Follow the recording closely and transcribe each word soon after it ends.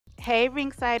Hey,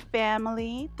 Ringside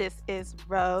family. This is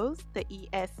Rose, the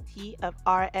EST of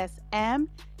RSM,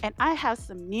 and I have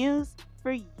some news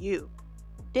for you.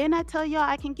 Didn't I tell y'all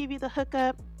I can give you the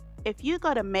hookup? If you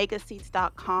go to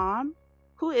megaseats.com,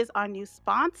 who is our new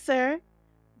sponsor,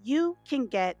 you can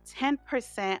get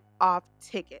 10% off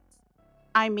tickets.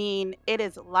 I mean, it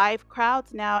is live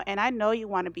crowds now, and I know you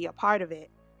want to be a part of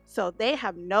it. So they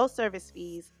have no service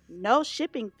fees, no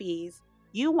shipping fees.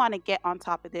 You want to get on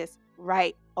top of this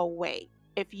right away.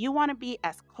 If you want to be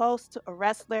as close to a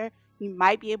wrestler, you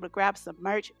might be able to grab some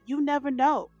merch. You never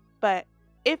know. But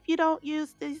if you don't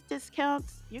use these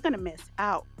discounts, you're going to miss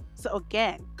out. So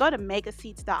again, go to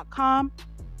megaseats.com,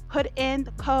 put in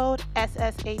the code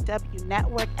SSAW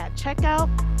Network at checkout,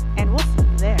 and we'll see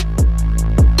you there.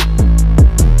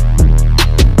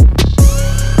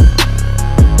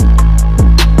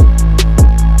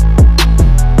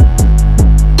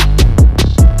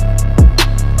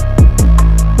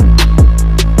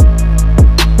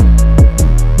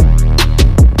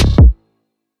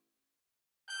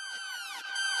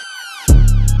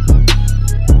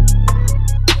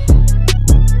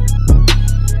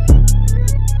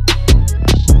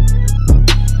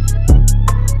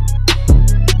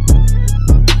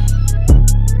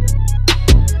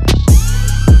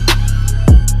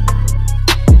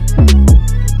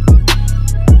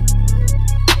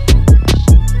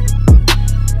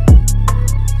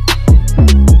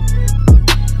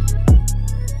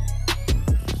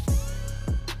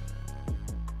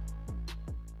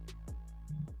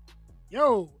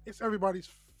 Yo, it's everybody's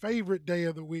favorite day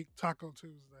of the week, Taco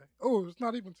Tuesday. Oh, it's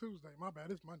not even Tuesday. My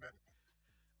bad. It's Monday.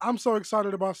 I'm so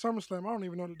excited about SummerSlam. I don't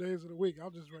even know the days of the week.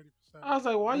 I'm just ready for I was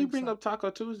like, Saturday. why you bring Ringside. up Taco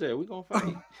Tuesday? We gonna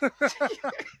fight.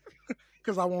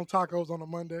 Because I want tacos on a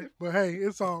Monday. But hey,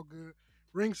 it's all good.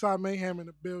 Ringside Mayhem in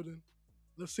the building.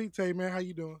 Lasite, man, how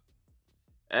you doing?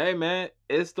 Hey man,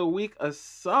 it's the week of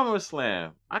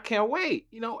SummerSlam. I can't wait.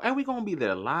 And we gonna be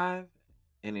there live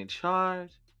and in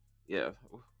charge. Yeah,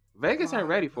 Vegas ain't Live,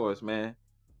 ready for us, man.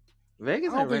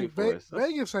 Vegas I don't ain't ready think for us.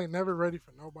 Vegas ain't never ready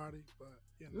for nobody, but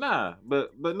you know. Nah,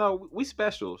 but no, we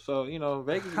special. So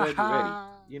Vegas better be ready.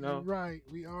 You're right.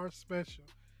 We are special.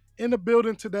 In the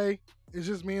building today, it's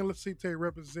just me and Lasite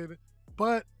represented.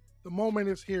 But the moment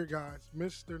is here, guys.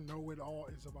 Mr. Know It All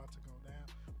is about to go down.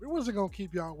 We wasn't gonna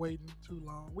keep y'all waiting too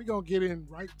long. We gonna get in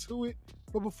right to it.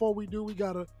 But before we do, we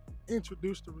gotta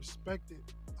introduce the respected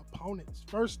opponents.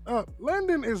 First up,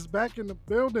 Lyndon is back in the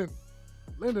building.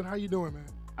 Lyndon, how you doing, man?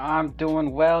 I'm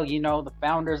doing well. The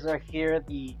founders are here,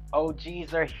 the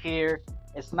OGs are here.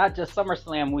 It's not just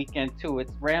SummerSlam weekend, too.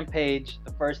 It's Rampage,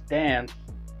 the first dance.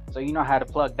 So you know how to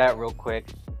plug that real quick.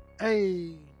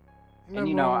 Hey.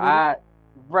 And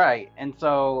right. And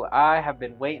so I have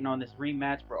been waiting on this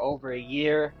rematch for over a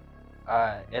year.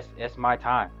 It's my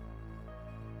time.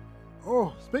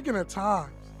 Oh, speaking of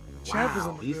times, the champ is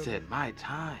in Wow, the he building. said my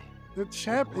time. The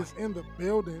champ is in the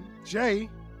building. Jay,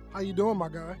 how you doing, my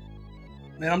guy?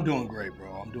 Man, I'm doing great, bro.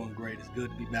 I'm doing great. It's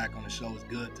good to be back on the show. It's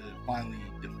good to finally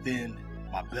defend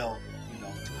my belt,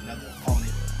 to another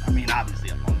opponent. I mean, obviously,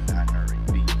 opponent that I already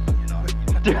beat,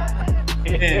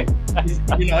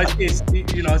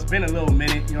 it's been a little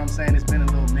minute. You know what I'm saying? It's been a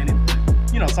little minute,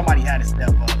 but somebody had to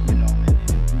step up, and we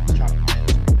was trying to plan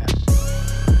this rematch.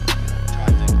 We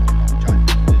tried to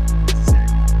do the necessary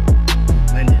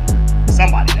blending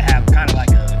somebody to have kind of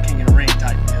like a King of the Ring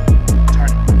type deal,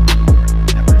 tournament.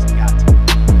 That person got to,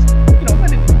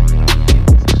 blending it,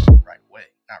 right away,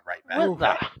 not right back. What's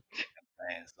up?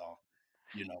 And so,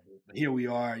 but here we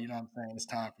are. You know what I'm saying? It's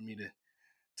time for me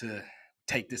to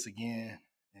take this again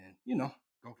and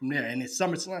go from there. And it's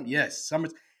SummerSlam, yes,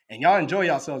 and y'all enjoy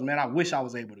yourselves, man. I wish I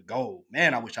was able to go,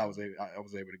 man. I wish I was able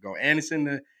to go. And it's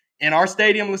in our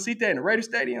stadium, Lasite, in the Raider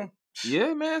Stadium.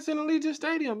 Yeah, man, it's in Allegiant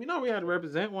Stadium. We had to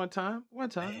represent one time. Man,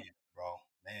 bro,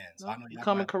 man. So I know you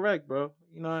coming correct, bro.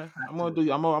 I'm gonna do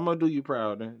you. I'm gonna do you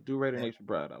proud and do Raider Nation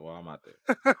proud while I'm out there.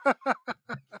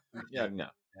 Yeah.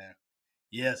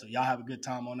 Yeah, so y'all have a good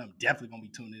time on them. Definitely gonna be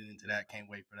tuning into that. Can't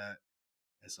wait for that.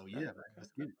 And so man, let's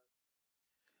get it.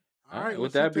 All right.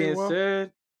 With that being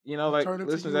said, like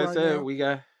listeners, I said, we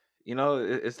got,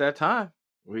 it's that time.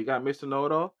 We got Mr. Know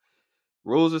It All.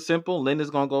 Rules are simple.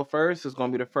 Lyndon's gonna go first. It's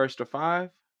gonna be the first to 5.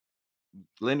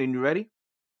 Lyndon, you ready?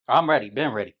 I'm ready.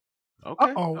 Been ready.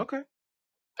 Okay. Uh-oh. Okay.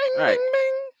 Bing, all right. bing,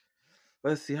 bing.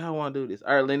 Let's see how I want to do this.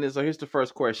 All right, Lyndon. So here's the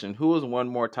first question: who has won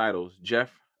more titles,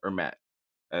 Jeff or Matt?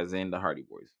 As in the Hardy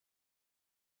Boys.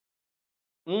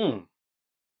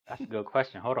 That's a good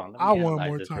question. Hold on. Let me I won analyze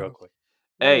more this real titles. quick.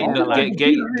 Hey, no,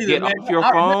 get off your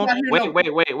phone.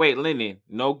 Wait, Lenny.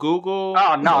 No Google.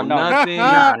 Oh no, nothing. No.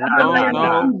 I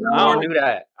don't do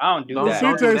that.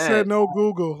 Lasite said no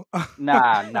Google.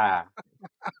 Nah.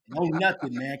 No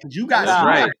nothing, man. Cause you got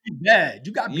right. You bad.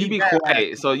 You got. You be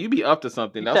quiet. So you be up to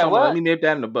something. That's what. Let me nip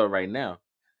that in the butt right now.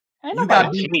 Ain't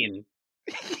nobody cheating.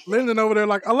 Lyndon over there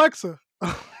like Alexa.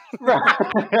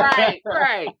 right.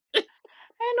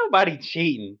 Ain't nobody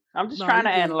cheating. I'm just trying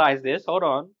to analyze this. Hold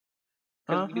on.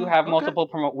 Because we do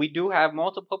have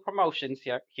multiple promotions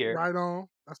here. Right on.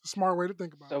 That's the smart way to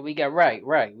think about it. So we got right.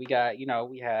 We got,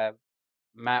 we have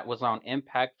Matt was on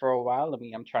Impact for a while.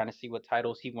 I'm trying to see what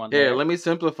titles he won there. Let me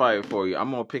simplify it for you.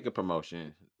 I'm gonna pick a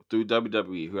promotion through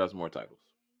WWE. Who has more titles?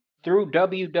 Through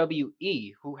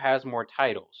WWE, who has more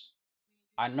titles?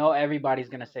 I know everybody's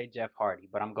gonna say Jeff Hardy,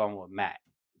 but I'm going with Matt.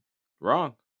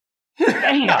 Wrong.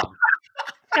 Damn.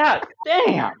 God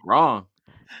damn. Wrong.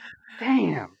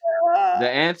 Damn. The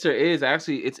answer is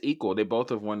actually it's equal. They both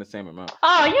have won the same amount.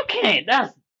 Oh, you can't.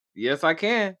 Yes, I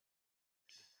can.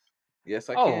 Yes,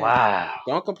 I can. Oh wow.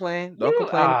 Don't complain.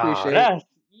 Appreciate it.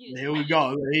 Here we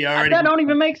go. That don't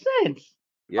even make sense.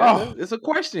 Yeah, it's a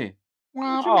question.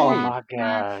 Oh my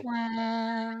god.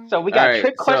 So we got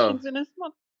trick questions in this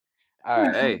month. All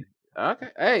right. Hey. Okay.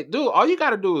 Hey, dude, all you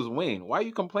gotta do is win. Why are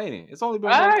you complaining? It's only been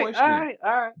one question.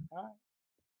 All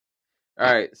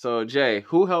right. So Jay,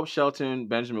 who helped Shelton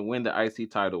Benjamin win the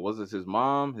IC title? Was it his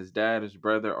mom, his dad, his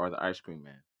brother, or the Ice Cream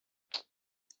Man?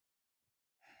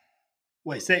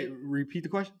 Wait, repeat the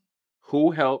question.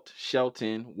 Who helped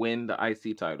Shelton win the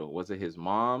IC title? Was it his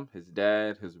mom, his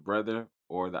dad, his brother,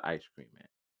 or the Ice Cream Man?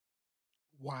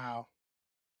 Wow.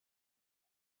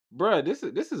 Bruh, this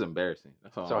is embarrassing.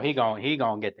 That's all. So he gonna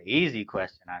get the easy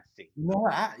question, I see. No,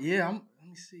 let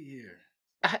me see here.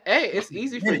 Hey, it's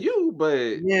easy for you, but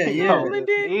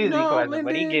Lyndon, easy question.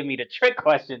 But he gave me the trick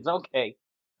questions. Okay.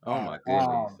 Oh my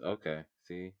goodness. Okay.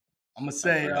 See, I'm gonna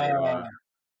say.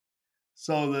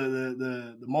 So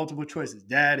the multiple choices: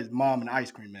 dad, his mom, and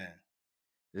Ice Cream Man.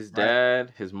 His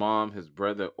dad, his mom, his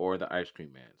brother, or the Ice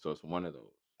Cream Man. So it's one of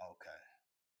those. Okay.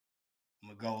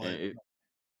 I'm gonna go with.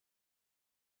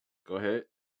 Go ahead.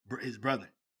 His brother.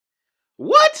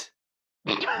 What?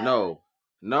 No.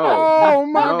 Oh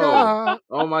my god.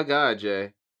 Oh my god,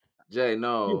 Jay. Jay,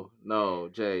 no.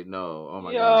 Jay, no. Oh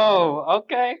my god. Yo,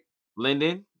 okay.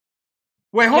 Lyndon.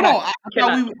 Wait, hold on. I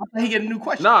thought he get a new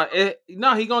question.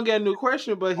 No, he gonna get a new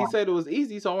question, but he said it was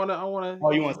easy, so I wanna.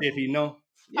 Oh, you want to see if he know?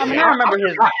 Yeah. I mean, I remember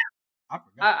his.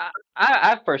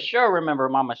 I for sure remember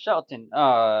Mama Shelton.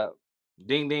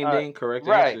 Ding, ding. Correct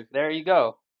right, answer. There you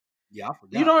go. Yeah, I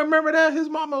forgot. You don't remember that? His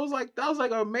mama was like, that was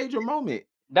like a major moment.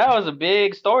 That was a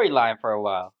big storyline for a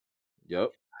while. Yep.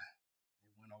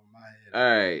 It went over my head. All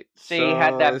right. See,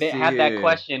 had that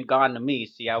question gone to me,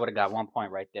 I would have got 1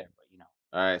 point right there. But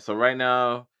All right. So right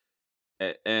now,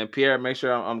 and Pierre, make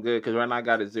sure I'm good because right now I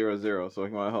got it 0-0. So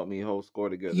if you want to help me hold score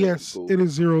together, yes, cool. it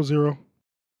is 0-0.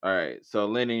 All right. So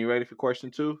Lyndon, you ready for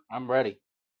question 2? I'm ready.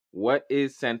 What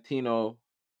is Santino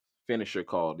finisher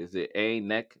called? Is it A,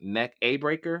 neck A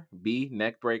breaker, B,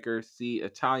 neck breaker, C,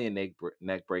 Italian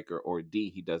neck breaker, or D,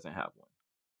 he doesn't have one?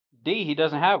 D, he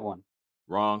doesn't have one.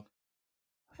 Wrong.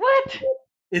 What?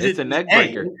 It's a neck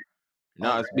breaker.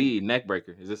 No, it's B, neck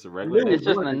breaker. Is this a regular? It's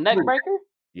just a neck breaker?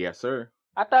 Yes, sir.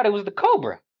 I thought it was the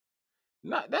Cobra.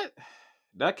 No,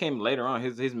 that came later on.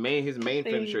 His main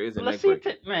finisher is a neck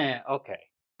breaker. Man, okay.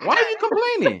 Why are you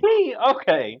complaining?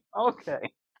 Okay.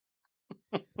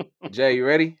 Jay, you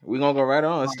ready? We're gonna go right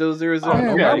on. It's still 0-0.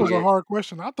 Man, that was a hard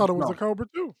question. I thought it was a Cobra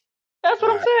too. That's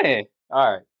what I'm saying.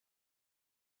 All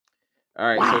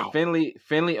right. Wow. So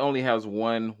Finley only has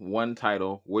one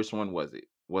title. Which one was it?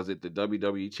 Was it the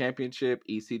WWE Championship,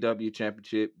 ECW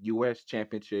Championship, US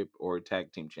Championship, or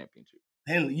Tag Team Championship?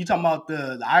 Finley, you talking about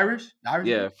the Irish? The Irish?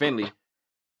 Yeah, Finley.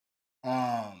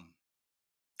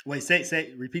 Wait,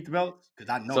 say repeat the belts because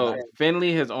I know. So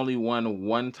Finley has only won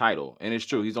one title, and it's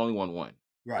true. He's only won one.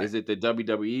 Right. Is it the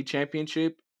WWE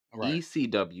Championship,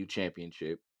 ECW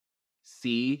Championship,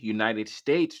 C, United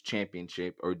States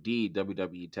Championship, or D,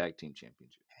 WWE Tag Team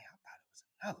Championship? Hey, I thought it was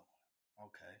another one.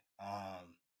 Okay.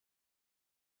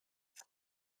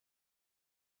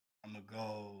 I'm gonna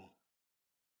go.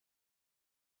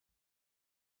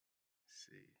 Let's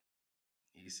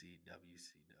see, ECW.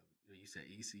 You said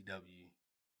ECW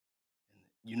in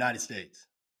the United States.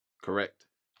 Correct.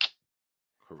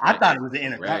 I thought it was the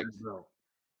Intercontinental.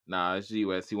 Nah, it's the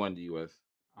US. He won the US.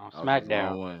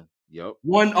 SmackDown. 1-1. Yep.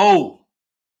 1-0.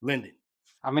 Lyndon.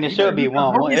 I mean, it should be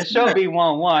 1-1. It should be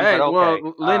 1-1. Hey, but okay.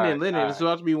 well, Lyndon, it's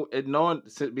about to be knowing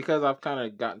because I've kind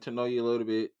of gotten to know you a little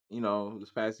bit.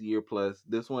 This past year plus.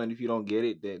 This one, if you don't get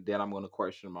it, then I'm going to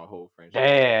question my whole friendship.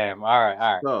 Damn. All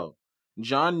right. So,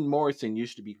 John Morrison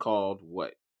used to be called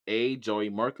what? A. Joey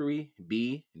Mercury.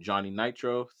 B. Johnny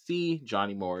Nitro. C.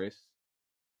 Johnny Morris.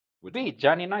 B.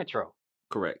 Johnny Nitro.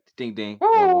 Correct. Ding ding.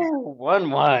 Woo!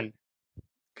 1-1.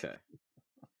 Okay.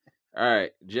 All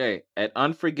right, Jay. At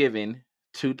Unforgiven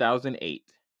 2008,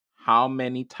 how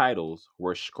many titles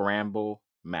were scramble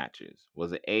matches?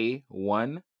 Was it A,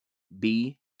 1,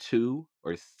 B, 2,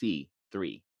 or C,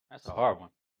 3? That's a hard one.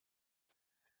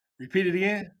 Repeat it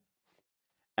again.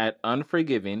 At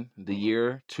Unforgiven, the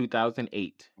year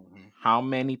 2008, how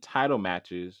many title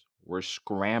matches were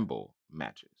scramble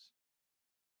matches?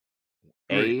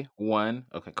 A, 1.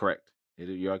 Okay, correct.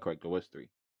 You are correct. It was 3.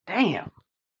 Damn.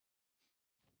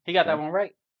 He got that one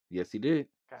right? Yes, he did.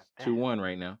 2-1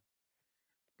 right now.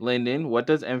 Lyndon, what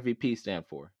does MVP stand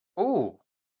for? Ooh.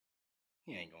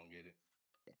 He ain't gonna get it.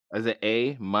 Is it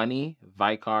A, Money,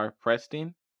 Vicar,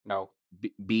 Preston? No.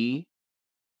 B,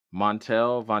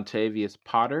 Montel, Vontavious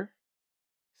Potter?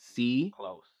 C,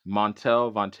 close.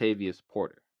 Montel, Vontavious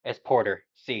Porter? It's Porter.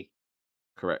 C.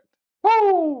 Correct.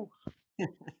 Woo! I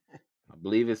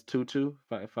believe it's 2-2,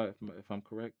 if I'm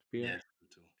correct, Pierre.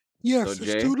 Yeah, yes, so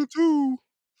it's 2-2.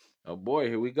 Oh boy,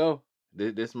 here we go.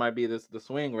 This might be the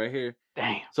swing right here.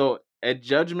 Damn. So at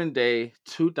Judgment Day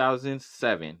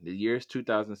 2007, the year is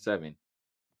 2007,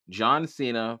 John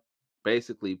Cena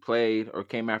basically played or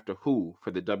came after who for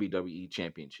the WWE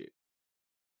Championship?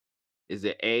 Is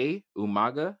it A,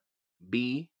 Umaga,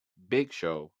 B, Big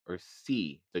Show, or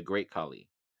C, The Great Khali?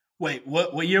 Wait,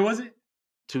 what year was it?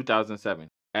 2007.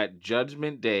 At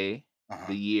Judgment Day,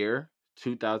 the year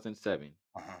 2007,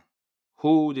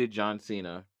 who did John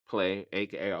Cena play,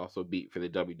 aka also beat for the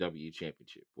WWE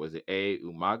Championship? Was it A,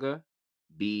 Umaga,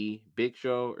 B, Big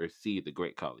Show, or C, The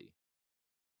Great Khali?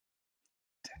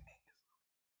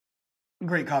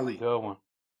 Great Khali. Good one.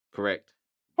 Correct.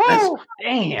 Woo!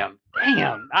 Damn.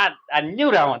 I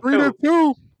knew that one too.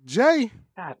 3-2. Jay.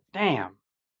 God damn.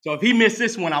 So if he missed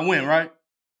this one, I win, right?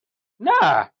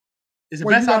 Nah. Is it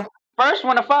best out of first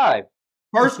one to 5?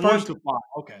 First 1 to 5.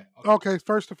 Okay,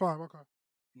 first to 5. Okay.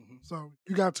 So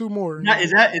you got 2 more. Now,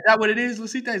 is that what it is,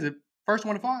 Lucita? Is it first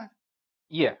 1 to 5?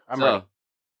 Yeah, I'm ready.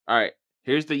 All right.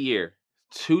 Here's the year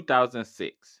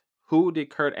 2006. Who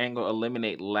did Kurt Angle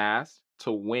eliminate last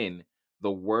to win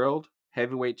the World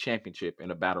Heavyweight Championship in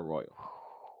a Battle Royal?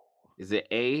 Is it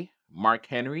A, Mark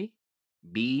Henry,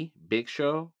 B, Big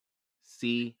Show,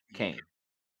 C, Kane?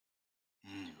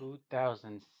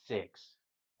 2006.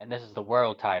 And this is the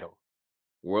world title.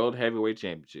 World Heavyweight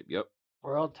Championship, yep.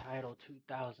 World title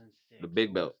 2006. The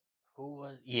big belt. Who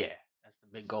was, that's the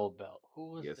big gold belt.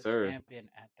 Who was the champion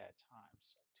at that time?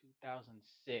 So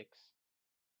 2006.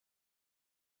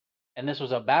 And this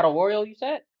was a Battle Royal, you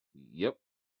said? Yep.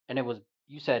 And it was,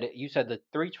 you said the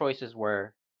 3 choices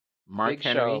were Mark Big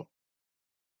Henry, Show,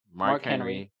 Mark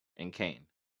Henry, and Kane.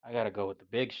 I gotta go with the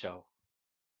Big Show.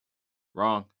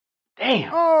 Wrong.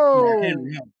 Damn. Oh.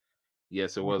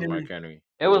 Yes, it was Mark Henry.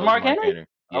 It was Mark Henry? Yes.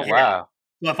 Oh, wow.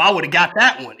 So if I would have got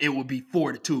that one, it would be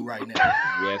 4-2 right now.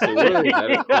 Yes, it would.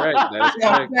 That is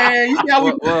correct. Man,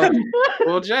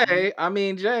 well, Jay,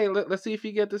 let's see if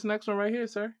you get this next one right here,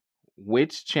 sir.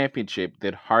 Which championship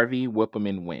did Harvey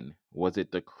Whippleman win? Was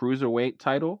it the Cruiserweight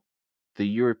title, the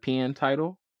European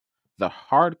title, the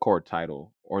Hardcore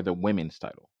title, or the Women's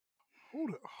title? Who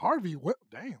the Harvey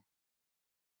Damn.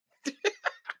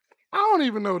 I don't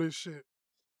even know this shit.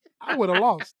 I would have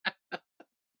lost.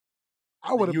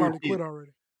 I would have probably quit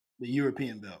already. The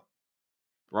European belt.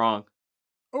 Wrong.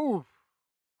 Oh.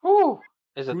 Whew.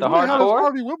 Is it the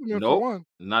Hardcore? Nope.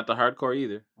 Not the Hardcore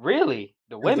either. Really?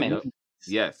 The women?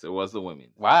 Yes, it was the women.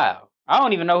 Wow. I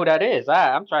don't even know who that is.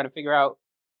 I'm trying to figure out.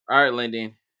 All right,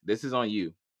 Lyndon. This is on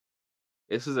you.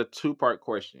 This is a 2-part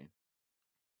question.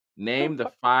 Name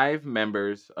the 5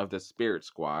 members of the Spirit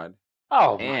Squad.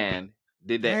 Oh, and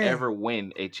did they ever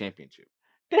win a championship?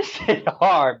 This is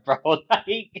hard, bro.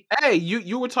 Like, hey,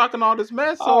 you were talking all this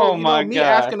mess, so me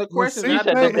asking the questions not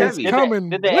that heavy.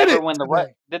 Did they ever win the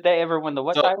what? Did they ever win the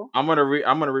what title? I'm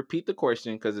gonna repeat the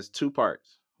question because it's 2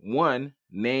 parts. 1,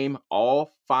 name all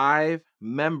 5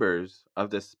 members of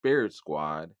the Spirit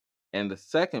Squad, and the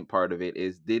second part of it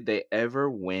is, did they ever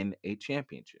win a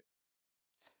championship?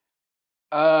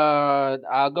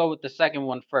 I'll go with the second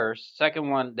one first. Second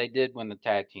one, they did win the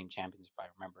tag team champions, if I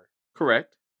remember.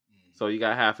 Correct. So you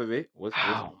got half of it. Now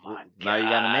you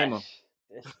got to name them.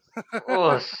 This is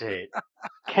bullshit.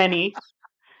 Kenny,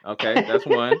 Okay, that's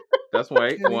one. That's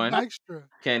right. Kenny One. Dykstra.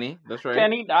 Kenny, that's right.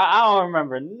 Kenny, I don't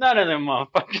remember none of them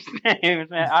motherfuckers' names,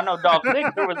 man. I know Dolph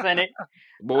Ziggler was in it.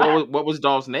 But what was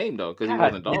Dolph's name though? Because he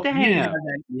wasn't Dolph. Damn.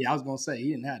 Yeah, I was gonna say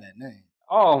he didn't have that name.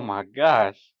 Oh my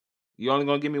gosh. You only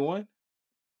gonna give me one?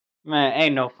 Man,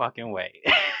 ain't no fucking way.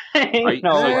 You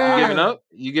giving up?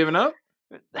 You giving up?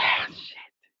 Shit.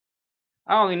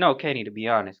 I only know Kenny, to be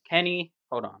honest. Kenny,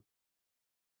 hold on.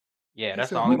 Yeah, that's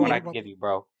the only one I can give you,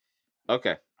 bro.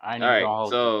 Okay. All right.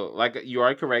 So, like you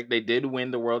are correct, they did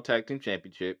win the World Tag Team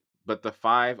Championship, but the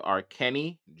 5 are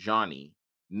Kenny, Johnny,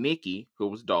 Mickey, who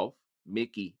was Dolph,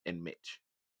 Mickey, and Mitch.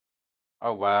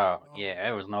 Oh wow. Yeah,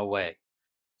 there was no way.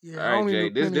 Yeah, all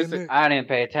right, Jay. I didn't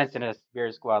pay attention to the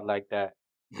Spirit Squad like that.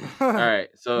 All right,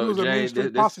 so he was Jay, a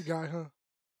Street Posse guy, huh?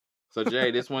 So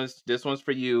Jay, this one's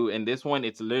for you, and this one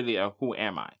it's literally a who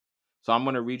am I? So I'm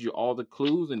gonna read you all the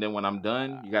clues, and then when I'm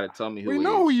done, you gotta tell me who. We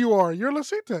know who you are. You're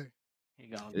Lasite.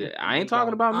 I ain't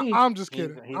talking about me. I'm just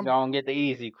kidding. He's gonna get the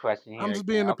easy question here. I'm just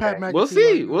being the Pat McAfee. We'll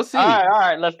see. We'll see. All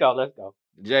right. Let's go.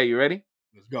 Jay, you ready?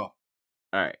 Let's go. All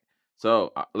right.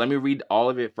 So let me read all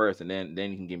of it first, and then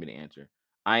you can give me the answer.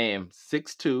 I am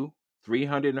 6'2",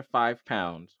 305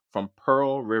 pounds, from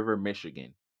Pearl River,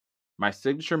 Michigan. My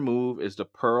signature move is the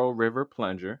Pearl River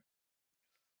Plunger.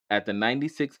 At the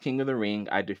 96 King of the Ring,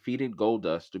 I defeated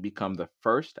Goldust to become the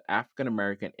first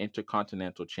African-American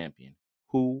Intercontinental Champion.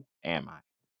 Who am I?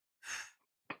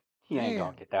 He ain't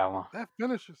gonna get that one. That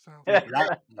finisher sounds like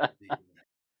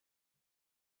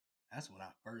That's when I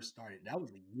first started. That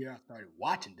was the year I started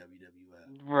watching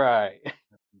WWF. Right.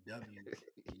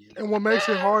 And what makes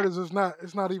it hard is it's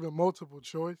not even multiple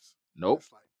choice. Nope.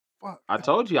 It's like, fuck. I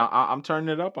told you, I'm turning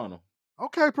it up on them.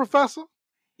 Okay, Professor.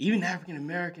 Even African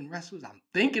American wrestlers I'm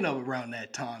thinking of around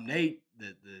that time, the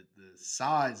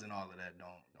size and all of that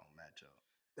don't match up.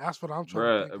 That's what I'm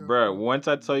trying to think of. Once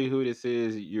I tell you who this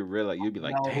is, you'll be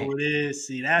like, damn. Who it is.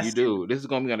 See, that's you do. This is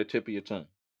gonna be on the tip of your tongue.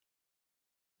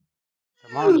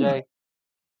 Come on, Jay.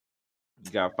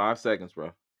 You got 5 seconds,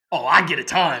 bro. Oh, I get a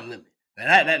time limit. You've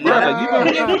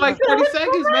been here for like 30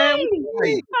 seconds, man.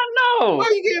 I know. Why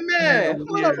you getting mad?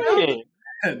 What up, man?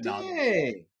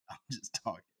 Dang. I'm just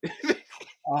talking.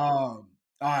 All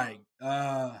right.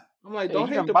 I'm like, don't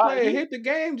hate the player, hit the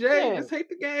game, Jay. Yeah. Just hate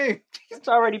the game. It's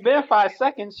already been 5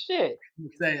 seconds. Shit.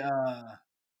 Say,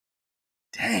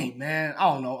 dang, man. I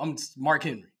don't know. I'm Mark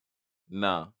Henry.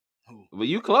 No. Well,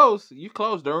 you close.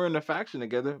 They're in the faction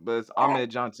together, but it's Ahmed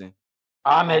Johnson.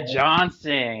 Ahmed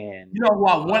Johnson. You know who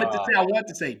I wanted to say? I wanted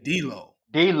to say D-Lo.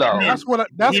 That's what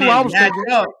I was thinking.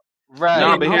 Right.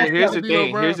 No, but here's the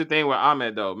thing. Here's the thing with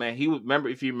Ahmed though, man.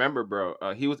 If you remember, bro,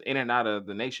 he was in and out of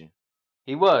the nation.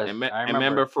 He was. And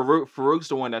remember Farouk's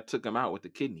the one that took him out with the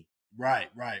kidney. Right.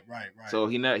 So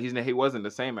he wasn't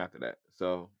the same after that.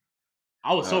 So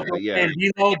I was so saying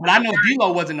D-Lo, but I know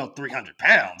D-Lo wasn't no 300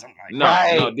 pounds. I'm like,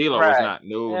 no, D-Lo was not.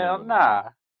 No, hell nah.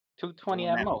 220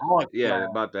 at most. Yeah,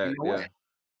 about that. Yeah.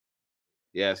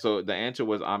 Yeah, so the answer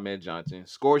was Ahmed Johnson.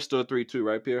 Score's still 3-2,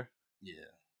 right, Pierre? Yeah.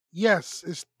 Yes,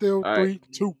 it's still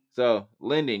 3-2. So,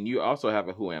 Lyndon, you also have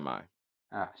a who am I?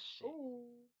 Ah, shit.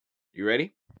 You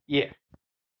ready? Yeah.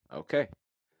 Okay.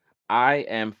 I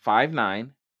am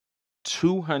 5'9",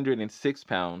 206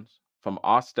 pounds, from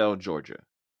Austell, Georgia.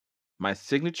 My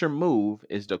signature move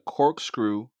is the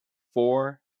corkscrew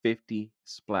 450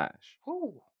 splash.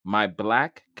 Ooh. My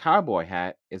black cowboy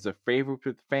hat is a favorite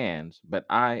with fans, but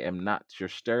I am not your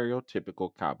stereotypical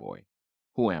cowboy.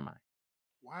 Who am I?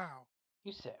 Wow.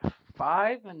 You said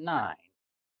 5'9".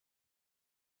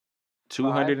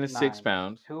 206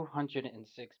 pounds.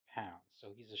 206 pounds. So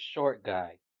he's a short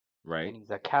guy. Right. And he's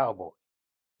a cowboy.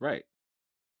 Right.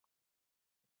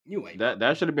 You ain't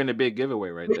that should have been a big giveaway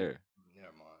right there.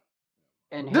 Never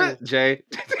mind. And Jay.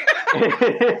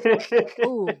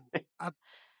 Ooh,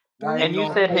 and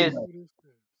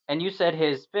you said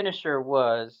his finisher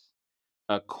was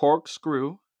a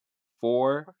corkscrew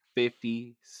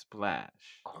 450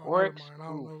 splash.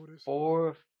 Corkscrew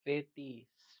 450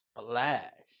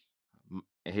 splash.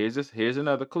 Here's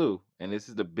another clue, and this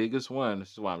is the biggest one.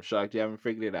 This is why I'm shocked you haven't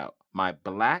figured it out. My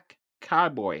black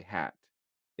cowboy hat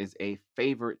is a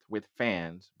favorite with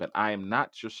fans, but I am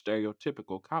not your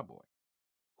stereotypical cowboy.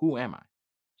 Who am I?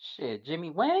 Shit,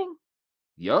 Jimmy Wang?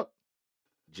 Yup.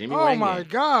 Jimmy Wang. Oh my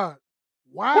God.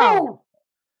 Wow.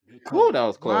 Cool, that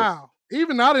was close. Wow.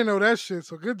 Even I didn't know that shit,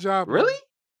 so good job. Really?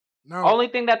 No. Only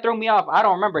thing that threw me off, I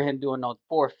don't remember him doing those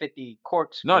 450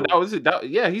 corkscrew. No, that was it.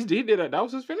 He did that. That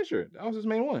was his finisher. That was his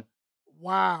main one.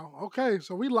 Wow. Okay,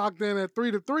 so we locked in at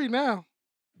 3-3 now.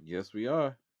 Yes, we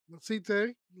are.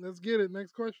 Lasite, let's get it.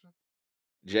 Next question.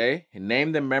 Jay,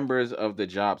 name the members of the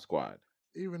Job Squad.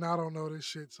 Even I don't know this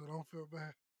shit, so don't feel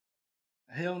bad.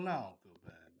 Hell no, I don't feel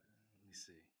bad,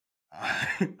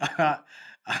 man. Let me see.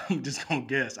 I'm just gonna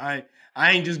guess. I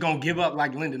ain't just gonna give up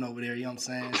like Lyndon over there. You know what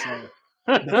I'm saying? So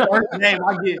the first name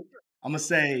I get, I'm gonna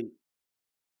say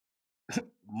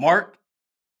Mark.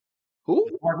 Who?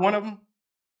 Is Mark one of them?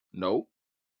 Nope.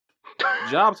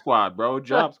 Job Squad, bro.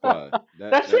 Job Squad.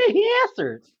 That's it. He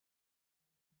answered.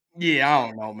 Yeah, I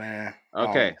don't know, man.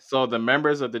 Okay, so the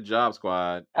members of the Job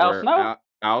Squad Al were Snow?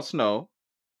 Al Snow,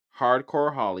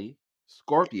 Hardcore Holly,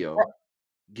 Scorpio,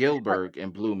 Gilbert,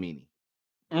 and Blue Meanie.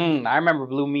 I remember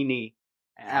Blue Meanie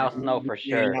and Al Snow for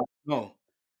sure. No.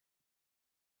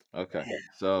 Okay,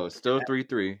 so it's still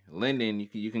 3-3. Lyndon,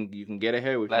 you can get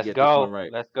ahead if you get go. this one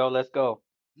right. Let's go. All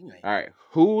right,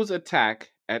 whose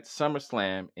attack at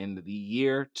SummerSlam in the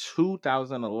year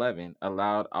 2011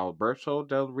 allowed Alberto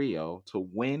Del Rio to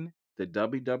win the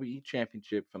WWE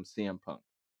Championship from CM Punk?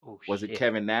 Was it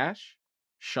Kevin Nash,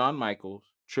 Shawn Michaels,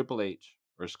 Triple H,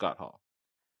 or Scott Hall?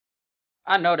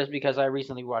 I know this because I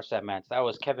recently watched that match. That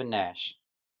was Kevin Nash.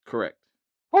 Correct.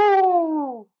 Woo!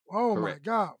 Oh Correct.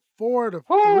 my God,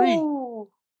 4-3.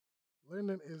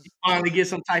 Lyndon is finally get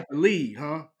some type of lead,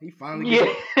 huh? He finally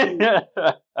gets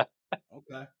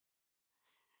Okay.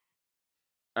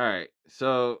 All right.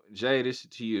 So, Jay, this is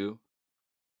to you.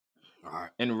 All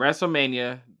right. In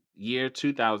WrestleMania year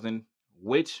 2000,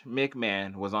 which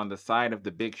McMahon was on the side of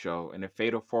the Big Show in a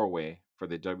Fatal 4-Way for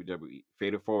the WWE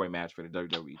Fatal 4-Way match for the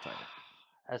WWE title?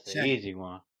 That's an easy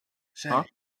one. Huh?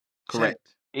 Correct.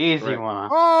 Easy Correct. one.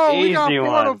 Oh, easy we got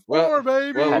 4-4, well,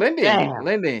 baby. Well, Damn.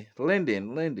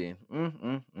 Lyndon.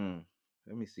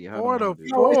 Let me see how 4-4. You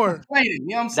know what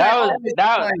I'm saying?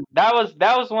 That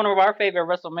was one of our favorite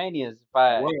WrestleManias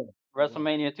by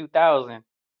WrestleMania 2000.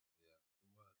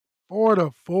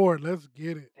 4-4. Let's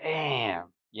get it. Damn.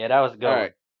 Yeah, that was good. All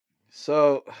right.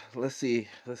 So let's see.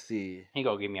 He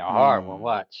gonna give me a hard one.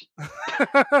 Watch.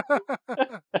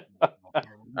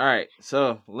 All right.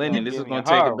 So Lyndon, this is gonna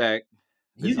take it back.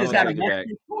 You just had a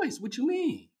multiple choice. What you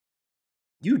mean?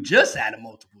 You just had a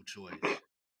multiple choice.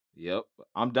 Yep.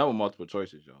 I'm done with multiple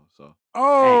choices, y'all. So.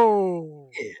 Oh.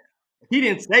 Yeah. If he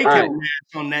didn't say Kevin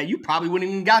Nash on that, you probably wouldn't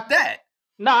even got that.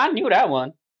 No, I knew that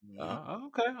one.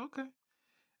 Okay.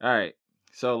 All right.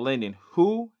 So Lyndon,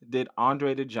 who did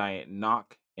Andre the Giant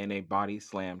knock in a body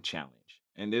slam challenge?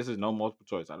 And this is no multiple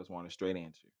choice. I just want a straight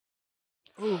answer.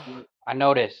 Ooh. I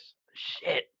know this.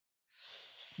 Shit.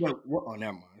 What? Oh,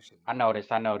 never mind. I know this.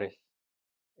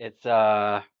 It's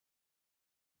damn.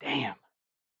 God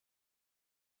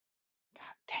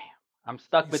damn. I'm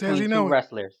stuck between two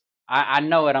wrestlers. I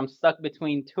know it. I'm stuck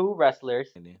between two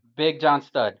wrestlers. Big John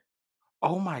Studd.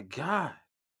 Oh my God.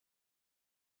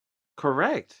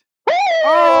 Correct.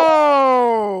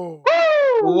 Oh.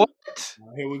 What?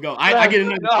 Here we go. I get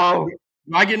another. Do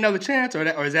I get another chance, or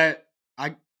is that?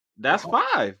 That's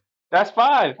 5. That's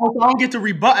 5. Oh, so I don't get to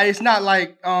rebut. It's not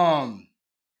like I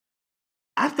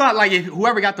thought like if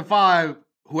whoever got the 5,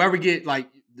 whoever get like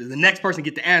the next person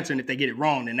get the answer, and if they get it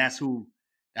wrong, then that's who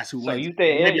so wins. You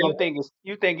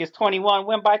think it's 21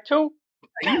 win by 2?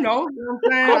 You know what I'm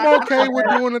saying? I'm okay with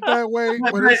doing it that way,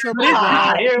 but it's up to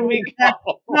y'all. Here we go.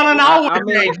 No. I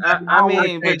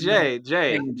mean, but Jay,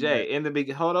 in the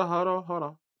beginning, hold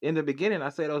on. In the beginning, I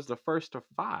said it was the first to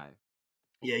 5.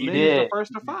 Yeah, you did. The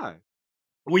first to 5.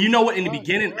 Well, you know what? In the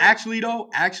beginning, actually,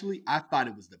 I thought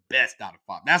it was the best out of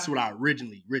 5. That's what I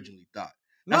originally thought.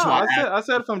 That's why I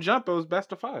said from jump it was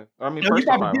best of 5. I mean, no, first you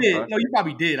probably to 5. did. No, you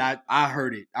probably did. I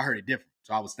heard it different.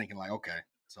 So I was thinking like, okay,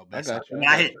 so best. When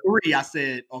I hit 3, I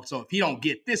said, oh, so if he don't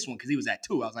get this one, because he was at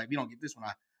 2, I was like, if he don't get this one,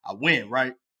 I win,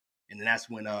 right? And then that's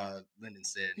when Lyndon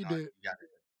said, he no, did. you got it.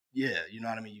 Yeah, you know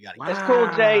what I mean. You got it. It's cool,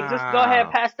 Jay. Just go ahead,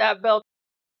 pass that belt.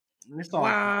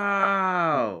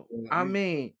 Wow. I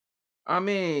mean,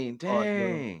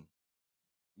 dang.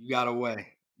 You got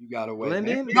away.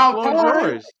 Lyndon, the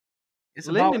floor is yours.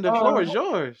 Lyndon, the floor is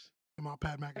yours.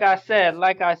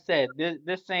 Like I said,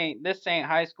 this ain't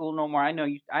high school no more. I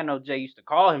know Jay used to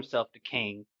call himself the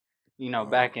king,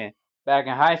 back in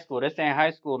high school. This ain't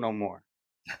high school no more.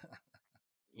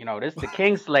 This the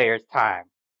Kingslayer's time.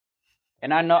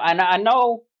 And I know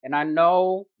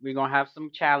we're gonna have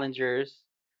some challengers,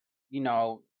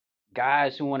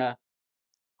 guys who wanna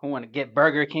get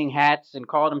Burger King hats and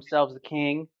call themselves the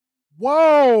king.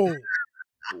 Whoa!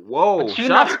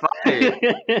 Shots fired!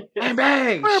 Bang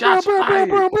bang! Shots fired!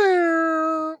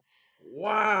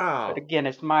 Wow! But again,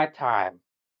 it's my time.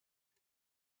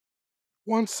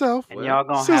 Oneself. And y'all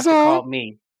gonna have to call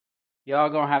me. Y'all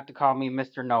gonna have to call me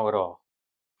Mr. Know-It-All.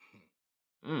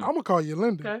 I'm gonna call you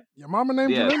Lyndon. Okay. Your mama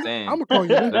named you Lyndon. Same. I'm gonna call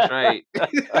you Lyndon. That's right.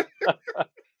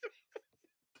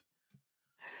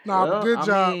 Nah, but good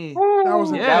job. Mean, that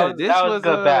was that was a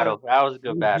good battle. That was a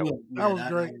good battle. That was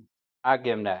great. I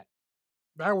give him that.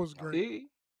 That was great. See?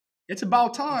 It's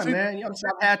about time, man. You know what I'm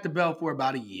saying? I've had the belt for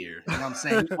about a year. You know what I'm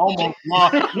saying? almost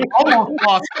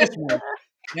lost this one.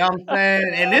 You know what I'm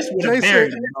saying? And this would have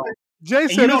buried him. Jay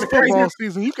said it's football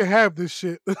season. You can have this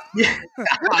shit.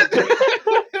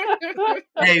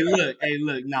 Hey, look.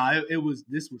 Nah,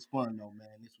 this was fun though,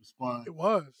 man. This was fun. It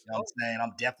was. You know what I'm saying?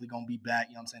 I'm definitely gonna be back.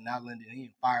 You know what I'm saying? Now Lyndon,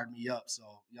 he fired me up, so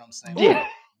you know what I'm saying? Yeah.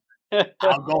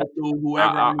 I'll go through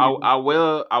whoever.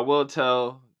 I will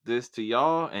tell this to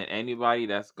y'all and anybody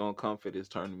that's gonna come for this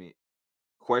tournament.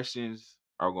 Questions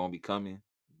are gonna be coming.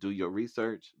 Do your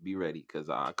research. Be ready, because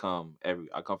I come from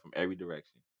every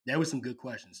direction. There were some good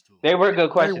questions too. They were good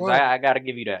questions. I gotta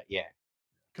give you that. Yeah.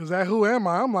 Cause that who am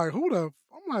I? I'm like, who?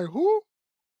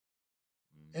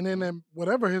 And then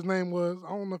whatever his name was, I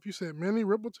don't know if you said Minnie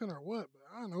Rippleton or what, but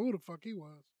I don't know who the fuck he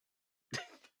was.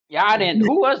 Yeah, I didn't.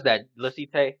 Who was that?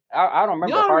 Lasite? I don't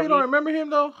remember. Y'all really don't remember him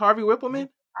though? Harvey Whippleman?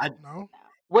 I know.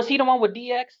 Was he the one with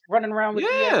DX running around with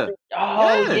DX?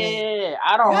 Oh yeah.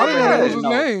 I don't remember. That was his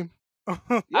name.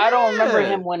 I don't remember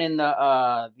him winning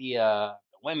the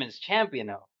women's champion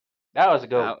though. That was a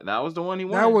good. That was the one he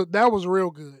won. That was real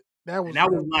good. That was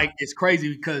like, it's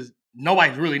crazy because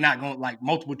nobody's really not going, like,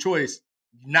 multiple choice.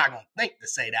 You're not gonna think to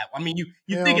say that. I mean, you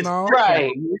think it's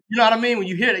right. You know what I mean? When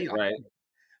you hear that, you're right. Like,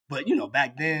 but you know,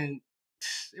 back then,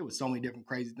 it was so many different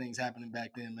crazy things happening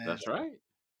back then, man. That's right,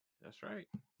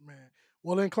 man.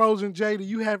 Well, in closing, Jay, do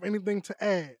you have anything to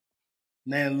add?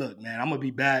 Man, look, man, I'm gonna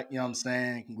be back. You know what I'm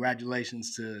saying?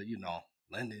 Congratulations to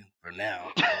Lyndon for now.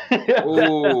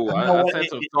 Oh, I sent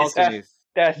some saltiness.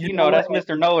 That's that's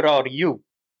Mr. Know-It-All to you.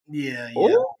 Yeah,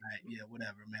 right. Yeah,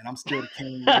 whatever, man. I'm still the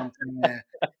king. You know what I'm saying?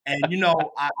 And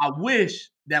I wish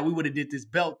that we would have did this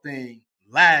belt thing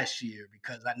last year,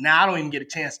 because now I don't even get a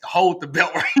chance to hold the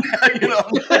belt right now. You know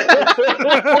what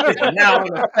I'm saying? Now,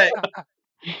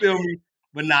 you feel me?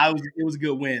 But it was a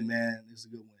good win, man. It was a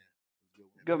good win.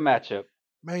 Good matchup.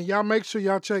 Man, y'all make sure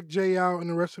y'all check Jay out and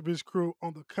the rest of his crew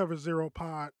on the Cover Zero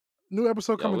pod. New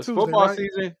episode coming Tuesday, football right?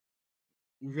 season.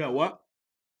 You got what?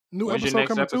 New episode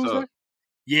coming Tuesday?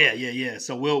 Yeah.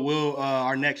 So we'll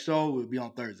our next show will be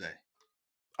on Thursday.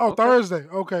 Oh, okay. Thursday.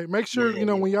 Okay. Make sure,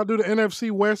 when y'all do the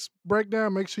NFC West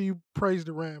breakdown, make sure you praise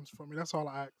the Rams for me. That's all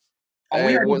I ask. Oh,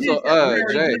 we already did.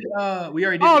 We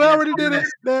already did. Oh, they already did it.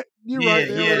 You're right.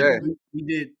 Yeah. We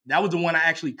did. That was the one I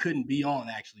actually couldn't be on,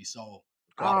 actually. So,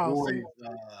 CJ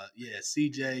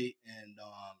and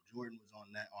Jordan was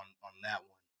on that one.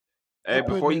 Hey,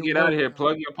 before you get out of here,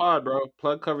 plug your pod, bro.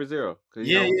 Plug Cover Zero.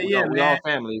 Yeah, we all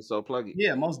family, so plug it.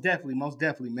 Yeah, most definitely,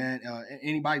 man.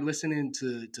 Anybody listening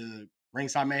to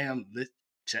Ringside Mayhem,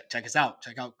 check us out.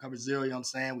 Check out Cover Zero. You know what I'm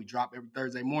saying? We drop every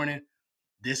Thursday morning.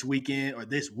 This week,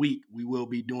 we will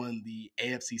be doing the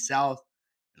AFC South.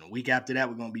 And the week after that,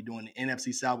 we're going to be doing the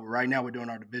NFC South. But right now, we're doing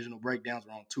our divisional breakdowns.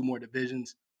 We're on 2 more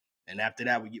divisions. And after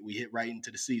that, we hit right into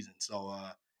the season. So,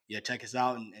 check us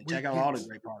out and check out all the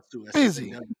great parts, too.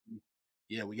 Busy.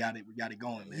 Yeah, we got it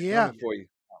going, man. Yeah. For you.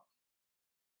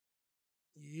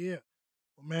 Yeah.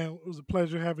 Well, man, it was a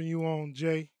pleasure having you on,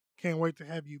 Jay. Can't wait to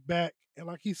have you back. And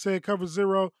like he said, Cover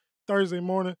Zero, Thursday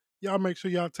morning. Y'all make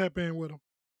sure y'all tap in with him.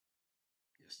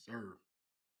 Yes, sir.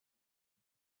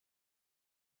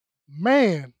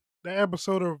 Man, the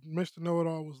episode of Mr.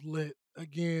 Know-It-All was lit.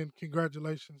 Again,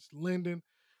 congratulations, Lyndon.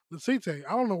 Lasite,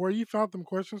 I don't know where you found them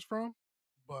questions from,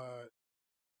 but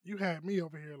you had me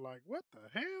over here like, what the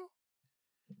hell?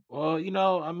 Well, I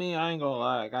ain't gonna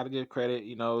lie. I gotta give credit.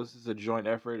 This is a joint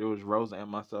effort. It was Rosa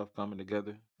and myself coming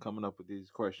together, coming up with these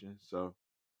questions. So,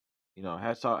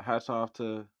 hats off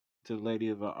to the lady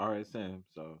of RSM.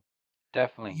 So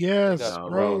definitely, yes,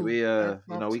 bro.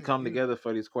 We come together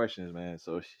for these questions, man.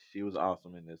 So she was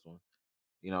awesome in this one.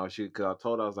 Cause I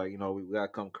told her, I was like, we gotta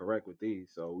come correct with these.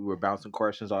 So we were bouncing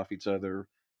questions off each other.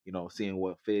 Seeing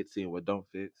what fits, seeing what don't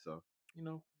fit. So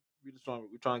we're trying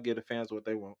to give the fans what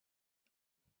they want.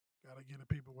 Gotta give the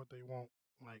people what they want.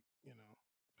 Like,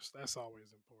 that's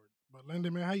always important. But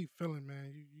Lyndon, man, how you feeling,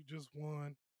 man? You just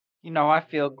won. I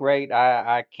feel great.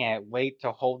 I can't wait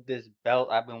to hold this belt.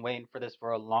 I've been waiting for this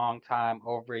for a long time,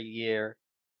 over a year.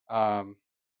 But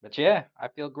yeah, I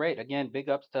feel great. Again, big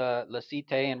ups to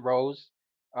Lasite and Rose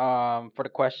for the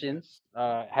questions.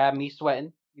 Have me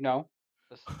sweating,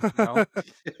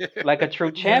 like a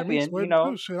true champion,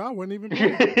 Too. Shit, I wouldn't even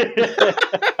play.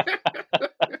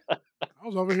 I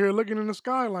was over here looking in the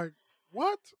sky like,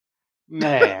 what?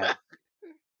 Man.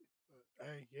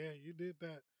 Hey, yeah, you did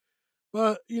that.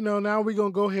 But, now we're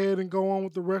going to go ahead and go on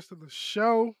with the rest of the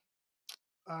show.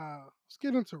 Let's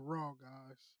get into Raw,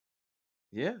 guys.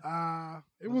 Yeah.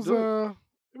 It was a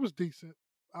It was decent.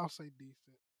 I'll say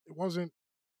decent. It wasn't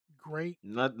great.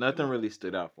 Nothing really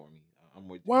stood out for me. I'm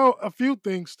with you. Well, a few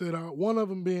things stood out. One of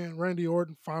them being Randy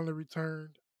Orton finally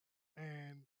returned,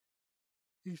 and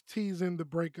he's teasing the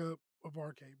breakup of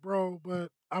RK Bro, but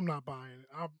I'm not buying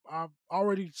it. I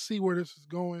already see where this is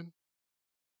going,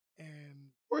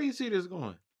 and where you see this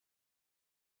going?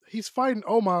 He's fighting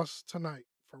Omos tonight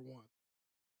for one.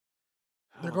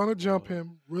 They're gonna jump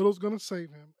him. Riddle's gonna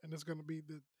save him, and it's gonna be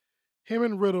him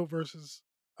and Riddle versus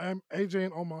AJ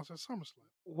and Omos at SummerSlam.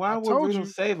 Why would Riddle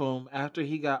save him after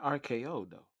he got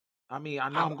RKO'd though? I mean, I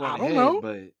know I'm going ahead,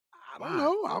 but I don't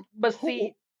know. But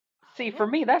see, for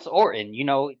me, that's Orton. You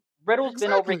know, Riddle's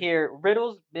been over here.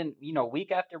 Riddle's been,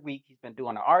 week after week. He's been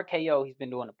doing the RKO. He's been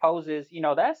doing the poses. You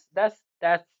know,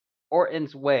 that's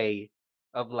Orton's way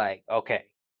of like, okay,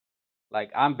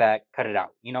 like I'm back. Cut it out.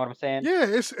 You know what I'm saying? Yeah,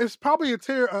 it's probably a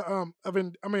term of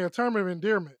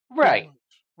endearment. Right.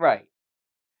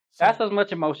 So, that's as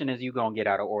much emotion as you gonna get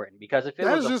out of Orton, because if it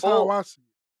was just how I see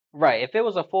it. Right, if it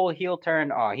was a full heel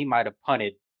turn, he might have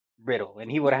punted Riddle,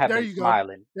 and he would have been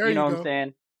smiling. You know what I'm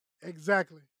saying?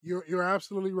 Exactly. You're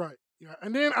absolutely right. Yeah.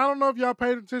 And then I don't know if y'all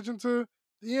paid attention to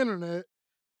the internet,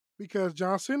 because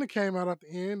John Cena came out at the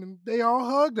end and they all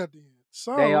hugged at the end.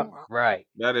 So right.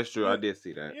 That is true. I did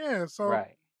see that. Yeah. So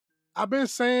I've been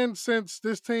saying since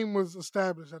this team was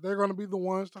established that they're going to be the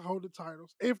ones to hold the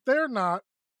titles. If they're not,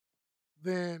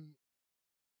 then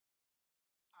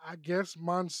I guess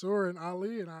Mansoor and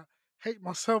Ali, and I hate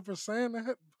myself for saying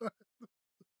that. But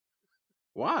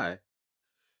why?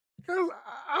 Because,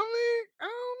 I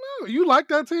don't know. You like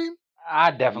that team?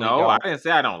 I definitely don't. I didn't say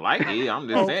I don't like it. I'm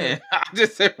just saying. I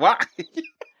just said why.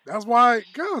 That's why,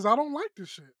 because I don't like this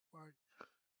shit. Like,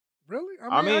 really?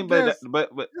 I mean but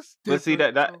see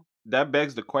that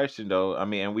begs the question though. I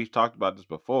mean, and we've talked about this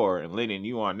before, and Lennon,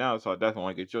 you on now, so I definitely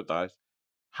want to get your thoughts.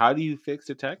 How do you fix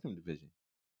the tag team division?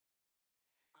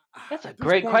 That's a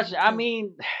great question. I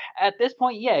mean, at this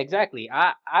point, yeah, exactly.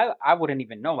 I wouldn't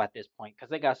even know at this point, because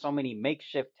they got so many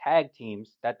makeshift tag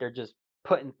teams that they're just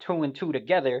putting 2 and 2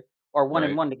 together, or 1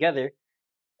 and 1 together,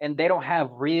 and they don't have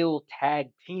real tag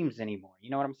teams anymore. You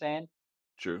know what I'm saying?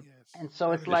 True. Yes. And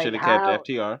so it's they like, should have kept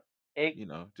FTR.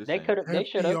 Just they could have. They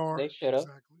should have. They should have.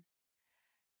 Exactly.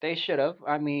 They should have.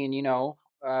 I mean,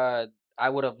 I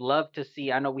would have loved to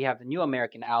see. I know we have the New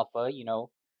American Alpha,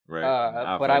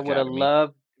 right? But I would have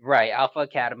loved. Right, Alpha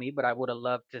Academy, but I would have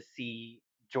loved to see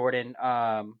Jordan.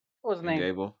 What was his name?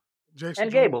 Gable. Jason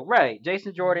and Gable, right?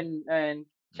 Jason Jordan and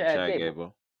Chad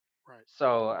Gable. Right.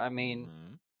 So I mean,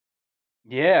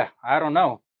 yeah, I don't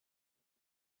know.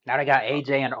 Now they got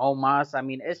AJ and Omos. I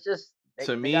mean, it's just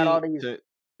they got all these.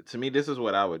 To me, this is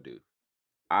what I would do.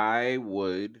 I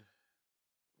would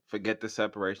forget the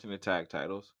separation of tag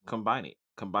titles. Combine it.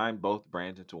 Combine both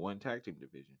brands into one tag team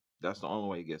division. That's the only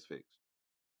way it gets fixed.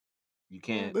 You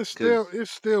can't. It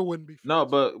still wouldn't be fixed. No,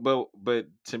 but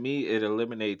to me, it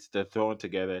eliminates the throwing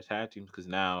together tag teams, because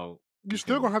now you're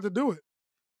still gonna have to do it.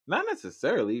 Not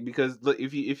necessarily, because look,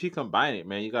 if you combine it,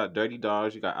 man, you got Dirty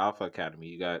Dogs, you got Alpha Academy,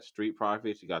 you got Street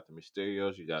Profits, you got the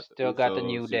Mysterios, you got the Usos, got the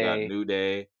New Day, you got New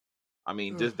Day. I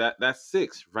mean, just that's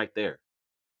 6 right there.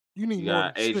 You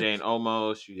got AJ 6. and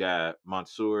Omos, you got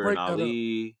Mansoor and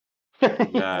Ali.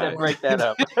 Break that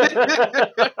up.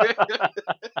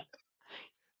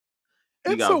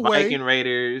 You got Viking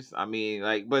Raiders. I mean,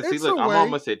 but see, look, I'm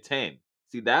almost at 10.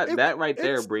 See, that right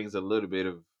there brings a little bit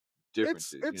of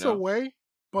differences. It's a way,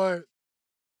 but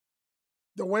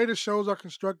the way the shows are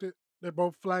constructed, they're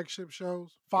both flagship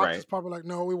shows. Fox is probably like,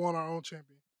 no, we want our own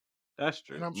champion. That's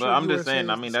true. But I'm just saying,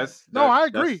 I mean, I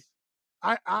agree.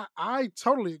 I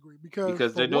totally agree,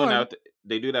 because they're doing that.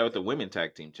 They do that with the women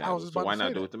tag team channels. So why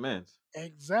not do it with the men's?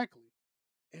 Exactly.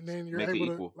 And then you're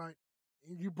able to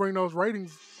you bring those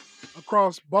ratings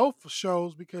across both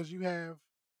shows, because you have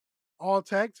all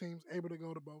tag teams able to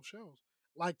go to both shows.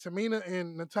 Like Tamina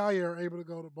and Natalya are able to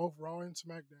go to both Raw and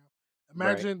SmackDown.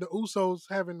 Imagine the Usos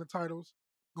having the titles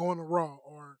going to Raw,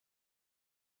 or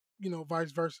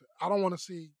vice versa. I don't want to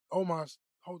see Omos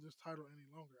hold this title any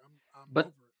longer. I'm over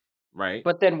it. Right.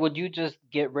 But then would you just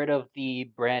get rid of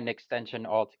the brand extension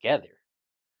altogether?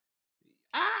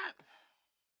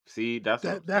 See, that's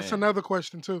another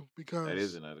question too, because that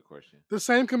is another question. The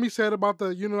same can be said about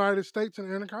the United States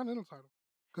and Intercontinental title,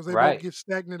 because they both get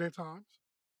stagnant at times.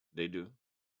 They do.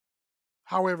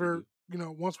 However,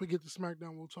 once we get to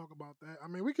SmackDown, we'll talk about that. I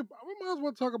mean, we might as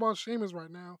well talk about Sheamus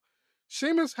right now.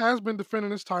 Sheamus has been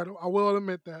defending his title. I will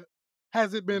admit that.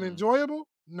 Has it been enjoyable?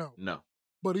 No.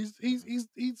 But he's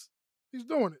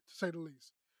doing it, to say the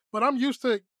least. But I'm used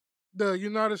to the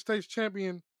United States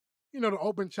champion, the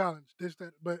open challenge, this,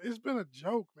 that. But it's been a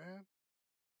joke, man.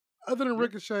 other than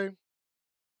Ricochet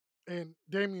and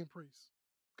Damian Priest,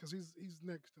 because he's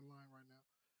next in line right now.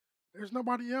 There's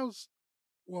nobody else.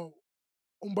 Well,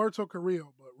 Humberto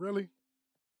Carrillo, but really,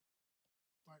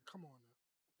 like, come on now.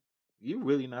 You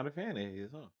really not a fan of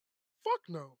his, huh? Fuck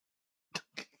no.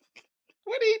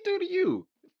 What did he do to you?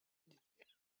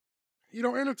 He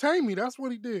don't entertain me. That's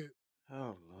what he did.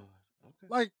 Oh Lord. Okay.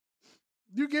 Like,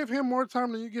 you give him more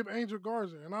time than you give Angel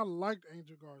Garza, and I liked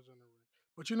Angel Garza in the ring.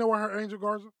 But you know what hurt Angel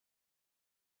Garza?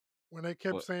 When they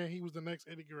kept saying he was the next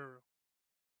Eddie Guerrero.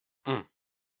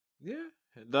 Yeah,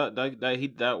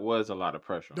 that was a lot of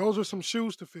pressure. Those are some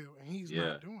shoes to fill, and he's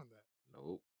not doing that.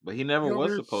 Nope. But he never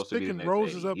was supposed to be the next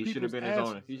roses Eddie. He should have been his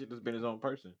own. He should have been his own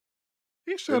person.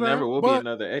 He should have. Never will be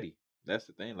another Eddie. That's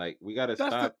the thing. Like, we gotta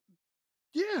stop.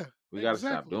 We gotta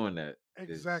stop doing that.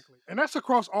 Exactly, and that's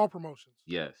across all promotions.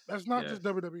 Yes, that's not just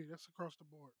WWE. That's across the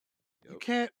board. Yep. You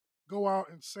can't go out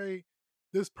and say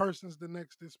this person's the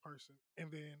next this person,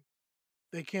 and then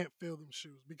they can't fill them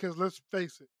shoes. Because let's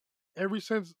face it, ever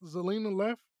since Zelina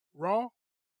left Raw,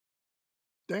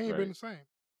 they ain't been the same.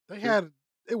 They had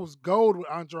it was gold with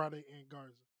Andrade and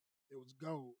Garza. It was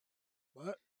gold,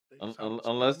 but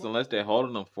unless they're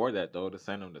holding them for that though, to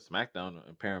send them to SmackDown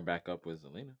and pair them back up with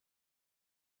Zelina.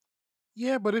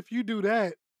 Yeah, but if you do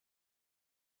that,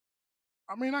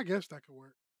 I mean, I guess that could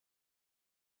work.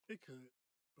 It could,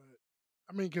 but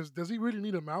I mean, because does he really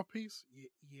need a mouthpiece?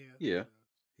 Yeah.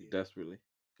 Desperately.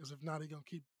 Because if not, he's gonna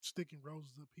keep sticking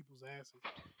roses up people's asses.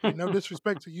 And no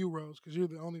disrespect to you, Rose, because you're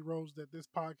the only Rose that this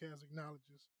podcast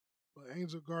acknowledges. But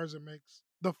Angel Garza makes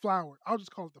the flower. I'll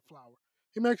just call it the flower.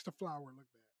 He makes the flower look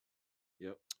bad.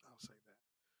 Yep. I'll say that.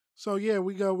 So yeah,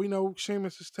 we know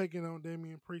Sheamus is taking on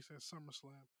Damian Priest at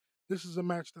SummerSlam. This is a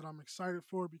match that I'm excited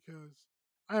for because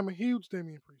I am a huge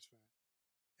Damian Priest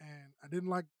fan. And I didn't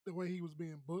like the way he was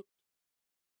being booked.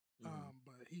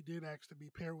 But he did ask to be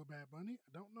paired with Bad Bunny.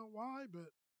 I don't know why, but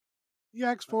he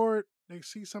asked for it. They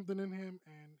see something in him,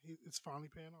 and it's finally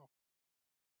paying off.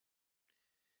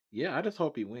 Yeah, I just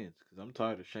hope he wins because I'm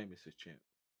tired of Sheamus as champ.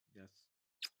 Yes,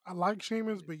 I like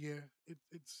Sheamus, but yeah,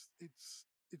 it's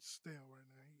stale right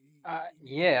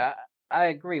now. I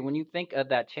agree. When you think of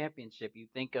that championship, you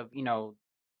think of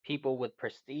people with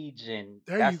prestige, and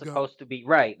that's supposed to be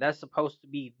right. That's supposed to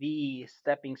be the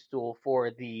stepping stool for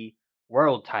the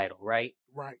world title, right?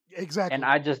 Right, exactly. And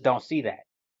I just don't see that.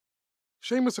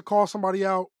 Sheamus will call somebody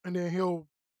out, and then he'll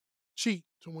cheat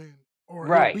to win, or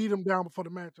he'll beat him down before the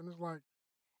match, and it's like,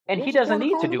 and he doesn't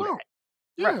need to do that.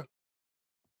 Yeah. Right.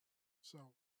 So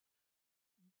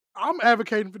I'm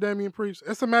advocating for Damian Priest.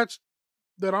 It's a match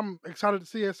that I'm excited to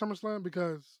see at SummerSlam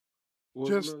because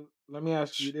let me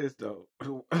ask you this though.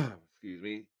 Excuse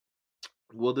me.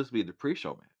 Will this be the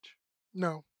pre-show match?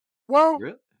 No. Well,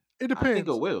 really? It depends. I think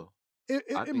it will.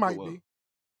 It might be.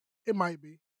 It might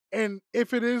be. And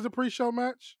if it is the pre-show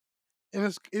match, and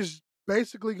it's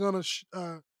basically going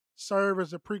to serve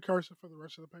as a precursor for the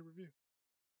rest of the pay-per-view.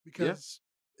 Because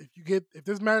if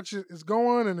this match is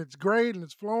going and it's great and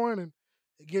it's flowing and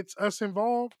it gets us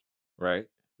involved, right?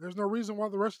 There's no reason why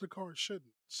the rest of the card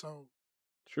shouldn't. So,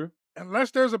 true.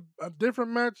 Unless there's a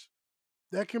different match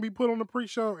that can be put on the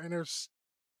pre-show, and there's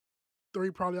 3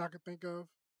 probably I could think of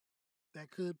that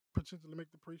could potentially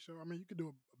make the pre-show. I mean, you could do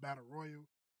a Battle Royal.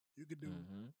 You could do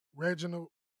Reginald.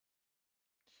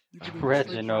 You could do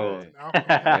Reginald.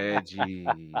 Reggie.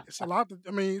 It's a lot.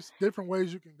 It's different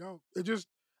ways you can go.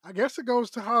 I guess it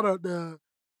goes to how the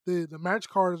match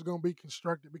card is going to be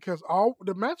constructed, because all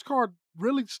the match card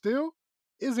really still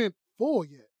isn't full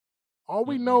yet. All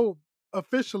we know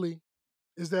officially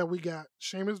is that we got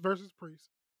Sheamus versus Priest.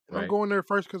 And I'm going there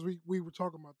first because we were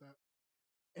talking about that.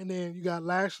 And then you got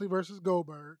Lashley versus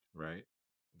Goldberg. Right.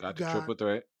 Got the triple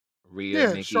threat. Rhea,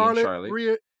 Nikki, and Charlotte.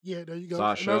 Rhea, yeah, there you go.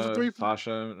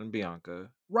 Sasha and Bianca.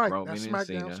 Right. Roman that's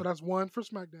SmackDown. So that's 1 for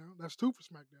SmackDown. That's 2 for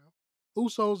SmackDown.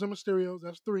 Usos and Mysterios.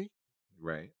 That's 3.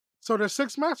 Right. So there's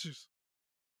 6 matches.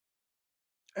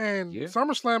 And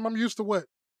SummerSlam, I'm used to what?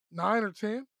 9 or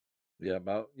 10? Yeah,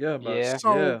 about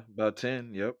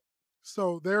 10. Yep.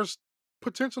 So there's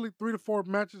potentially 3 to 4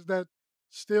 matches that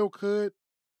still could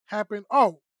happen.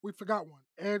 Oh, we forgot one: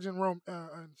 Edge and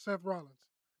Seth Rollins.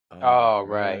 Oh,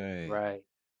 right.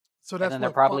 So that's and then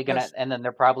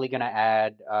they're probably gonna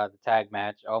add the tag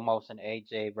match, Omos and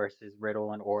AJ versus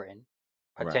Riddle and Orton,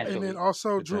 potentially. And then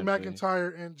also Drew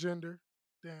McIntyre and Jinder.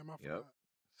 Damn, I forgot.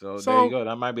 So there you go.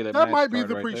 That might be the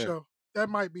pre-show. That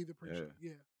might be the pre-show.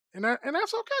 Yeah. And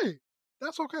that's okay.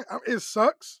 That's okay. It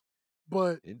sucks,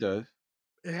 but it does.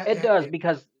 It does,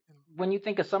 because when you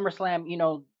think of SummerSlam,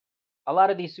 a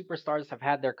lot of these superstars have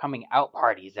had their coming out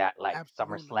parties at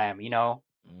SummerSlam.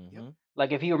 Mm-hmm.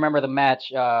 Like if you remember the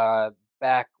match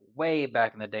back way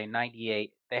back in the day,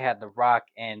 '98, they had The Rock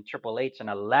and Triple H in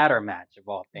a ladder match of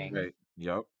all things. Right.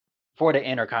 Yep. For the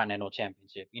Intercontinental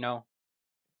Championship,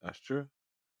 That's true.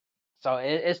 So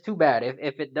it's too bad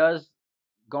if it does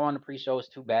go on the pre-show. It's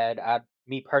too bad.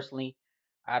 Me personally,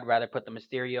 I'd rather put the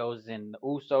Mysterios and the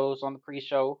Usos on the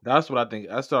pre-show. That's what I think.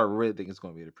 That's what I really think it's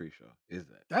going to be the pre-show. Is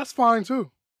that? That's fine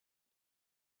too.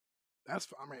 That's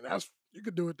you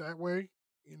could do it that way,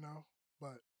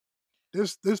 But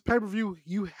this pay-per-view,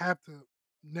 you have to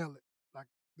nail it. Like,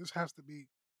 this has to be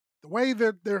the way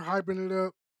that they're hyping it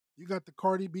up. You got the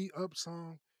Cardi B Up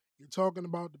song. You're talking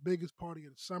about the biggest party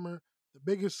of the summer, the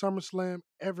biggest SummerSlam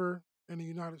ever in the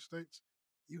United States.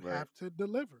 You have to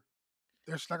deliver.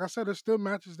 There's, like I said, there's still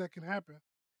matches that can happen.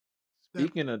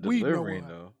 Speaking of delivering,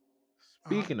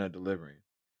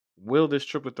 will this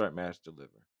triple threat match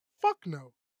deliver? Fuck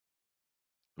no.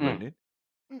 Brendan?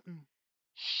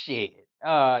 Shit.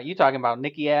 You talking about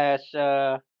Nikki Ash,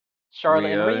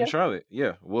 Charlotte, and Rhea? Charlotte,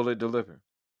 yeah. Will it deliver?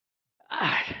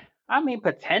 I mean,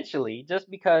 potentially, just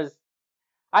because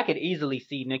I could easily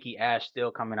see Nikki Ash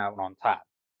still coming out on top.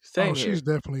 Same here. She's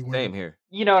definitely winning. Same here.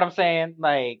 You know what I'm saying?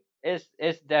 Like,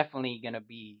 it's definitely gonna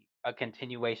be a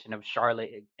continuation of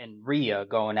Charlotte and Rhea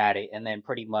going at it, and then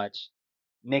pretty much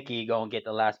Nikki gonna get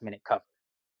the last minute cover.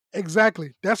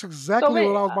 Exactly. That's exactly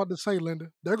what I was about to say,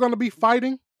 Linda. They're gonna be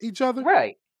fighting each other,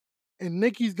 right? And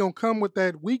Nikki's gonna come with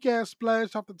that weak ass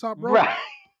splash off the top rope, right?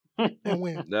 And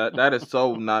win. That is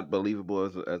so not believable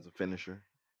as a finisher.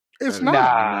 It's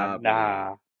not.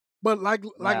 Nah. But like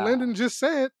Lyndon just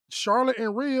said, Charlotte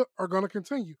and Rhea are gonna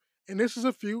continue, and this is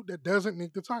a feud that doesn't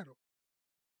need the title.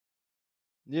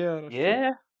 Yeah.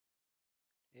 Yeah.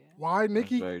 Why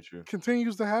Nikki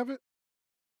continues to have it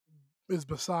is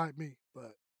beside me,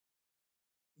 but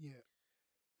yeah.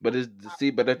 But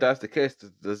if that's the case,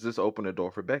 does this open the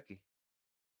door for Becky?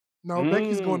 No,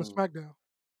 Becky's going to SmackDown.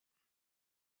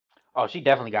 Oh, she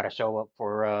definitely got to show up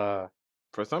for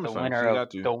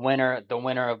SummerSlam. The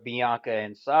winner of Bianca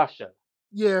and Sasha.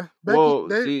 Yeah,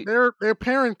 Becky. They're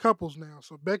pairing couples now,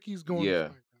 so Becky's going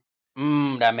to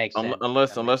SmackDown. That makes sense.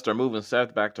 Unless they're moving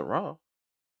Seth back to Raw.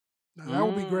 Now, that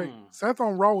would be great. Seth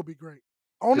on Raw would be great.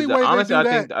 Only way honestly,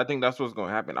 they do I think that's what's going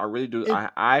to happen. I really do.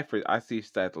 I see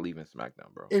Seth leaving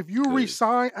SmackDown, bro. If you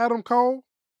re-sign Adam Cole,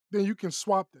 then you can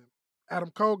swap them. Adam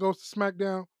Cole goes to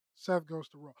SmackDown. Seth goes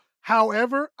to Raw.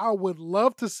 However, I would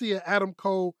love to see an Adam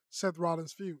Cole Seth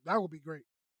Rollins feud. That would be great.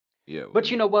 Yeah. But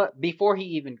you know what? Before he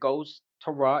even goes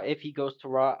to Raw, if he goes to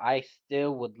Raw, I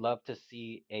still would love to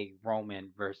see a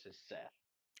Roman versus Seth.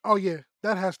 Oh yeah,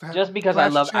 that has to happen. Just because I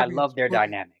love their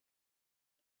dynamic.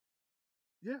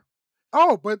 Yeah.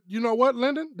 Oh, but you know what,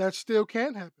 Lyndon? That still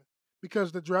can happen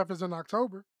because the draft is in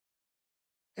October.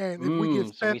 And if we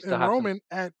get Seth and Roman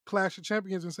at Clash of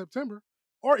Champions in September,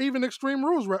 or even Extreme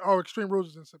Rules, Extreme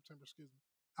Rules is in September, excuse me.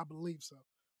 I believe so.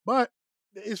 But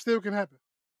it still can happen.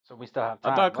 So we still have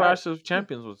time. I thought Clash of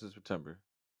Champions was in September.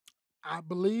 I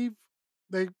believe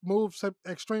they moved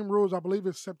Extreme Rules. I believe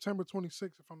it's September 26th,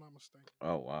 if I'm not mistaken.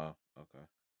 Oh, wow. Okay.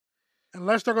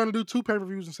 Unless they're going to do 2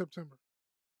 pay-per-views in September.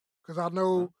 Because I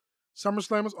know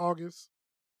SummerSlam is August.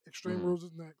 Extreme Rules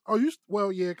is next. Oh,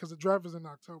 yeah, because the draft is in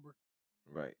October.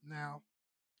 Right. Now.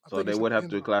 So they would have to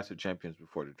do Clash of Champions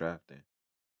before the draft then.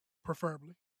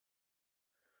 Preferably.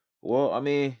 Well, I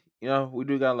mean, we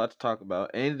do got a lot to talk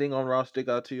about. Anything on Raw stick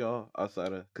out to y'all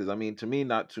outside of? Because I mean, to me,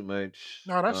 not too much.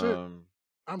 No, that's it.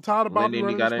 I'm tired of Bobby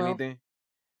running you got his anything?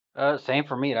 Same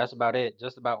for me. That's about it.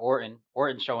 Just about Orton.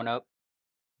 Orton showing up.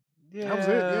 Yeah, that was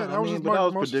it. Yeah,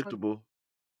 that was predictable.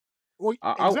 Well,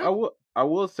 exactly. I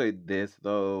will say this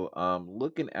though.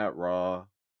 Looking at Raw,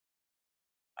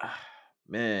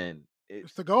 man,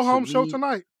 it's the go home show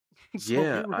tonight. So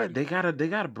yeah, they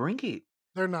gotta bring it.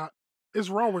 They're not. It's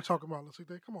Raw we're talking about. Let's see.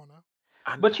 Come on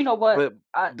now. But you know what,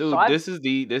 this is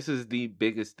the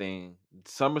biggest thing.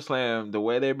 SummerSlam, the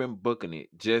way they've been booking it,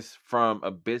 just from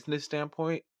a business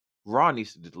standpoint, Raw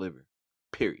needs to deliver.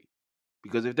 Period.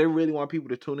 Because if they really want people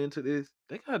to tune into this,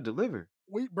 they gotta deliver.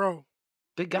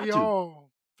 They got to. We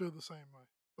all feel the same way.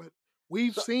 But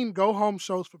we've seen go home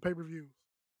shows for pay-per-views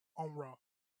on Raw,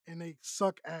 and they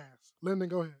suck ass. Lyndon,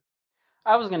 go ahead.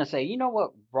 I was gonna say, you know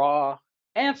what, Raw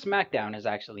and SmackDown is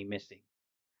actually missing?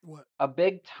 What? A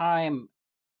big time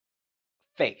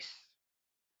face.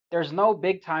 There's no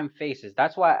big time faces.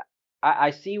 That's why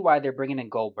I see why they're bringing in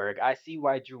Goldberg. I see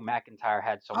why Drew McIntyre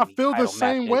had so many title matches. I feel the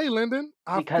same way, Lyndon.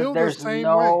 Because there's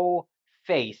no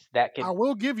face that can. I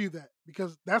will give you that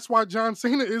because that's why John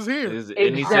Cena is here.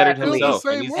 And he said it himself.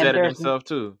 And he said it himself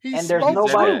too. And there's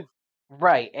nobody.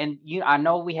 Right, and I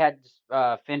know we had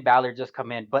Finn Balor just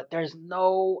come in, but there's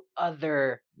no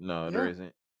other. No, there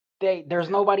isn't. There's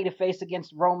nobody to face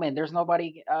against Roman. There's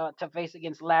nobody to face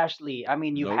against Lashley. I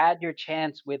mean, you had your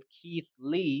chance with Keith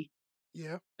Lee.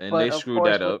 Yeah. And they screwed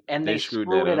that up. And they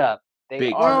screwed it up.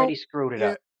 They already screwed it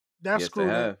up. That's screwed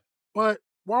up. But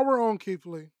while we're on Keith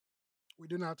Lee, we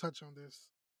did not touch on this.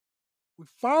 We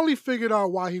finally figured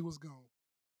out why he was gone.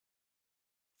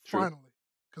 True. Finally.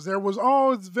 Because there was,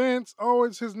 it's Vince,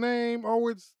 it's his name,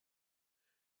 it's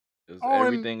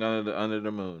everything under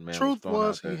the moon, man. Truth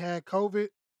was he had COVID.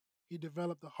 He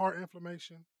developed a heart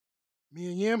inflammation. Me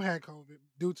and Yim had COVID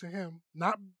due to him.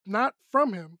 Not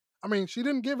from him. I mean, she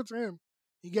didn't give it to him.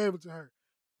 He gave it to her.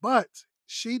 But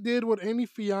she did what any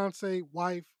fiance,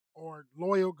 wife, or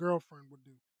loyal girlfriend would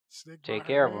do. Take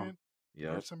care of him.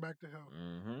 Nurse him back to health.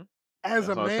 Mm-hmm. As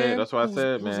a man, that's why I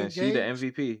said, man, engaged, she the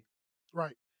MVP.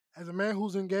 Right. As a man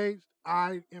who's engaged,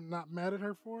 I am not mad at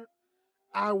her for it.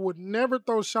 I would never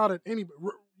throw shot at anybody.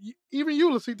 Even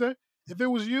you, Lasita. If it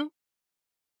was you,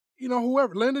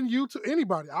 whoever, lending you to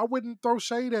anybody, I wouldn't throw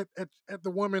shade at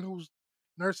the woman who's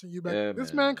nursing you back. Yeah,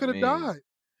 this man could have died.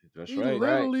 That's he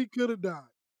literally could have died.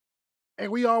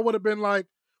 And we all would have been like,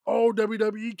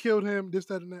 WWE killed him, this,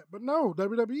 that, and that. But no,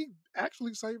 WWE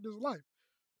actually saved his life.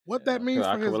 What that means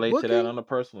for his booking. I can relate to that on a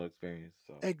personal experience.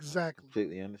 So exactly. I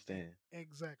completely understand.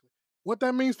 Exactly. What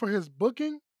that means for his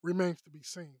booking remains to be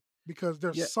seen. Because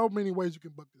there's so many ways you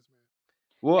can book this man.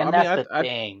 Well, and that's the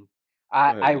thing.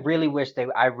 I really wish they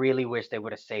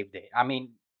would have saved it. I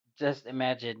mean, just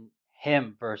imagine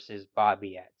him versus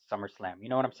Bobby at SummerSlam. You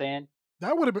know what I'm saying?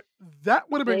 That would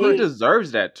have been great. He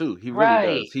deserves that too. He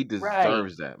really does. He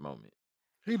deserves that moment.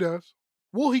 He does.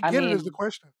 Will he get it is the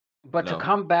question. But to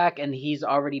come back and he's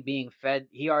already being fed,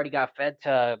 he already got fed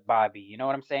to Bobby. You know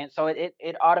what I'm saying? So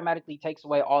it automatically takes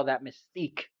away all that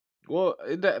mystique. Well,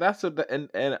 that's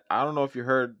and I don't know if you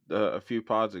heard a few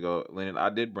pods ago, Lennon. I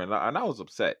did bring it up, and I was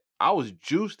upset. I was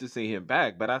juiced to see him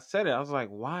back, but I said it. I was like,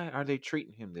 why are they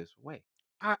treating him this way?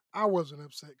 I wasn't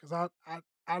upset because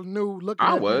I knew looking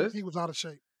at him, he was out of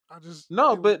shape. But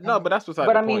that's beside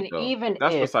the point. Though. Even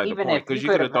that's if, beside even the point because you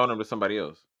could have thrown him to somebody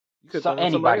else. You could have thrown him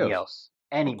to somebody else.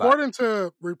 Anybody. According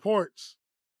to reports,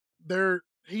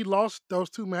 he lost those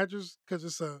 2 matches because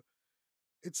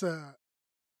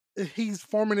he's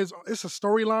forming it's a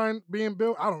storyline being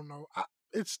built. I don't know.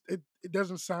 It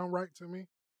doesn't sound right to me.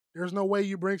 There's no way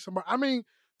you bring somebody. I mean,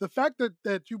 the fact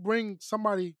that you bring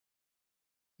somebody.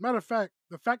 Matter of fact,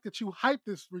 the fact that you hype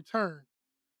this return,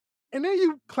 and then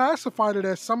you classified it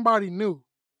as somebody new,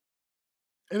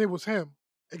 and it was him.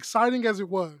 Exciting as it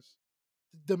was,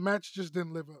 the match just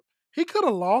didn't live up. He could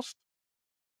have lost,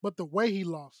 but the way he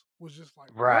lost was just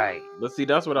like right. But see,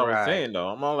 that's what I was saying though.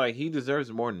 I'm all like, he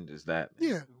deserves more than just that. Man.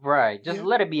 Yeah. Right. Just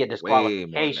let it be a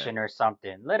disqualification or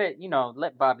something. Let it,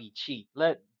 let Bobby cheat.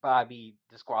 Let Bobby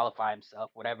disqualify himself,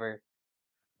 whatever.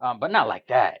 But not like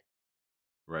that.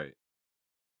 Right.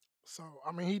 So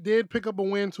I mean, he did pick up a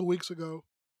win 2 weeks ago.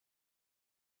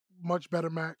 Much better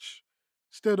match.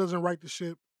 Still doesn't right the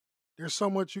ship. There's so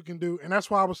much you can do, and that's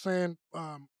why I was saying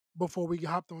before we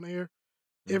hopped on air.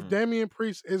 If Damian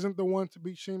Priest isn't the one to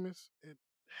beat Sheamus, it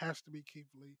has to be Keith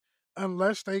Lee.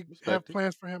 Unless they have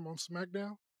plans for him on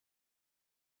SmackDown.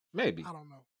 Maybe. I don't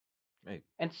know. Maybe.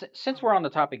 And since we're on the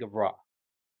topic of Raw,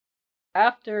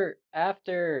 after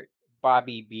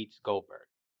Bobby beats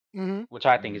Goldberg, which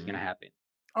I think is going to happen.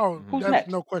 Oh, who's next?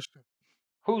 No question.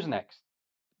 Who's next?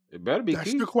 It better be Keith.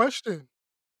 That's the question.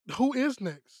 Who is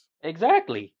next?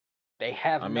 Exactly. They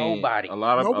have nobody. A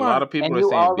lot of people are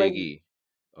saying Big E.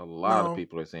 A lot of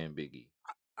people are saying Big E.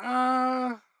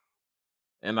 And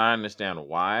I understand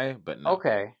why, but no.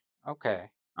 Okay.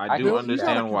 I do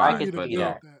understand why, but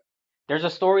no. There's a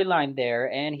storyline there,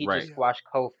 and he just squashed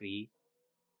Kofi,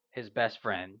 his best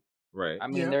friend. Right. I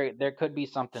mean, there could be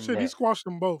something there. He squashed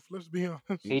them both. Let's be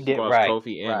honest. He did squashed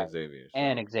Kofi and Xavier. So.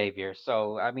 And Xavier.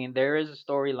 So I mean, there is a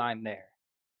storyline there.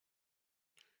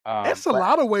 It's a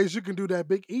lot of ways you can do that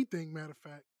Big E thing. Matter of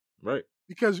fact. Right.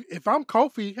 Because if I'm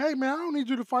Kofi, hey man, I don't need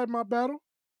you to fight my battle.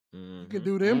 You can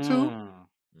do them too.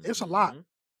 It's a lot.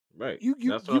 Right.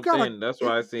 That's what I'm saying. That's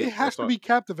why I say it has to be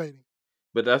captivating.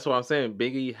 But that's what I'm saying.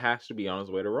 Big E has to be on his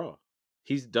way to Raw.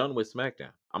 He's done with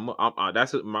SmackDown.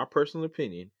 That's my personal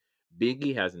opinion. Big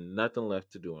E has nothing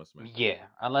left to do on SmackDown. Yeah,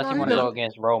 unless he want to go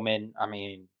against Roman. I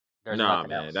mean, there's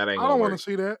nothing else. That ain't gonna I don't want to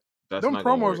see that. Them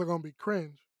promos are gonna be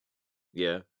cringe.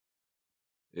 Yeah,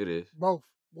 it is. Both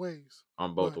ways.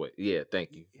 On both ways. Yeah,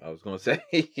 thank you. I was gonna say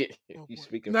you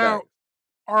speaking now.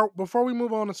 Facts. Before we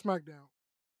move on to SmackDown,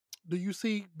 do you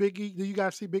see Big E? Do you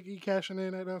guys see Big E cashing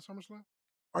in at SummerSlam?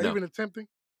 Or even attempting?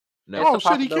 No. Oh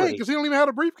shit, he can't because he don't even have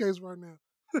a briefcase right now.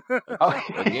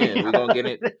 Again, we're gonna get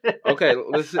it. Okay,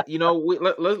 let's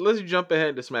jump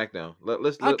ahead to SmackDown.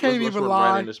 Let's run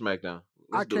right into SmackDown.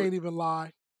 I can't even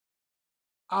lie.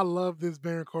 I love this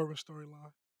Baron Corbin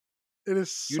storyline. It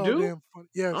is so damn funny.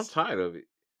 Yes, I'm tired of it.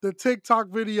 The TikTok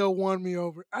video won me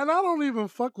over, and I don't even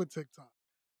fuck with TikTok,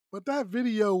 but that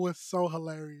video was so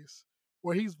hilarious.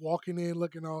 Where he's walking in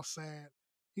looking all sad.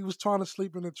 He was trying to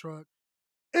sleep in the truck.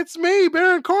 It's me,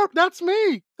 Baron Corbin. That's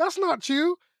me. That's not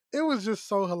you. It was just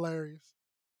so hilarious.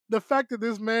 The fact that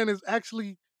this man is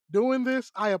actually doing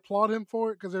this, I applaud him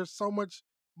for it because there's so much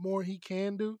more he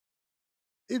can do.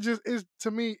 It just is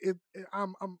to me.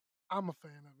 I'm a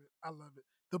fan of it. I love it.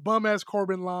 The bum ass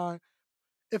Corbin line.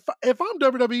 If I'm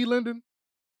WWE Lyndon,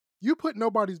 you put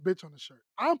nobody's bitch on the shirt.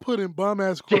 I'm putting bum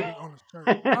ass Corbin on the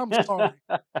shirt. I'm sorry.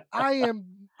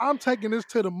 I'm taking this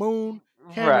to the moon.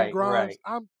 Cameron Grimes.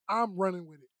 Right. I'm running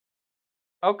with it.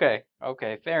 Okay.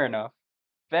 Fair enough.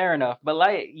 But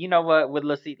like, you know what? With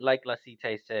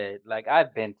Lasite said, like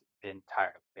I've been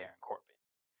tired of Baron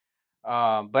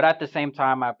Corbin. But at the same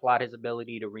time, I applaud his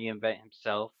ability to reinvent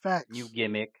himself. Facts. New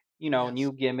gimmick.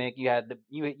 New gimmick. You had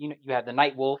you had the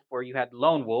Night Wolf, or you had the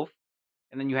Lone Wolf,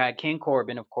 and then you had King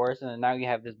Corbin, of course, and then now you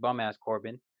have this bum ass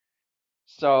Corbin.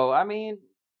 So I mean,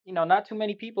 not too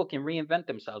many people can reinvent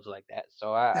themselves like that.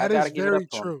 So I gotta give it up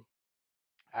to him.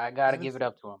 I gotta give it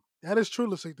up to him. That is true,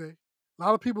 Lasite. A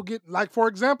lot of people get, like, for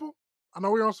example, I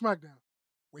know we're on SmackDown.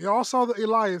 We all saw the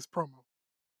Elias promo.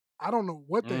 I don't know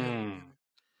what the hell.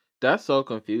 That's so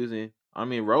confusing. I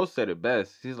mean, Rose said it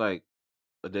best. He's like,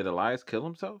 did Elias kill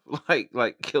himself? like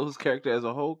kill his character as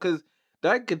a whole? Because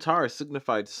that guitar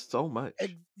signified so much.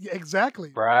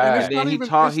 Exactly. Right. And then he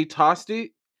tossed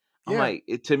it. I'm like,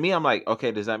 to me, I'm like,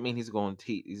 okay, does that mean is he going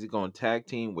to tag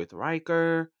team with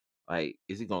Riker? Like,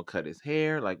 is he going to cut his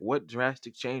hair? Like, what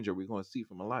drastic change are we going to see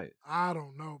from Elias? I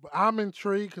don't know, but I'm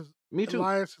intrigued because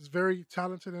Elias is very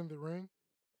talented in the ring.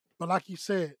 But like you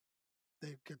said,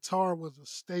 the guitar was a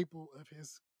staple of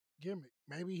his gimmick.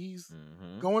 Maybe he's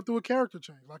going through a character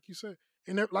change, like you said.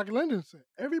 And like Lyndon said,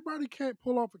 everybody can't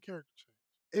pull off a character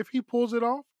change. If he pulls it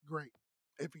off, great.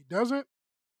 If he doesn't,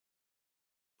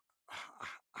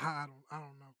 I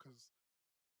don't know, because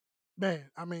man,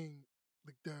 I mean,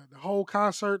 the whole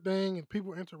concert thing and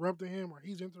people interrupting him or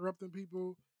he's interrupting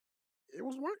people, it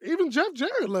was work. Even Jeff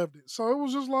Jarrett loved it, so it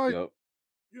was just like,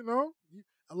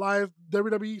 Elias,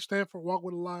 WWE stand for Walk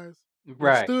with Elias,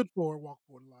 right? Stood for Walk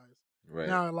with Elias. Right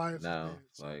now, Elias is dead.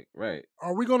 So. Right.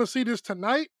 Are we going to see this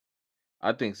tonight?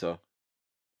 I think so.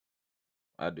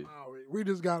 I do. We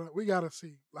gotta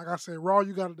see. Like I said, Raw,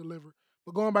 you gotta deliver.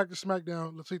 But going back to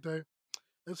SmackDown, let's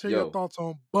hear your thoughts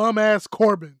on bum ass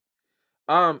Corbin.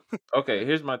 Okay,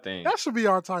 here's my thing. That should be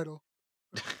our title.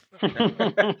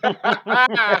 That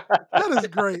is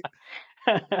great.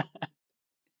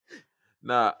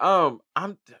 Nah, I'm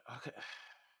okay.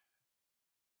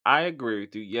 I agree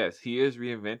with you. Yes, he is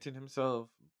reinventing himself,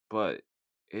 but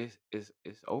it's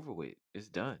over with. It's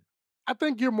done. I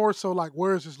think you're more so like,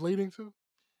 where is this leading to?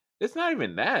 It's not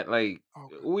even that. Like,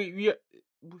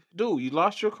 dude, you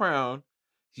lost your crown.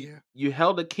 You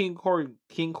held a King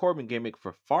Corbin gimmick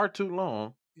for far too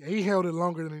long. Yeah, he held it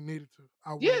longer than he needed to.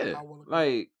 I will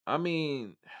agree. I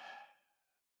mean,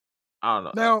 I don't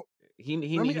know. Now he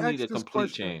needs a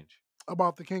complete change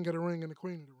about the King of the Ring and the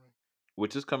Queen of the Ring,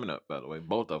 which is coming up, by the way.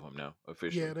 Both of them now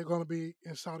officially. Yeah, they're going to be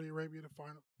in Saudi Arabia to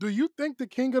final. Do you think the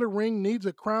King of the Ring needs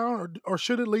a crown, or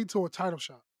should it lead to a title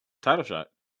shot? Title shot.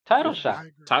 Title shot.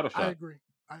 I agree.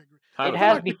 It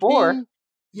has before. And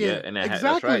exactly.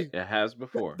 That's right. It has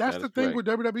before. That's the thing with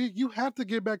WWE. You have to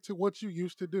get back to what you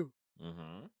used to do.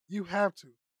 Mm-hmm. You have to.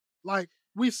 Like,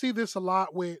 we see this a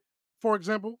lot with, for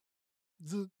example,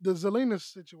 the Zelina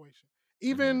situation.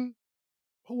 Even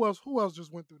who else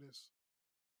just went through this?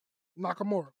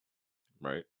 Nakamura.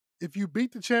 Right. If you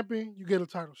beat the champion, you get a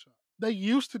title shot. They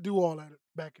used to do all that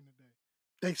back in the day.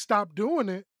 They stopped doing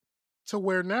it to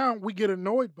where now we get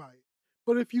annoyed by it.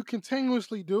 But if you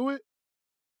continuously do it,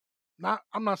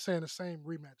 I'm not saying the same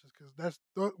rematches, because that's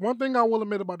the one thing I will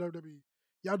admit about WWE.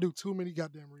 Y'all do too many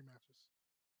goddamn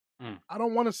rematches. I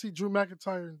don't want to see Drew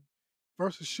McIntyre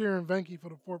versus Sheer Venky for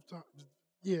the fourth time.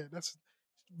 Yeah,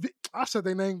 I said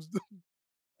their names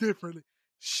differently.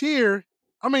 Veer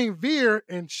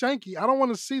and Shanky. I don't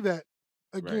want to see that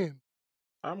again.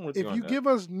 Right. I'm with you. If you give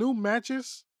us new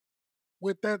matches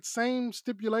with that same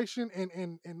stipulation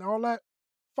and all that,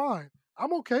 fine.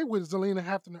 I'm okay with Zelina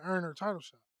having to earn her title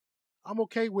shot. I'm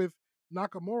okay with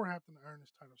Nakamura having to earn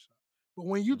his title shot. But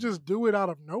when you just do it out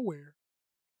of nowhere,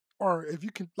 or if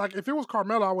you can, like, if it was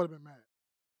Carmella, I would have been mad,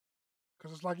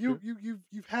 because it's like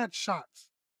you've had shots.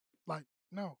 Like,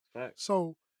 no. Right.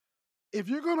 So if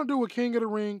you're gonna do a King of the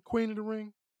Ring, Queen of the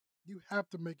Ring, you have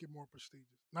to make it more prestigious.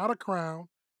 Not a crown,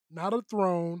 not a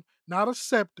throne, not a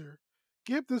scepter.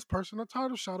 Give this person a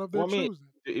title shot of their choosing.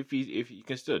 If you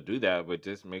can still do that, but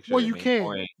just make sure well, you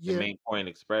can. the main point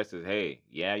expresses, hey,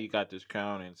 yeah, you got this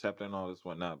crown and scepter and all this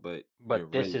whatnot, but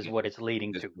this is what it's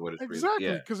leading to.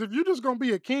 Exactly, because if you're just gonna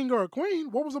be a king or a queen,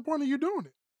 what was the point of you doing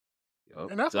it?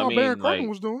 Yep. And that's how Baron Corbin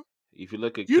was doing. If you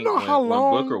look at how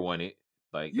long Booker won it,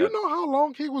 know how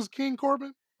long he was King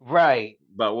Corbin? Right.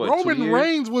 About what? Roman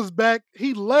Reigns was back.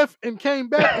 He left and came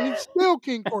back, and he's still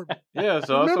King Corbin. Yeah.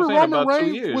 So remember Roman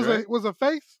Reigns was a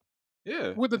face.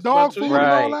 Yeah. With the dog food and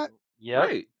all that. Yeah.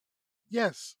 Right.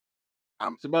 Yes.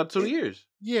 It's about 2 years.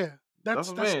 Yeah.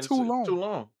 That's too long. Too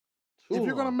long. If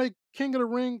you're gonna make King of the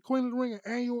Ring, Queen of the Ring an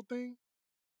annual thing,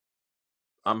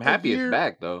 I'm happy it's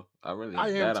back though. I am too,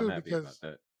 I'm happy about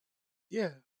that. Yeah,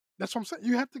 that's what I'm saying.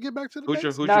 You have to get back to the who's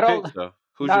your pick though?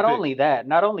 Not only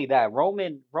that,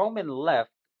 Roman left,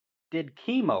 did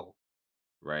chemo,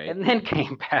 right, and then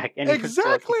came back and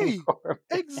exactly,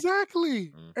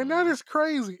 Mm-hmm. And that is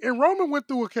crazy. And Roman went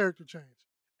through a character change,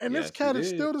 and this cat is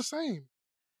still the same.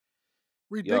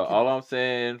 Ridiculous. Yo, all I'm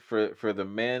saying for the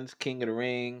men's King of the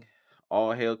Ring,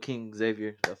 all hail King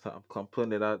Xavier. That's how I'm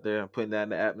putting it out there. I'm putting that in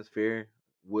the atmosphere.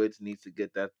 Woods needs to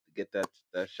get that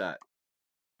shot.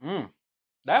 I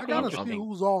gotta see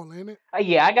who's all in it.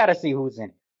 Yeah, I gotta see who's in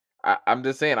it. I'm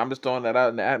just saying. I'm just throwing that out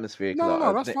in the atmosphere because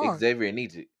no, that's fine. Xavier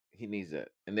needs it. He needs that.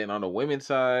 And then on the women's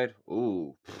side,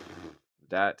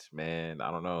 that man,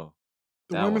 I don't know.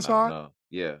 The women's side,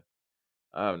 yeah,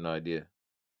 I have no idea.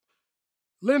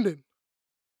 Lyndon,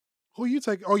 who you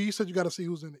take? Oh, you said you got to see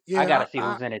who's in it. Yeah, I gotta see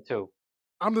who's in it too.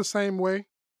 I'm the same way.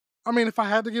 I mean, if I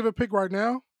had to give a pick right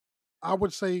now, I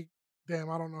would say, damn,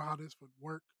 I don't know how this would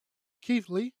work. Keith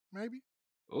Lee, maybe.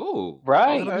 Oh,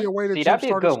 right. That'd be a way to that'd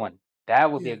be a good one.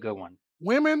 That would be a good one.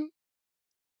 Women,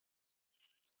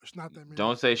 it's not that many.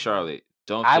 Don't say Charlotte.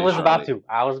 I was about to.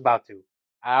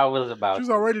 She's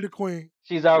already the queen.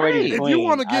 She's already the queen.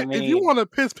 If you want to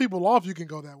piss people off, you can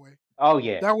go that way. Oh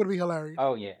yeah, that would be hilarious.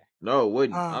 Oh yeah. No, it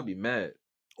wouldn't. I'd be mad.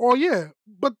 Oh yeah,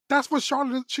 but that's what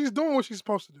Charlotte is. She's doing what she's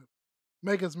supposed to do.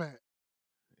 Make us mad.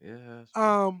 Yeah.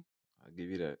 I'll give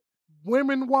you that.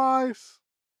 Women wise,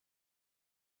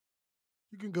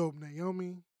 you can go Naomi.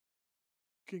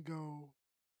 You can go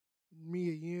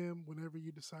Mia Yim whenever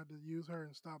you decide to use her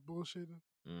and stop bullshitting.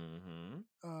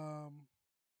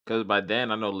 Because by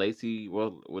then I know Lacey.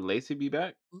 Well, would Lacey be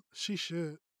back? She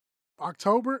should.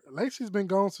 October. Lacey's been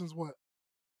gone since what?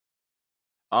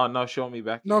 Oh no, she won't be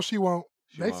back. No, she won't.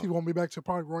 Lacey won't be back till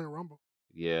probably Royal Rumble.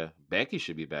 Yeah, Becky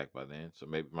should be back by then, so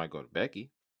maybe might go to Becky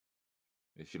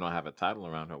if she don't have a title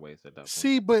around her waist at that point.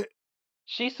 See, but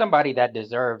she's somebody that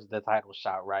deserves the title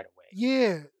shot right away.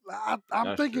 Yeah,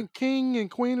 I'm thinking King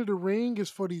and Queen of the Ring is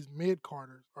for these mid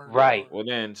carders. Right. Well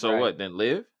then, so what? Then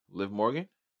Liv Morgan.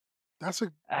 That's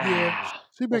a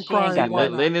She's been crying.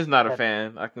 Lynn is not a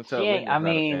fan. I can tell.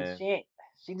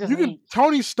 She just. You can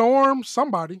Tony Storm,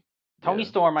 somebody. Tony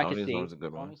Storm, I can see. Storm's a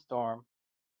good one. Tony Storm.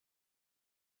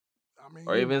 I mean,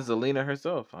 or even Zelina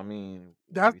herself. I mean,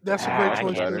 that's a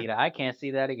great choice. I can't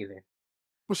see that either.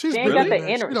 Well, she's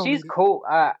she's cool.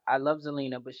 I love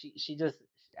Zelina, but she just,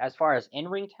 as far as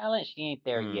in-ring talent, she ain't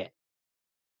there yet.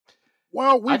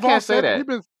 Well, I can't say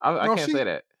that. I can't say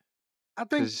that. I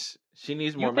think she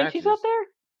needs more matches. You think she's up there?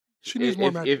 She needs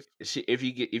more matches. If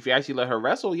you actually let her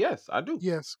wrestle, yes, I do.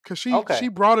 Yes, because she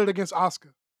brought it against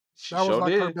Asuka. That was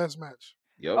like her best match.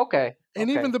 Yep. Okay. And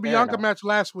even the Bianca match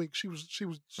last week, she was.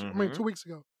 I mean, 2 weeks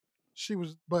ago, she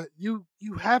was. But you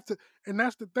have to, and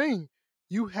that's the thing.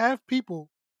 You have people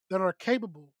that are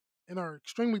capable and are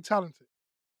extremely talented,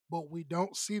 but we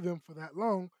don't see them for that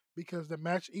long because the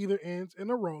match either ends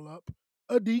in a roll up,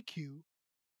 a DQ,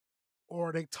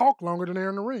 or they talk longer than they're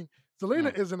in the ring.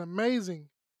 Zelina is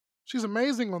she's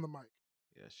amazing on the mic.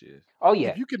 Yeah, she is. Oh yeah.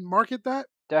 If you can market that,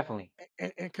 definitely,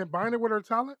 and combine it with her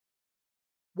talent,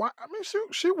 why? I mean,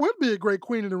 she would be a great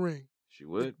queen of the ring. She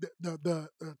would. The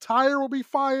attire will be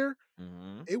fire.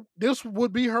 This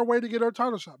would be her way to get her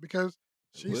title shot because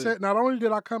she said, not only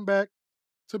did I come back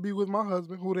to be with my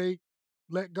husband, who they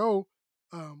let go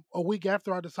a week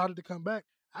after I decided to come back,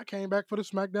 I came back for the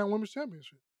SmackDown Women's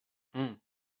Championship.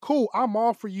 Cool, I'm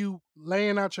all for you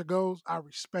laying out your goals. I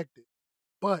respect it.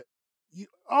 But,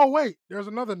 wait, there's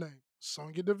another name,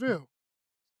 Sonya Deville.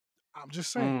 I'm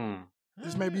just saying.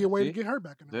 This may be a way to get her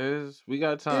back in there. We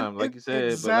got time, like you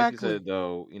said. Exactly. But like you said,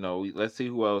 though, let's see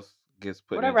who else gets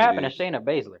put. Whatever happened to Shayna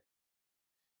Baszler?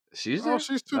 She's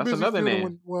she's too busy. Another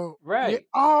name. Right.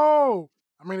 Yeah,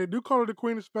 I mean, they do call her the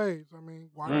Queen of Spades. I mean,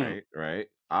 why not? Right.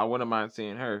 I wouldn't mind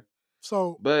seeing her.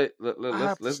 So, but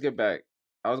let's get back.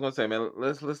 I was gonna say, man,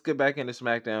 let's get back into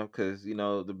SmackDown because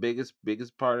the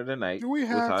biggest part of the night was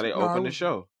how they opened the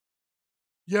show.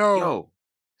 Yo,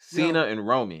 Cena and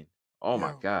Roman. Oh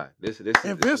my God, this is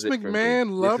Vince it for me.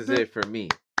 McMahon loved this is it for me.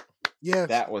 Yes,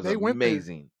 that was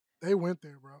amazing. They went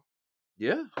there, bro.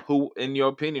 Yeah. Who, in your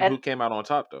opinion, who came out on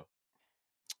top though?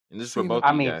 And this is for both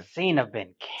of you guys. Cena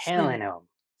been killing him.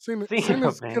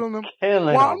 Cena's killing him.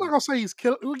 Well, I'm not gonna say he's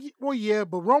killing. Well, yeah,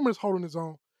 but Roman's holding his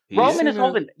own. Roman is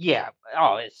holding. Yeah.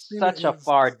 Oh, it's such a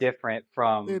far difference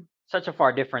from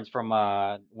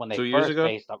when they first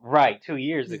faced up. Right, 2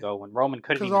 years ago when Roman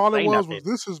couldn't even say nothing. Because all it was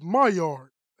this is my yard.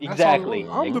 Exactly.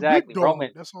 I'm the big dog.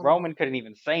 Roman couldn't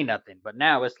even say nothing, but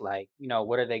now it's like,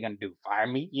 what are they gonna do? Fire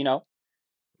me?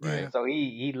 Right. So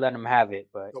he let him have it,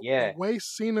 but the way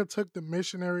Cena took the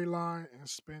missionary line and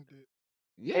spent it.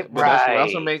 Yeah, but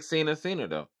that's what makes Cena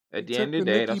though. At the end of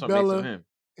the day, that's what makes him him.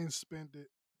 And spent it.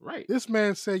 Right. This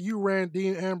man said you ran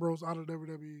Dean Ambrose out of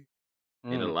WWE.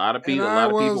 And a lot of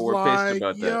people were pissed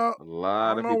about that. A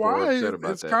lot of people were upset about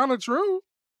that. It's kind of true.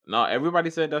 No, everybody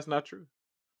said that's not true.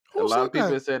 A lot of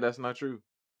people said that's not true.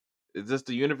 It's just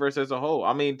the universe as a whole.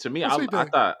 I mean, to me, I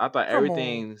thought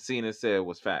everything Cena said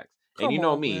was facts. And you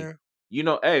know me, man.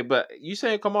 Hey, but you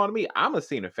saying come on to me? I'm a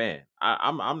Cena fan.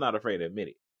 I'm not afraid to admit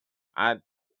it. I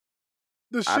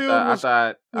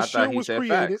thought he said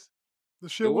facts. The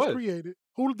Shield was created.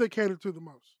 Who did they cater to the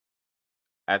most?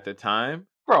 At the time,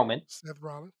 Roman. Seth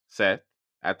Rollins.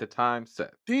 At the time,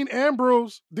 Seth. Dean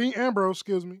Ambrose,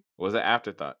 excuse me. Was an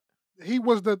afterthought. He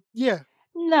was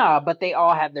Nah, but they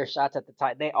all had their shots at the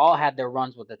title. They all had their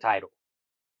runs with the title.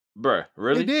 Bruh,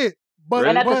 really? They did. But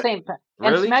and at the same time,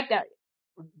 really? And SmackDown.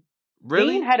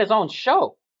 Really? Dean had his own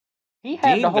show. He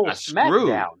had Dean the whole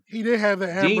SmackDown. He did have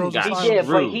the Ambrose. He did,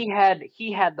 but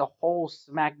he had the whole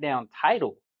SmackDown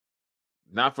title.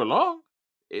 Not for long.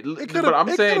 But I'm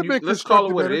saying, let's call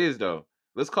it what it is, though.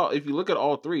 If you look at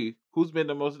all three, who's been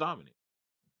the most dominant?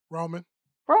 Roman.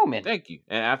 Thank you.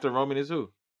 And after Roman is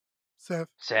who?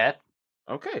 Seth.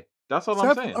 Okay. That's all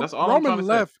I'm saying. That's all I'm trying to say. Roman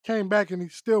left, came back, and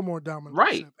he's still more dominant.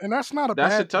 Right. And that's not a bad thing.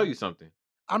 That should tell you something.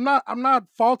 I'm not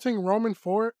faulting Roman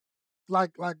for it.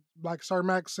 Like Sir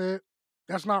Max said,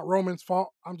 that's not Roman's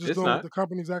fault. I'm just doing what the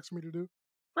company's asking me to do.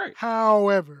 Right.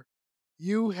 However,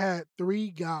 you had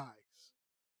 3 guys,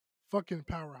 fucking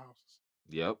powerhouses.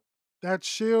 Yep. That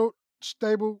Shield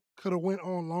stable could have went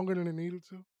on longer than it needed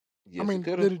to. Yes, I mean,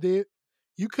 it did.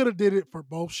 You could have did it for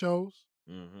both shows.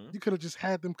 Mm-hmm. You could have just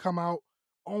had them come out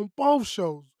on both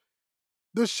shows.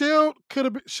 The Shield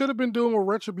should have been doing what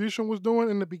Retribution was doing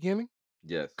in the beginning.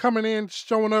 Yes. Coming in,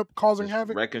 showing up, causing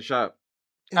havoc. Wrecking shop.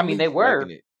 I mean, they were.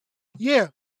 Yeah,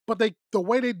 but the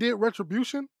way they did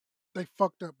Retribution, they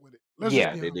fucked up with it.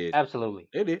 They did. Absolutely.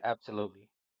 They did. Absolutely.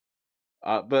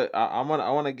 But I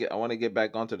want to get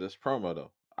back onto this promo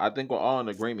though. I think we're all in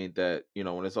agreement that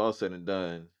when it's all said and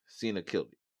done, Cena killed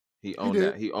it. He owned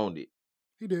that. He owned it.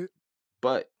 He did.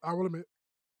 But I will admit.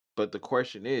 But the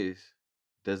question is,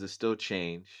 does it still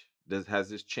change? Has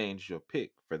this changed your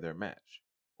pick for their match,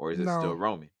 or is it still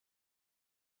Roman?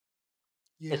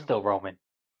 Yeah. It's still Roman.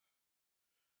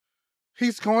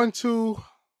 He's going to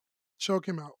choke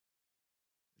him out.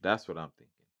 That's what I'm thinking.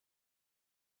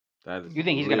 You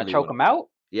think he's going to choke him out?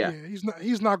 Yeah. He's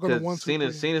not going to want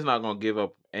to. Cena's not going to give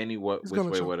up which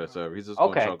way whatsoever. He's just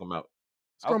going to choke him out.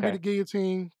 It's going to be the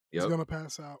guillotine. He's going to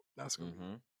pass out. That's going to be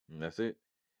it. That's it.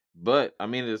 But I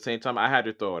mean, at the same time, I had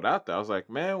to throw it out there. I was like,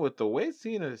 man, with the way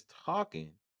Cena is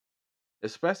talking,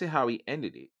 especially how he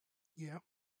ended it. Yeah.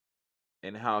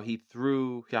 And how he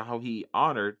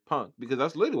honored Punk, because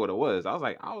that's literally what it was. I was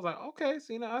like, okay,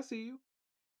 Cena, I see you.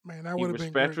 Man, that would have been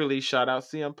respectfully shout out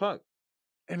CM Punk.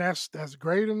 And that's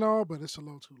great and all, but it's a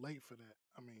little too late for that.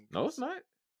 I mean, no, it's not.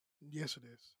 Yes, it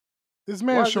is. This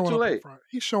man's showing up on Friday.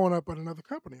 He's showing up at another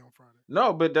company on Friday.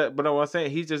 No, but what I'm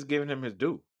saying, he's just giving him his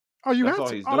due. Oh, you have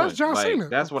to. That's John Cena.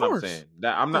 That's what I'm saying.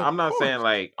 I'm not saying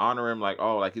like honor him like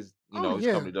he's he's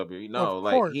coming to WWE. No,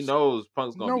 like he knows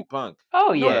Punk's gonna be Punk.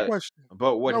 Oh yeah. No question.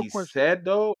 But what he said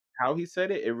though, how he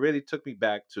said it, it really took me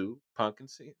back to Punk and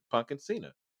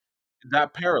Cena.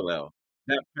 That parallel.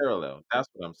 That's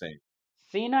what I'm saying.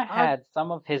 Cena had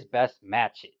some of his best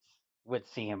matches with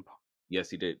CM Punk. Yes,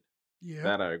 he did. Yeah.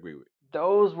 That I agree with.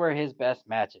 Those were his best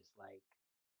matches. Like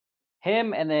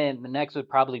him, and then the next would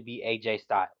probably be AJ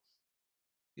Styles.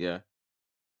 Yeah.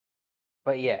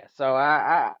 But yeah, so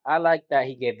I like that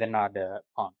he gave the nod to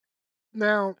Punk.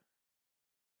 Now,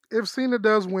 if Cena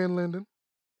does win, Lyndon,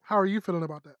 how are you feeling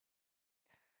about that?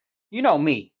 You know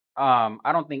me.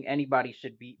 I don't think anybody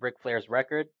should beat Ric Flair's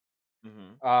record.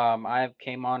 I've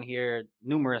came on here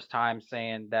numerous times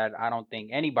saying that I don't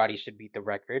think anybody should beat the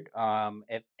record.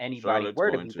 If anybody Charlotte's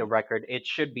were to going beat the to. record, it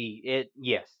should be it.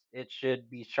 Yes, it should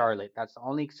be Charlotte. That's the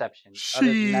only exception. Shit.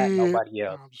 Other than that, nobody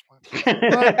else. No, I'm just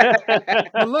playing.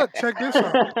 But look, check this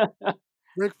out.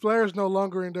 Ric Flair is no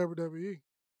longer in WWE.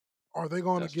 Are they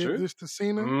going to give this to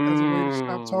Cena as a way to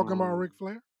stop talking about Ric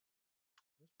Flair?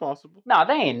 It's possible. No,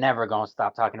 they ain't never gonna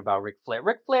stop talking about Ric Flair.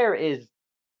 Ric Flair is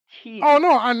Oh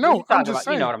no, I know. I'm just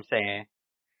saying. You know what I'm saying?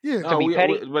 Yeah. No,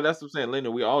 but that's what I'm saying, Linda.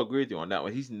 We all agree with you on that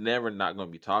one. He's never not going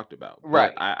to be talked about.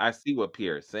 Right. But I see what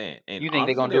Pierre is saying. And you think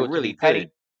they're gonna do it really to be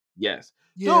petty? Yes.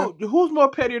 Yeah. Dude, who's more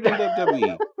pettier than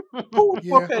WWE? Who's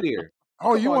more pettier?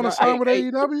 Oh, you want to sign with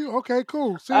AEW? Okay,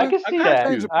 cool. See, I can see that.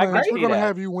 We're gonna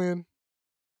have you win.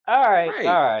 All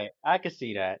right. I can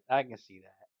see that.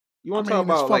 You want to talk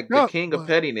about like the king of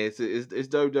pettiness is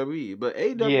WWE, but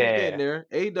AEW is getting there.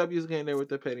 AEW is getting there with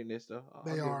the pettiness, though.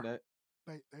 They are.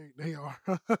 They are.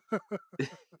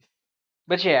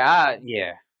 But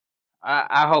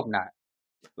I hope not.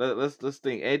 Let's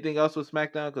think. Anything else with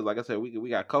SmackDown? Because like I said, we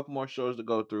got a couple more shows to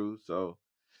go through. So,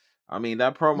 I mean,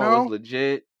 that promo was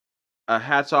legit.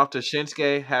 Hats off to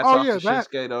Shinsuke.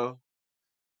 Shinsuke though.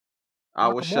 I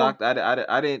was shocked.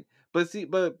 I didn't. But see,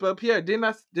 but Pierre, didn't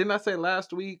I say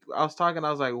last week I was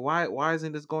like, why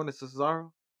isn't this going to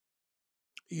Cesaro?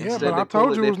 Yeah, instead, but I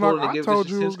told you it was not. I told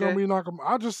you it was going to be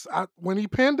Nakamura. When he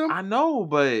pinned him. I know,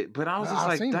 but I was just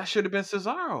like, that should have been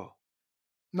Cesaro.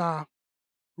 Nah,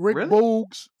 Rick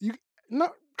Boogs.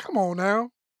 Come on now.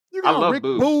 You got Rick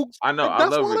Boogs. I know. I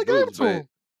love Rick Boogs,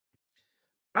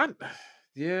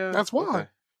 yeah, that's why. Okay.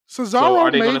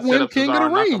 Cesaro may win King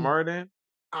of the Ring. Then?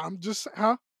 I'm just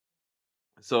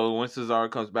So when Cesaro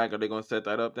comes back, are they going to set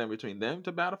that up then between them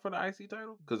to battle for the IC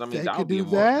title? Because I mean, that would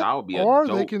be or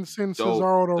they can send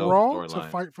Cesaro to Raw to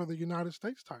fight for the United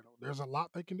States title. There's a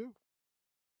lot they can do.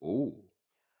 Ooh.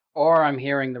 Or I'm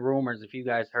hearing the rumors, if you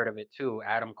guys heard of it too,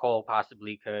 Adam Cole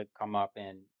possibly could come up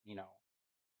and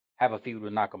have a feud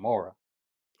with Nakamura.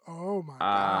 Oh my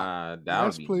God! That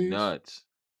would be nuts.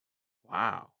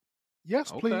 Wow.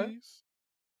 Yes, please.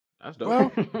 That's dope.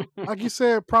 Well, like you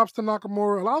said, props to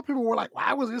Nakamura. A lot of people were like,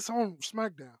 why was this on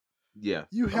SmackDown? Yeah.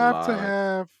 You have to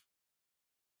have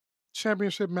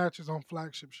championship matches on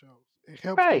flagship shows. It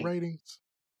helps the ratings.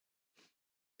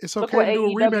 It's okay to do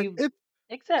a rematch.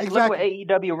 Exactly. Look what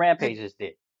AEW Rampages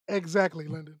did. Exactly,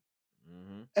 Lyndon.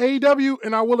 AEW,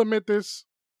 and I will admit this,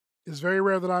 it's very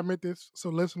rare that I admit this, so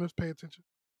listeners pay attention.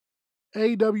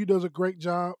 AEW does a great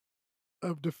job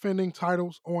of defending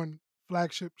titles on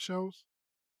flagship shows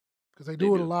because they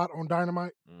do it a lot on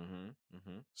Dynamite.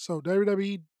 So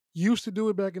WWE used to do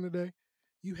it back in the day.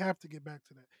 You have to get back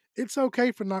to that. It's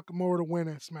okay for Nakamura to win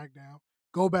at SmackDown.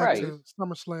 Go back to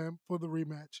SummerSlam for the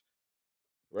rematch.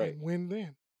 Right. And win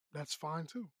then. That's fine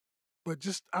too. But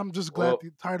I'm just glad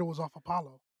the title was off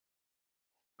Apollo.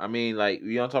 I mean, like,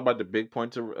 we don't talk about the big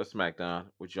points of SmackDown,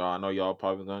 which I know y'all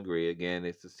probably gonna agree. Again,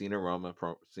 it's the Cena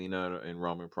and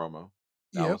Roman promo.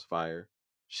 That was fire.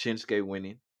 Shinsuke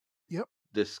winning. Yep.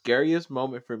 The scariest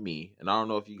moment for me, and I don't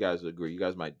know if you guys agree, you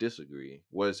guys might disagree,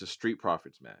 was the Street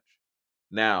Profits match.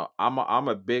 Now, I'm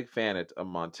a big fan of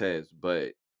Montez,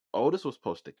 but Otis was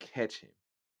supposed to catch him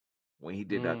when he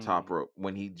did that top rope,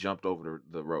 when he jumped over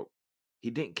the rope. He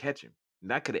didn't catch him.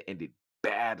 And that could have ended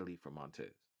badly for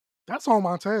Montez. That's on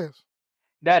Montez.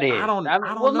 That is. I don't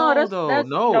know, though.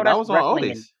 No, that was on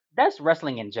Otis. That's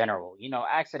wrestling in general.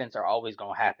 Accidents are always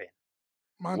going to happen.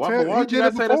 Montez, why did you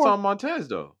not say that's on Montez,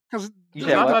 though? Because I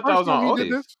thought that was on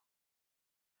Otis.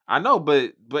 I know,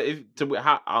 but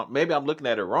maybe I'm looking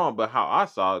at it wrong. But how I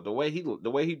saw it, the way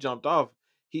he jumped off,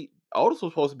 Otis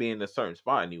was supposed to be in a certain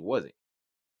spot and he wasn't.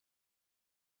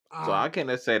 So I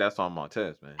can't say that's on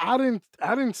Montez, man. I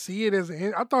didn't see it as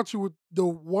I thought the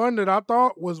one that I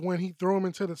thought was when he threw him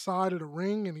into the side of the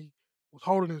ring and he was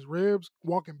holding his ribs,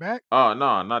 walking back. Oh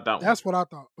no, not that one. That's what I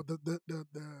thought. But the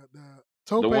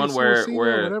Tope, the one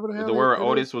where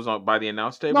Otis was on by the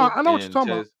announce table. No, I know what you're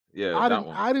talking about. Yeah,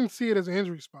 I didn't see it as an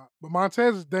injury spot, but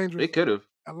Montez is dangerous. It could have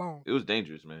alone. It was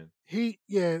dangerous, man. He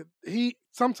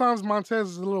sometimes Montez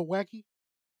is a little wacky.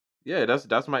 Yeah,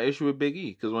 that's my issue with Big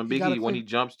E, because when Big E when he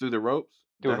jumps through the ropes,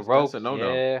 that's a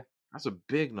no-no. Yeah. That's a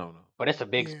big no-no. But it's a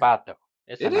big spot though.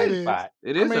 It's a nice spot.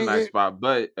 It is a nice spot,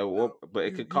 but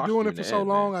it could cost you. Doing it for so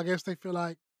long, I guess they feel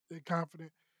like they're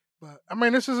confident. But I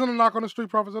mean, this isn't a knock on the Street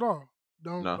Profits at all.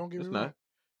 Don't get me wrong.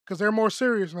 Because they're more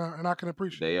serious now, and I can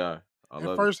appreciate it. They are.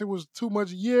 At first, it was too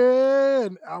much,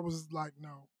 and I was like,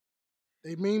 no.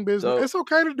 They mean business. So, it's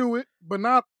okay to do it, but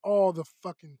not all the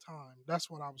fucking time. That's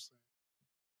what I was saying.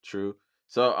 True.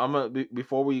 So I'm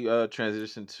before we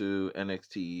transition to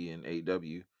NXT and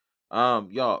AEW,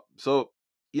 Y'all. So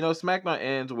SmackDown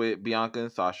ends with Bianca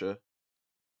and Sasha.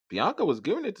 Bianca was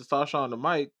giving it to Sasha on the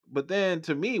mic, but then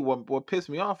to me, what pissed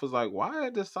me off was like, why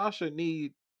does Sasha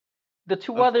need the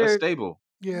two a other stable?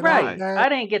 Yeah, right. I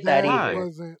didn't get that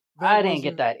either. I didn't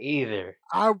get that either.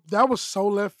 That was so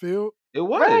left field. It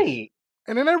was. Right.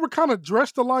 And then they were kind of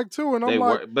dressed alike too, and I'm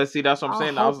like, but see, that's what I'm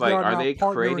saying. I was like, are they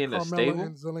creating a stable?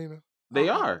 And Zelina. They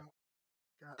are.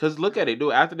 Because look at it,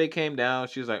 dude. After they came down,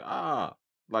 she was like,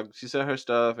 like she said her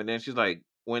stuff, and then she's like,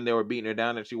 when they were beating her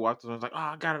down, and she walked and was like,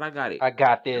 I got it. I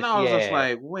got this. And I was just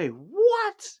like, wait,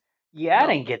 what? Yeah, no. I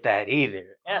didn't get that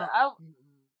either. And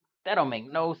that don't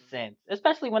make no sense,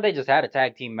 especially when they just had a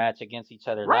tag team match against each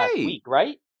other last week,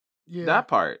 right? Yeah, that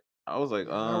part. I was like,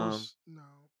 No.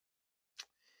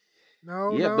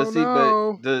 Yeah, but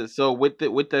see, so with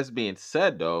that being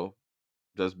said, though,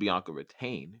 does Bianca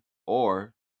retain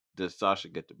or does Sasha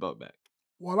get the belt back?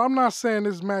 Well, I'm not saying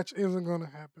this match isn't going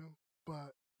to happen,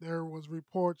 but there was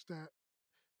reports that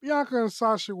Bianca and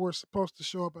Sasha were supposed to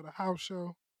show up at a house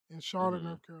show in Charlotte,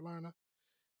 North Carolina,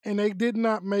 and they did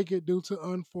not make it due to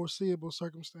unforeseeable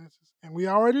circumstances. And we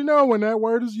already know when that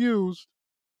word is used,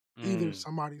 either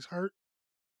somebody's hurt,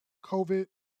 COVID,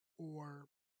 or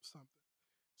something.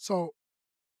 So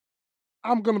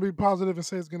I'm going to be positive and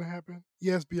say it's going to happen.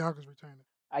 Yes, Bianca's retaining.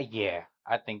 Yeah,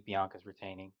 I think Bianca's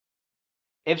retaining.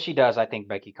 If she does, I think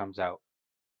Becky comes out.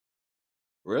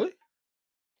 Really?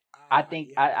 I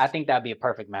think that'd be a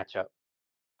perfect matchup.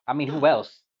 I mean, who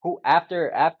else? Who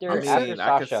after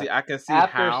Sasha? I can see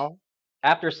how.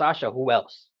 After Sasha, who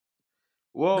else?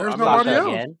 Well, there's nobody else.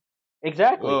 Again.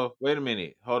 Exactly. Well, wait a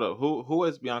minute. Hold up. Who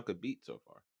has Bianca beat so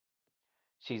far?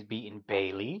 She's beaten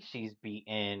Bayley. She's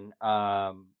beaten.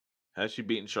 Has she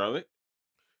beaten Charlotte?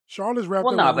 Charlotte's wrapped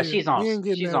up. Well, no, but she's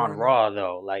on Raw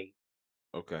though. Like.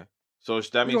 Okay. So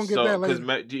that means because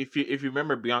if you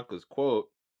remember Bianca's quote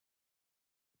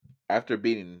after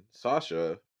beating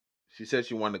Sasha, she said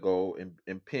she wanted to go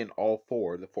and pin all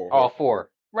four. All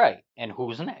four, right? And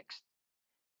who's next?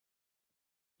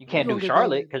 You can't do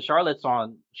Charlotte because Charlotte's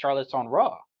on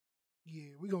Raw. Yeah,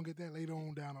 we're gonna get that later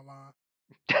on down the line.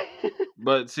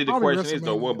 But see, the question is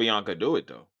though, will Bianca do it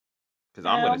though? Because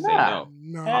I'm gonna say no.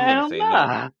 I'm gonna say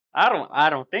no. I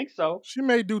don't think so. She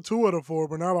may do 2 of the 4,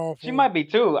 but not all 4. She might be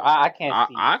 2. I can't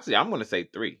see. Actually, I'm gonna say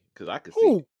 3 because I can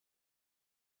see.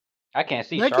 I can't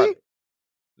see Becky? Charlotte.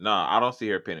 No, I don't see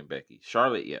her pinning Becky.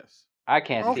 Charlotte, yes. I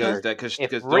can't see her. Because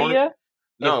Rhea.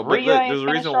 No, but look, there's a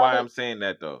reason why I'm saying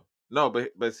that though. No,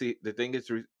 but see, the thing is,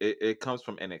 it comes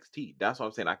from NXT. That's what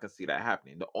I'm saying. I can see that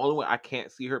happening. The only way I can't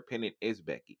see her pinning is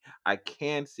Becky. I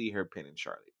can see her pinning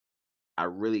Charlotte. I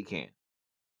really can.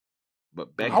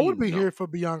 But Becky, I would be here for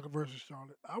Bianca versus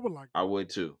Charlotte. I would like that. I would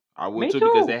too.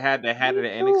 Because they had it at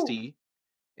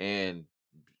NXT,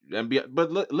 but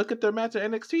look at their match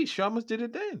at NXT. She almost did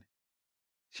it then.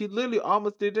 She literally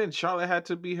almost did it then. Charlotte had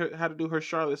to do her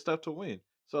Charlotte stuff to win.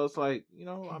 So it's like,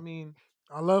 I mean,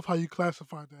 I love how you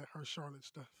classified that, her Charlotte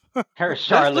stuff. Her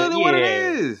Charlotte, that's literally what it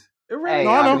is. It really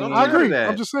I agree.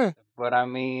 I'm just saying. But I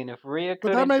mean, if Rhea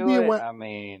couldn't do it, I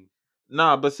mean.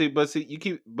 Nah, but see, but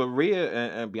Rhea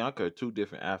and Bianca are 2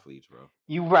 different athletes, bro.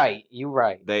 You right.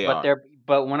 They are.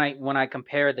 But when I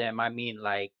compare them, I mean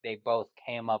like they both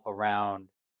came up around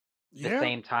the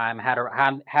same time,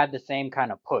 had the same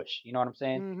kind of push. You know what I'm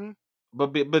saying?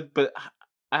 Mm-hmm. But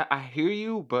I hear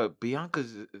you, but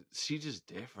she's just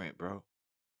different, bro.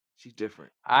 She's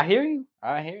different. I hear you.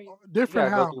 Different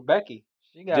how? Go through Becky.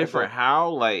 She got different how,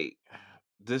 like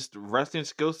this wrestling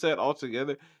skill set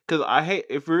altogether. Because I hate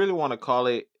if we really want to call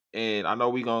it, and I know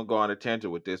we're gonna go on a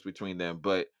tangent with this between them,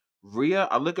 but Rhea,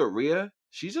 I look at Rhea,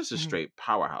 she's just a straight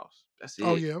powerhouse. That's it.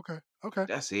 Oh yeah, okay.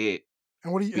 That's it.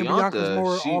 And what do you? Bianca's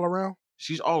more all around.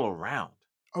 She's all around.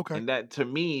 Okay. And that, to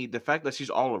me, the fact that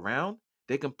she's all around,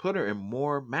 they can put her in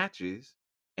more matches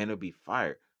and it'll be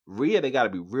fire. Rhea, they got to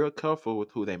be real careful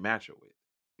with who they match her with,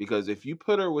 because if you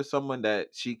put her with someone that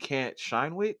she can't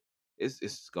shine with,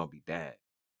 it's gonna be bad.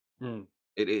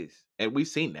 It is, and we've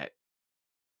seen that.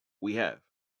 We have,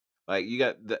 like, you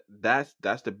got that's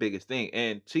the biggest thing.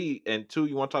 And two,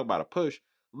 you want to talk about a push?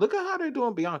 Look at how they're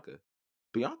doing Bianca.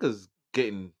 Bianca's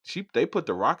getting they put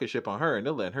the rocket ship on her and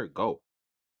they're letting her go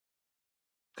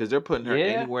because they're putting her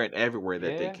anywhere and everywhere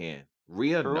that they can.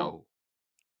 Rhea, no.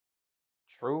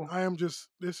 True.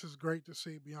 This is great to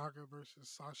see Bianca versus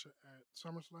Sasha at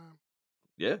SummerSlam.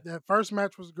 Yeah. That first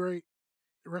match was great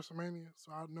at WrestleMania,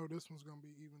 so I know this one's going to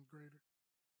be even greater.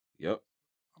 Yep.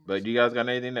 But do you guys got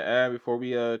anything to add before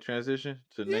we transition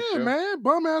to the next show? Yeah, man.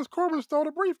 Bum-ass Corbin stole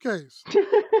the briefcase.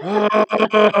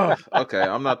 Okay,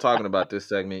 I'm not talking about this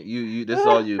segment. You this is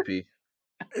all you, P.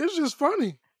 It's just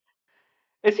funny.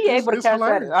 Is he able to catch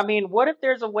that? I mean, what if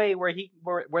there's a way where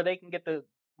they can get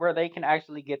where they can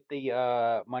actually get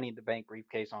the Money in the Bank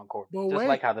briefcase on Corbin, But just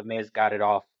like how the Miz got it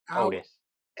off Otis.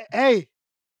 Hey,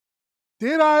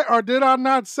 did I or did I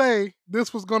not say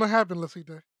this was going to happen,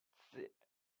 Lasita?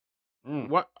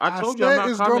 What I told you,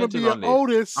 I'm not commenting on this.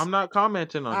 Otis. I'm not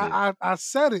commenting on this. I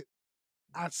said it.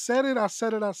 I said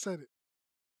it.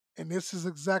 And this is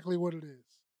exactly what it is.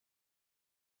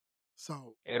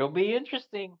 So it'll be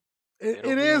interesting. It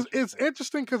is. It's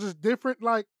interesting because it's different.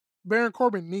 Like Baron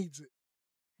Corbin needs it,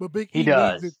 but Big E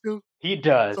needs it too. He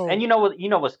does. So, and you know what? You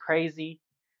know what's crazy?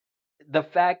 The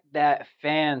fact that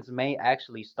fans may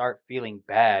actually start feeling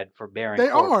bad for Baron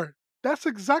Corbin. They are. That's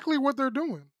exactly what they're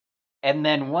doing. And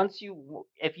then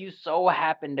if you so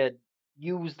happen to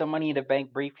use the Money in the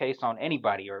Bank briefcase on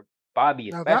anybody or Bobby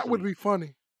especially. Now that would be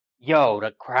funny. Yo,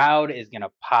 the crowd is gonna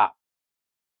pop.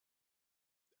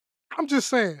 I'm just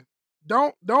saying,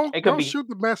 don't shoot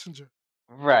the messenger.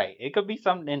 Right. It could be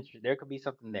something interesting. There could be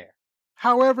something there.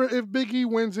 However, if Big E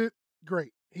wins it,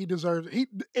 great. He deserves it.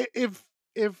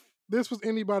 If this was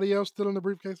anybody else still in the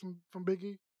briefcase from Big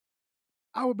E,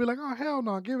 I would be like, oh hell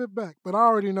no, give it back. But I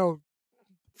already know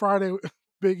Friday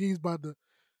Big E's about to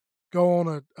go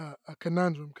on a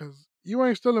conundrum because you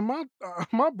ain't still in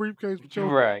my briefcase with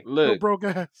your broke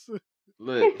ass.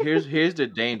 Look, here's the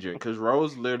danger because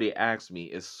Rose literally asked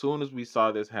me as soon as we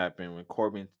saw this happen when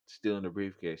Corbin still in the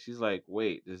briefcase. She's like,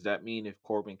 "Wait, does that mean if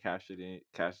Corbin cashes it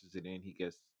in, he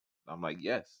gets?" I'm like,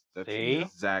 "Yes, that's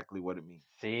exactly what it means."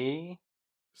 See,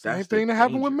 same thing that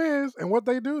happened with Miz, and what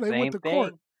they do, they went to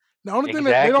court. The only thing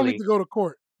they don't need to go to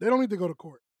court. They don't need to go to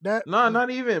court.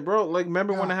 Not even, bro. Like,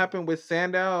 remember when it happened with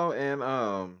Sandow and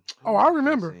Oh, I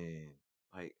remember.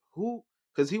 Like who?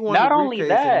 Because he won not the only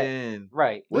that, and then,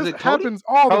 right? Was this it Cody? Happens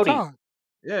all the time.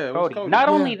 Yeah, it was Cody. Not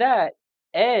only that,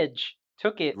 Edge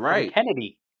took it from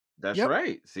Kennedy. That's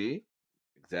right. See,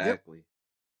 exactly. Yep.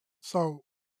 So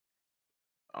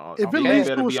if it leads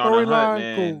to a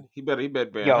storyline, cool. He better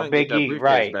Yo, Big E,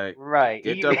 right?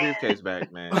 Get that briefcase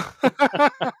back, man.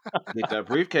 Get that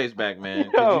briefcase back,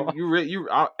 man.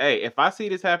 Hey, if I see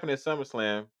this happen at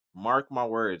SummerSlam, mark my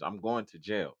words, I'm going to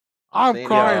jail. I'm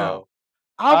crying.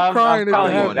 I'm crying.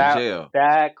 I'm going to jail.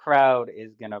 That crowd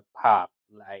is gonna pop.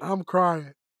 Like I'm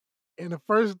crying. And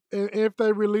if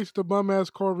they release the bum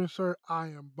ass Corbin shirt, I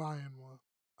am buying one.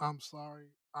 I'm sorry,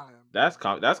 I am. That's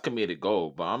comedic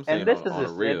gold, but I'm saying on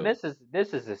a real. And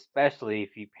this is especially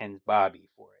if he pins Bobby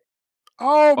for it.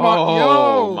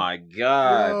 Oh my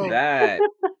god, that.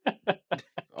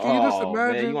 Can you just imagine?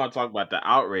 Man, you want to talk about the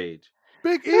outrage?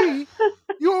 Big E,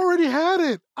 you already had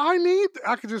it.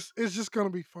 It's just gonna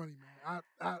be funny, man.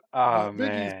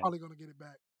 Big E's probably gonna get it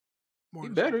back. He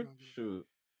better. Shoot.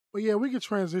 But yeah, we could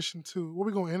transition to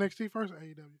we going NXT first or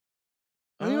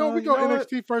AEW? We go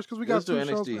NXT first because we got two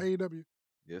shows for AEW.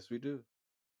 Yes, we do.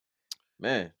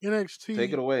 Man, NXT.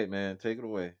 Take it away, man. Take it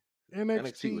away.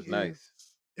 NXT was nice.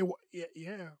 It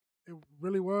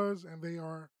really was, and they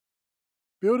are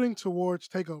building towards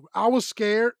TakeOver. I was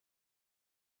scared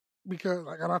because,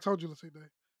 like I told you, let's say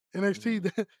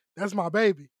NXT, that's my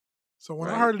baby. So when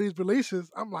I heard of these releases,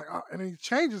 I'm like, and these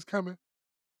changes coming,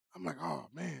 I'm like, oh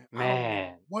man,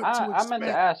 I meant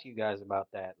to ask you guys about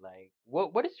that. Like,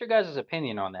 what is your guys'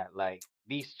 opinion on that? Like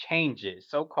these changes,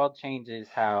 so-called changes,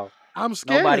 how I'm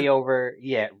scared. Nobody over.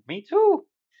 Yeah, me too.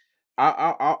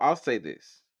 I'll say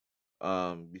this,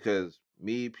 because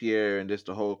me, Pierre, and just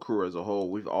the whole crew as a whole,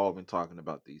 we've all been talking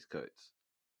about these cuts,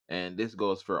 and this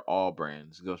goes for all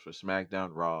brands. It goes for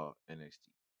SmackDown, Raw, NXT.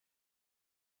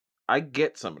 I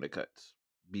get some of the cuts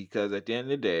because at the end of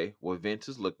the day, what Vince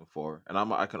is looking for, and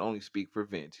I can only speak for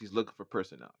Vince, he's looking for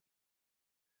personality.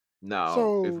 Now,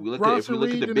 so if we look at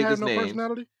the biggest names,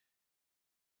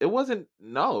 it wasn't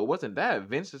that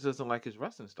Vince just doesn't like his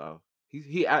wrestling style.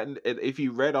 He if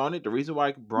you read on it, the reason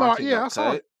why Bronson got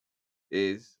cut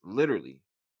is literally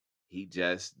he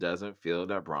just doesn't feel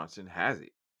that Bronson has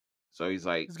it. So he's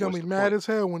like, he's gonna be mad as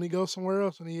hell when he goes somewhere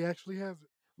else and he actually has it.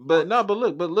 But no,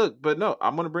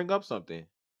 I'm gonna bring up something.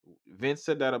 Vince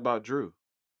said that about Drew.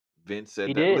 Vince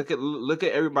said that. Look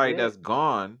at everybody that's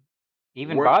gone.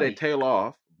 Even Bobby. Their tail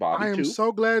off. Bobby I am too.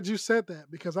 so glad you said that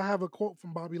because I have a quote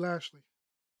from Bobby Lashley.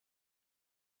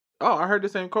 Oh, I heard the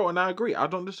same quote and I agree. I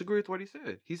don't disagree with what he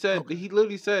said. He said He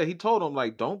literally said he told him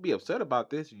like, don't be upset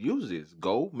about this. Use this.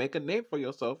 Go make a name for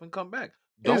yourself and come back.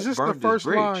 Don't it's just burn the first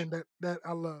this bridge. line that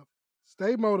I love.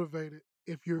 Stay motivated.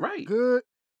 If you're good,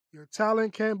 your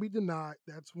talent can't be denied.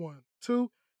 That's one. 2,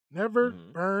 never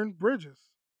burn bridges.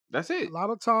 That's it. A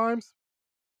lot of times,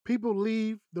 people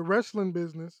leave the wrestling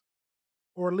business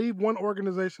or leave one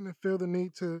organization and feel the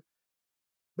need to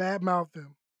badmouth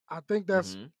them. I think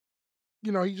that's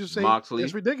he just say Moxley.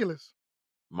 it's ridiculous.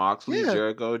 Moxley, yeah.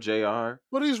 Jericho, JR.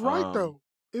 But he's right though.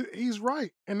 He's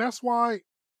right, and that's why,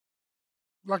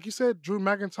 like you said, Drew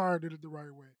McIntyre did it the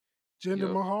right way.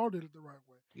 Jinder Mahal did it the right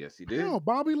way. Yes, he did. Hell,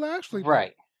 Bobby Lashley did.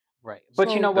 Right. But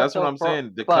you know what? That's what I'm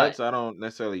saying. The cuts, I don't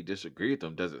necessarily disagree with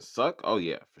them. Does it suck? Oh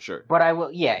yeah, for sure. But I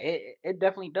will. Yeah, it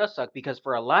definitely does suck because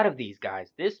for a lot of these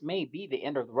guys, this may be the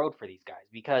end of the road for these guys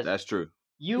because that's true.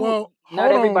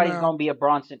 Not everybody's gonna be a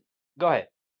Bronson. Go ahead.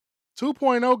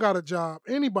 2.0 got a job.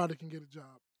 Anybody can get a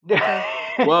job. Okay?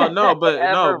 Well,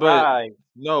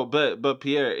 but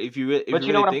Pierre, if you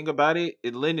really think about it,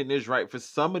 Lyndon is right for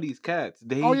some of these cats.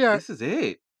 This is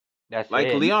it. That's like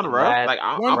it. Leon Ruff. Like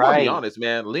I'm gonna be honest,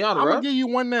 man. Leon Ruff. I'm gonna give you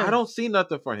one name. I don't see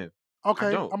nothing for him.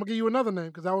 Okay, I'm gonna give you another name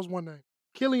because that was one name.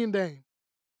 Killian Dane.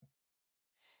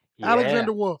 Yeah.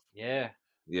 Alexander Wolf. Yeah.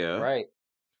 Right.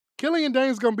 Killian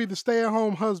Dane's gonna be the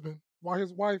stay-at-home husband while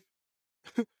his wife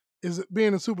is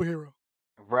being a superhero.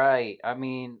 Right. I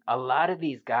mean, a lot of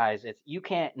these guys,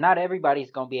 not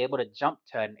everybody's gonna be able to jump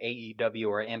to an AEW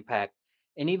or Impact.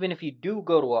 And even if you do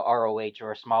go to a ROH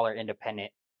or a smaller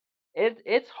independent,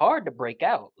 it's hard to break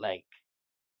out. Like,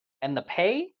 and the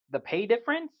pay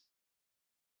difference,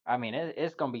 I mean,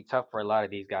 it's gonna be tough for a lot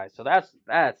of these guys. So that's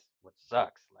what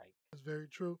sucks. Like, that's very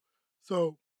true.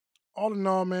 So, all in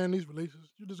all, man, these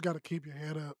releases, you just got to keep your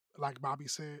head up. Like Bobby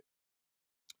said,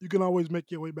 you can always make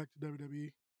your way back to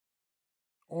WWE.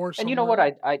 And you know what?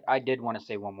 I did want to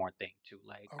say one more thing too.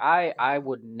 Like, okay. I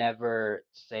would never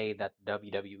say that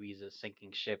WWE is a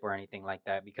sinking ship or anything like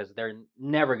that because they're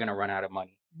never gonna run out of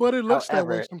money. But it looks that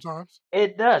way sometimes.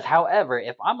 It does. However,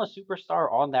 if I'm a superstar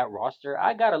on that roster,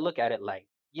 I gotta look at it like,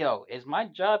 yo, is my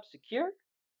job secure?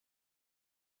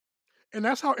 And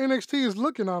that's how NXT is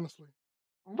looking, honestly.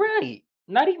 Right.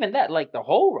 Not even that, like the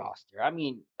whole roster. I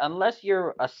mean, unless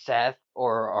you're a Seth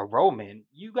or a Roman,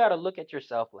 you got to look at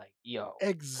yourself like, yo,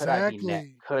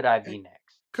 exactly. Could I be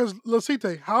next? Because,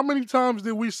 Lasite, how many times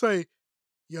did we say,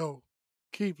 yo,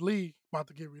 Keith Lee about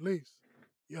to get released?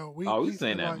 Yo, we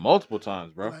saying that multiple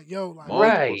times, bro. Like, yo,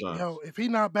 right. Yo, if he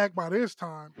not back by this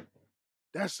time,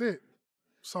 that's it.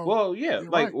 So, well, yeah,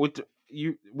 like right.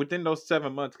 Within those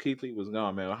 7 months, Keith Lee was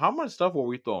gone, man. How much stuff were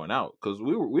we throwing out? Because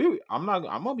I'm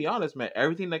gonna be honest, man.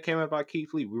 Everything that came out about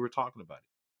Keith Lee, we were talking about it.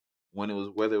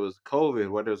 Whether it was COVID,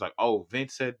 whether it was like, oh,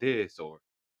 Vince said this, or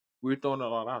we were throwing it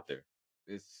all out there.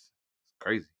 It's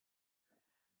crazy.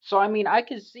 So I mean, I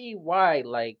can see why.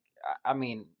 Like, I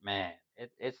mean, man,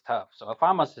 it's tough. So if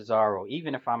I'm a Cesaro,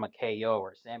 even if I'm a KO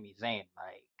or Sami Zayn,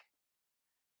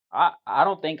 like, I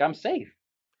don't think I'm safe.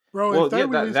 Bro, if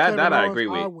that I agree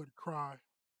with. I would cry.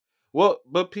 Well,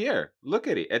 but Pierre, look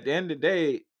at it. At the end of the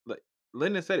day, like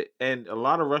Lyndon said it, and a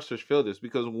lot of wrestlers feel this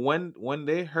because when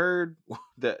they heard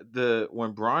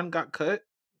when Braun got cut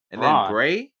and then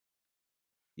Bray,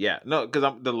 because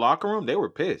the locker room, they were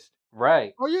pissed.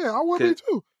 Right. Oh yeah, I would be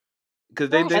too. Because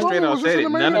they straight out said it.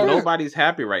 Nobody's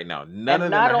happy right now. None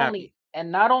of them are happy.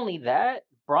 And not only that,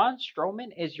 Braun Strowman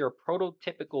is your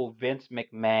prototypical Vince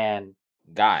McMahon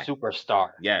guy,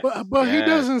 superstar. Yes, but he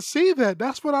doesn't see that.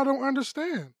 That's what I don't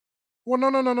understand. Well, no.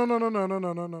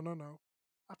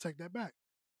 I take that back.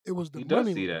 It was the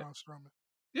money with Braun Strowman.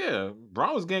 Yeah,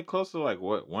 Braun was getting close to like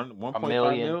what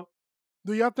 1.5 mil.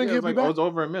 Do y'all think he'll be back? It was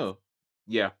over $1 million.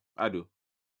 Yeah, I do.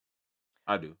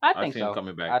 I think so. Him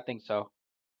coming back. I think so.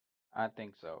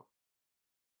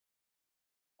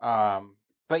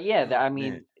 But yeah, I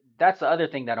mean, that's the other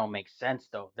thing that don't make sense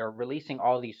though. They're releasing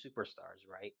all these superstars,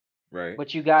 right? Right.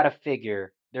 But you gotta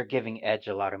figure they're giving Edge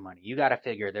a lot of money. You gotta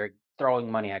figure they're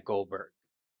throwing money at Goldberg.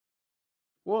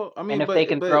 Well, I mean, and if they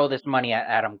can throw this money at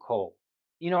Adam Cole,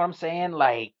 you know what I'm saying?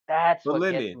 Like that's what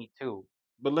gets me too.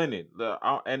 But Lennon,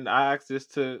 and I asked this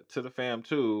to the fam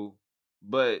too,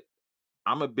 but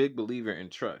I'm a big believer in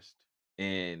trust,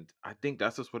 and I think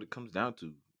that's just what it comes down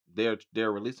to.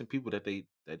 They're releasing people that they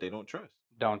don't trust.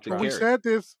 Don't trust.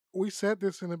 We said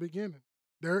this in the beginning.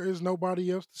 There is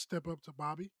nobody else to step up to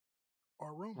Bobby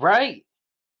or Roman. Right.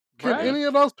 Can any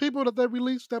of those people that they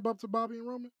released step up to Bobby and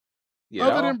Roman? Yeah.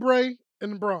 Other than Bray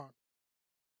and Braun.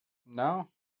 No.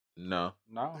 There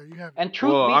you have it. And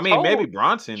truth be told, maybe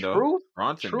Bronson though.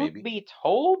 Truth be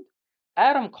told,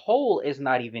 Adam Cole is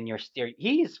not even your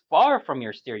he's far from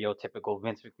your stereotypical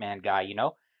Vince McMahon guy, you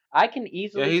know? I can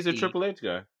easily he's a Triple H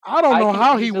guy. I don't know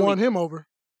how he won him over.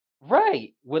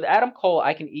 Right. With Adam Cole,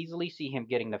 I can easily see him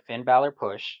getting the Finn Balor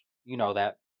push. You know,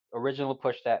 that original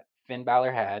push that Finn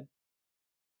Balor had.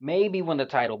 Maybe win the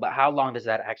title, but how long does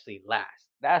that actually last?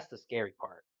 That's the scary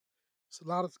part. It's a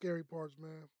lot of scary parts,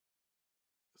 man.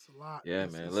 It's a lot. Yeah,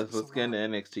 man. Let's get into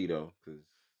NXT though,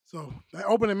 So that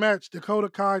opening match, Dakota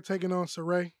Kai taking on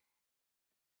Saray.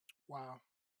 Wow.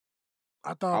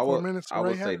 I thought for a minute. I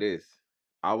will say this.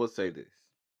 I will say this.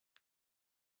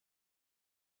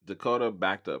 Dakota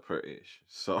backed up her ish,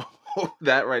 so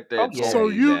that right there. So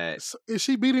is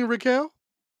she beating Raquel?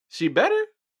 She better.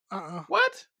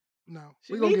 What? No,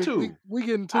 we need to. We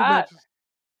getting 2 matches.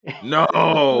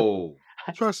 No,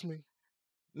 trust me.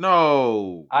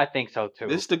 No, I think so too.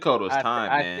 This Dakota's time,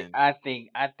 man. I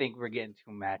think we're getting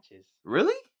 2 matches.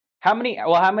 Really? How many?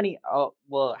 How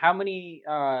many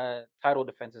title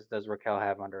defenses does Raquel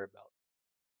have under her belt?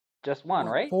 Just one,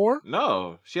 right? 4?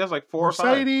 No, she has like 4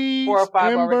 Mercedes, or 5. 4 or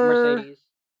 5 Ember. already.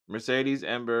 Mercedes,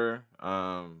 Ember.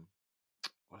 And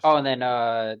then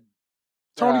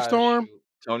Toni Storm.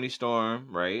 Toni Storm,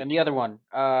 right? And the other one,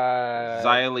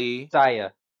 Xia Li.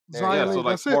 Xia. Yeah, so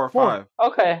like 4 or 5.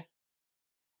 Okay.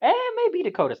 And maybe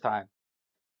Dakota's time.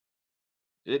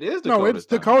 It is Dakota's time. No, it's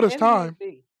Dakota's time.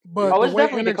 But it's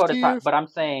definitely Dakota's time. But I'm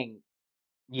saying,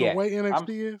 the way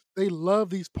NXT is, they love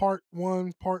these part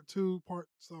 1, part 2,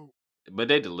 so. But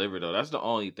they deliver though. That's the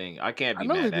only thing. I can't be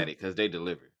mad at it because they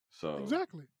deliver. So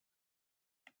exactly.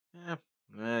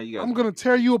 Yeah, you guys. I'm gonna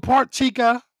tear you apart,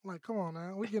 Chica. Like, come on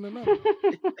now, we getting another.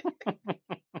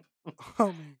 I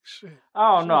mean, shit.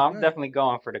 Oh no, I'm definitely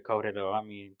going for Dakota though. I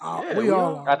mean, we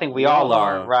all are. I think we all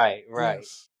are. Right.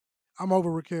 Yes. I'm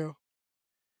over Raquel.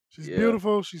 She's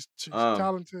beautiful. She's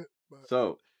talented. But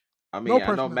so, I mean,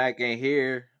 I know Mac ain't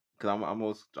here because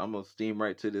I'm gonna steam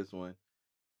right to this one.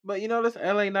 But this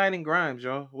LA Knight and Grimes,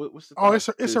 y'all. What's the thought?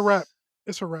 It's a wrap.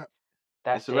 It's a wrap.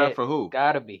 That's a wrap for who?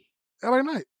 Gotta be LA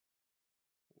Knight.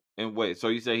 And wait, so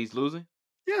you say he's losing?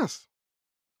 Yes.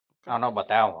 I don't know about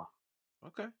that one.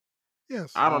 Okay.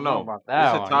 Yes. I don't know about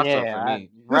that one. It's a toss-up for me.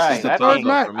 This is the third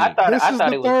match. This is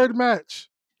the third match.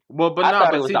 Well, but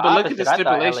look at the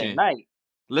stipulation.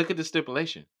 Look at the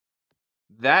stipulation.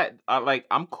 That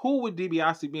I'm cool with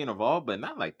DiBiase being involved, but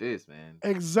not like this, man.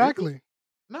 Exactly. Really?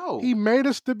 No. He made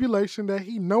a stipulation that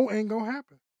he know ain't gonna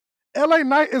happen. LA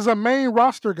Knight is a main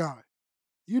roster guy.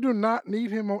 You do not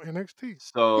need him on NXT.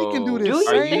 So he can do this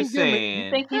same saying,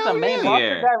 you think he's a main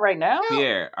roster guy right now?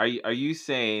 Pierre, are you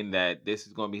saying that this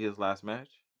is gonna be his last match?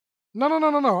 No.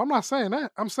 I'm not saying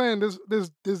that. I'm saying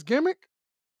this gimmick,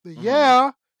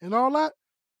 and all that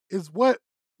is what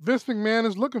Vince McMahon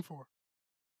is looking for.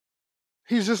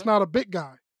 He's just not a big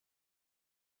guy.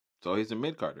 So he's a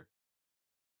mid-carder.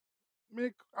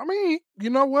 I mean, you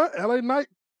know what? LA Knight,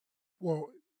 well,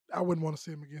 I wouldn't want to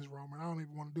see him against Roman. I don't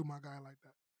even want to do my guy like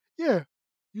that. Yeah.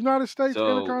 United States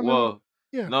Intercontinental.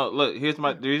 Yeah. No, look, the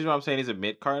reason why I'm saying he's a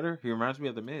mid-carder, he reminds me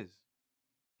of The Miz.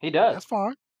 He does. That's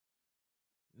fine.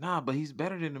 Nah, but he's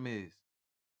better than The Miz.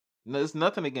 No, it's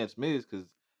nothing against Miz because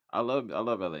I love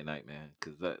LA Knight, man.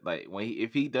 Because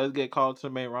if he does get called to the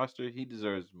main roster, he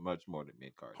deserves much more than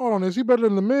mid-card. Hold on, is he better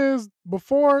than The Miz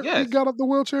before he got up the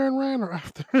wheelchair and ran, or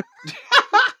after?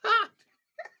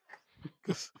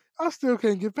 Because I still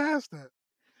can't get past that.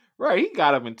 Right, he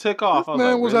got up and took off. This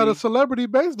man was at a celebrity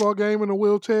baseball game in a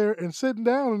wheelchair and sitting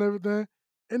down and everything,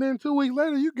 and then 2 weeks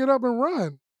later, you get up and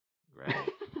run. Right.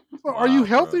 So are you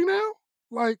healthy now?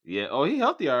 Yeah. Oh, he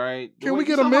healthy, all right. Can we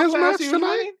get a Miz match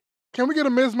tonight? Can we get a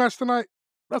Miz match tonight?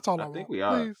 That's all I want. I think we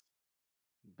are. Please.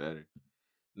 Better.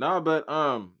 No, but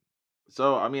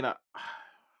so I mean,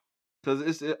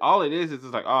 because all it is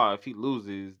like, if he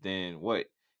loses, then what?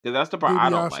 Because that's the part I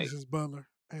don't like. Is Butler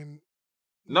and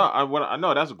no, I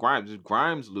know that's Grimes. If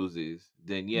Grimes loses,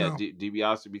 then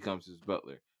DiBiase becomes his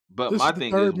Butler. But my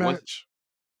thing is,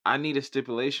 I need a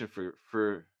stipulation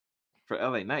for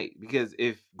LA Knight, because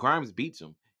if Grimes beats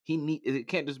him, it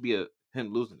can't just be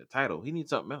him losing the title. He needs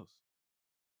something else.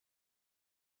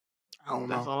 I don't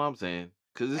know. That's all I'm saying.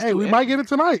 Hey, we might get it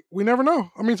tonight. We never know.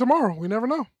 I mean, tomorrow. We never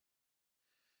know.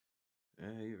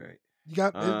 Yeah, you're right. You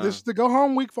got this is the go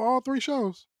home week for all 3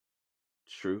 shows.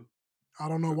 True. I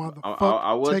don't know why the fuck.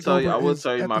 I will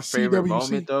tell you my favorite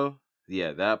moment though.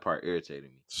 Yeah, that part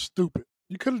irritated me. Stupid.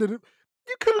 You could have did it.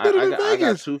 You could have did it in Vegas. I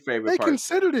got 2 favorite parts. They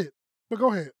considered it. But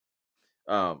go ahead.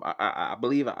 I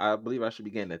believe I should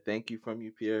be getting a thank you from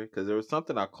you, Pierre, because there was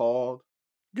something I called.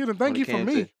 Get a thank you from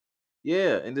me.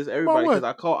 Yeah, and just everybody, because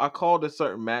I called a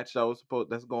certain match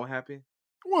that's gonna happen.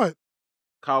 What?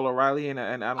 Kyle O'Reilly and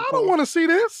Adam Cole. I don't want to see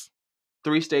this.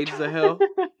 3 stages of hell.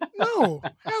 No,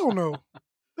 hell no.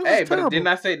 Hey, but didn't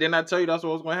I tell you that's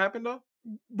what was going to happen though?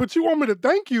 But you want me to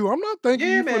thank you? I'm not thanking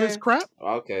you for this crap.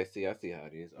 Okay, I see how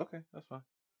it is. Okay, that's fine.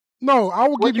 No, I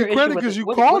will give you credit because you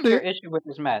called it. What's your issue with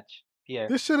this match? Yeah,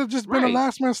 this should have just been a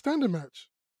last man standing match.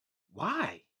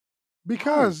 Why?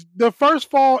 Because the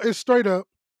first fall is straight up.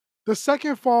 The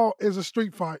second fall is a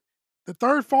street fight. The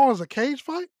third fall is a cage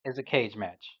fight? It's a cage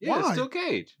match. Yeah, it's Why? still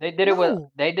cage. They did it with.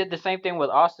 They did the same thing with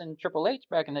Austin and Triple H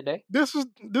back in the day. This is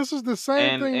the same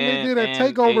And- thing they and- did at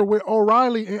and- Takeover and- with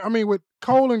O'Reilly. I mean, with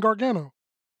Cole and Gargano.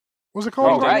 Was it Cole Oh,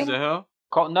 and What right. the Gargano?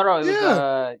 hell? No, it was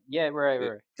Yeah. yeah, right.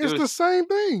 It It's the was- same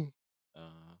thing.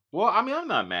 Well, I mean, I'm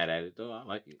not mad at it though. I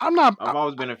like it. I'm not. I've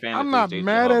always been a fan. I'm of not Thursday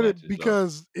mad Hall at it matches, though.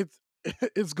 because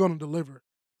it's going to deliver.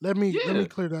 Let me Yeah.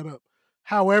 clear that up.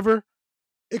 However,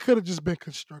 it could have just been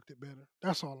constructed better.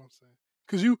 That's all I'm saying.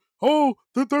 Because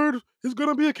the third is going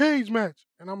to be a cage match,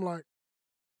 and I'm like,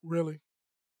 really?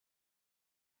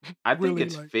 I think really,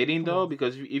 it's like, fitting come though on.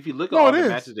 because if you look at No, all it the is.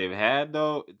 matches they've had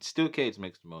though, still cage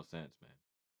makes the most sense, man.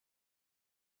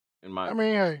 In my I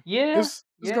mean, hey, Yeah, it's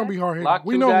going to be hard hitting. Lock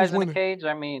We two know guys who's in winning. the cage.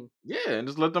 I mean, yeah, and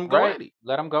just let them go right? at it.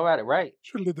 Let them go at it. Right.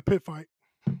 Should have did the pit fight.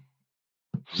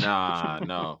 Nah,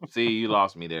 no. See, you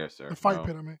lost me there, sir. The fight no,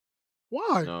 pit, I mean.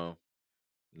 Why? No.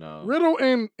 Riddle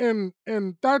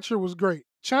and Thatcher was great.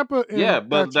 Ciampa and Yeah,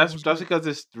 but Thatcher was that's great. because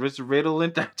it's Riddle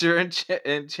and Thatcher and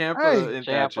Ciampa Hey. and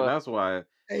Thatcher. Ciampa. That's why.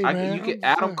 Hey, man, You I'm get just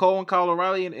Adam saying. Cole and Kyle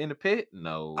O'Reilly in the pit?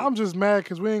 No. I'm just mad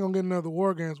because we ain't gonna get another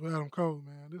War Games with Adam Cole,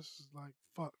 man. This is like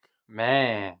fuck.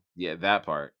 Man. Yeah, that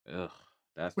part. Ugh,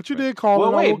 that's. But you depressing. did call Well,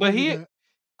 it. I wait, will but give you he. that.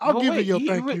 I'll but give wait, you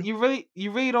your thank you.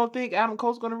 You really don't think Adam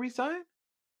Cole's gonna resign?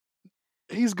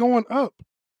 He's going up.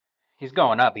 He's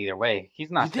going up either way. He's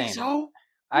not You think staying. so?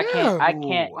 I can't. I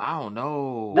can't. Ooh, I don't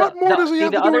know. What more does he see,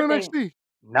 have the to do other in thing- NXT?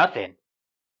 Nothing.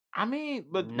 I mean,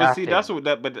 but see, Nothing. that's what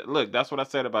that. But look, that's what I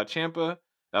said about Ciampa.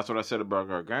 That's what I said about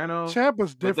Gargano.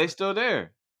 Ciampa's But they different. still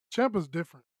there. Ciampa's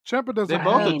different. Ciampa doesn't They have.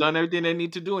 both mean- have done everything they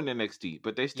need to do in NXT,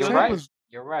 but they still You're there. right. Ciampa's-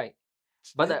 You're right.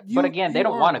 But You- again, they you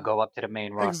don't want to are. go up to the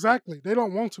main roster. Exactly. They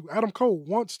don't want to. Adam Cole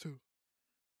wants to.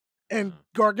 And Uh-huh.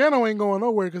 Gargano ain't going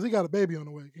nowhere because he got a baby on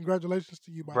the way. Congratulations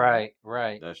to you, by the way. Right.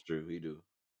 Right. That's true. He do.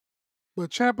 But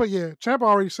Ciampa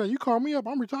already said, "You call me up,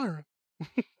 I'm retiring."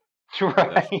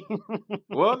 Right.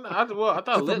 Well, I thought If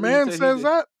a Litley man said he says did-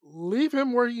 that, leave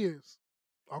him where he is.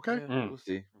 Okay, Yeah, we'll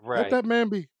see. let right. that man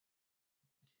be.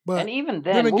 But And even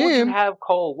then then, what would again- you have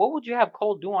Cole? What would you have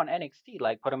Cole do on NXT?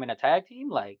 Like put him in a tag team?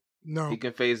 Like no, He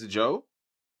can phase Joe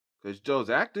because Joe's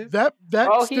active. that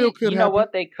still could you know happen.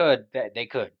 what? They could. They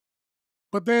could.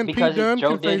 But then Because Pete Dunne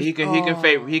Joe can did-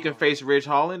 face. He can face Ridge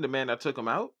Holland, the man that took him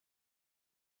out.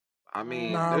 I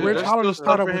mean, Nah, there's Ridge still Holland stuff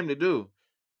started for with- him to do.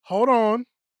 Hold on.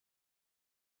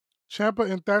 Ciampa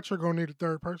and Thatcher gonna need a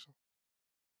third person.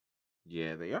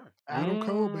 Yeah, they are. Adam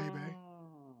Cole, baby,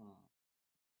 Mm.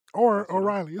 or That's what I'm-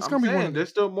 O'Reilly. It's I'm gonna be one. saying, Of them. there's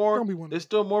still more. gonna be one of There's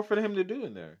still more for him to do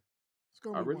in there. It's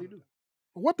gonna I be really one of do. them.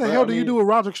 But what the But, hell I do you do mean- with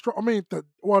Roderick Strong? I mean,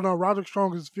 Roderick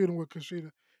Strong is feuding with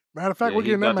Kushida. Matter of fact, Yeah, we're he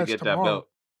getting that about to match get tomorrow. that belt.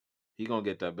 He gonna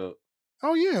get that belt.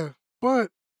 Oh yeah,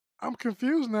 but I'm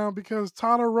confused now because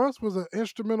Tyler Russ was an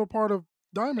instrumental part of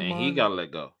Diamond And Mine. he gotta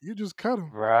let go. You just cut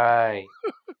him. Right.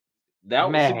 That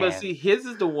was, Man. but see, his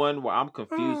is the one where I'm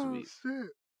confused Oh, with. shit.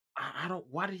 I don't.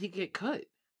 Why did he get cut?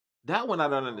 That one I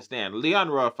don't understand. Leon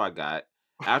Ruff, I got.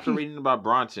 After reading about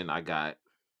Bronson, I got.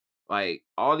 Like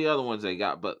all the other ones they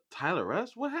got, but Tyler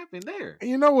Russ, what happened there? And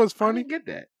you know what's I funny didn't get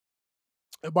that.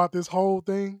 about this whole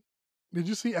thing? Did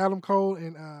you see Adam Cole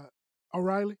and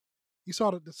O'Reilly? You saw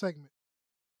the segment.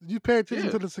 Did you pay attention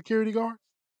Yeah. to the security guards?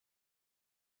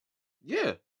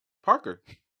 Yeah, Parker.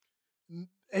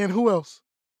 And who else?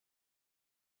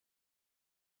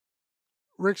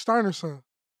 Rick Steiner's son.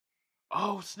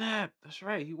 Oh snap! That's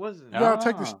right. He wasn't. You gotta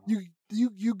take this. Ah.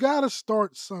 You gotta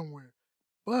start somewhere.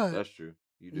 But That's true.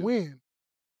 You do. when?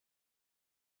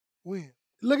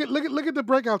 Look at the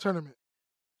breakout tournament.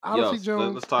 Odyssey Yo,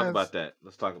 Jones. let's talk has- about that.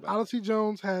 Let's talk about Odyssey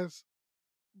Jones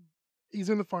he's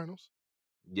in the finals.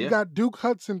 that. Yeah. You got Duke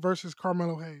Hudson versus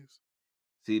Carmelo Hayes.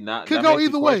 See, not Could that go makes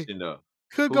either the way. question, though.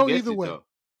 Could Who go gets either it, way. though?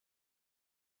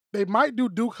 They might do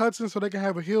Duke Hudson so they can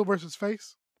have a heel versus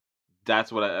face.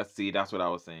 That's what I see. That's what I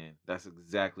was saying. That's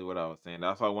exactly what I was saying.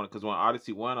 That's why I wanted, because when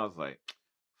Odyssey won, I was like,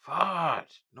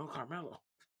 "Fudge, no Carmelo."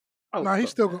 I was No, he's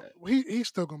so still mad. he's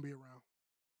still gonna be around.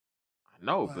 I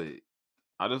know, but- but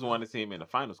I just wanted to see him in the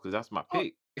finals because that's my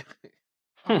pick.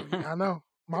 Oh, yeah, I know.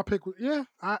 My pick was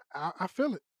I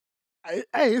feel it.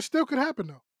 Hey, it still could happen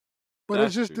though. But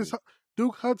it's That's just this true.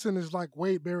 Duke Hudson is like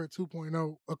Wade Barrett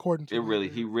 2.0 according to It Wade really,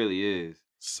 Barrett. he really is.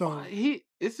 So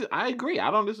I agree.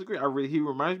 I don't disagree. He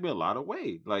reminds me a lot of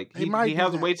Wade. Like They he might do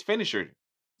has that. Wade's finisher.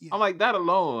 yeah. I'm like that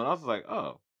alone. I was like,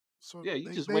 oh So yeah, you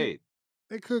they- just they, Wade.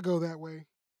 They could go that way,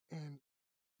 and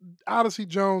Odyssey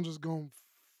Jones is gonna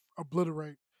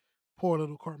obliterate poor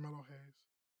little Carmelo Hayes.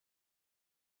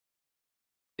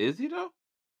 Is he though?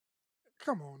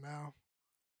 Come on now.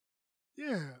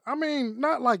 Yeah, I mean,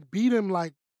 not like beat him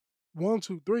like 1,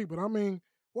 2, 3, but I mean,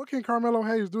 what can Carmelo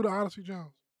Hayes do to Odyssey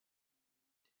Jones?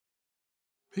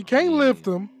 He can't lift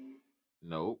him.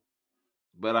 Nope.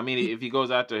 But I mean, if he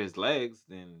goes after his legs,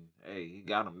 then hey, he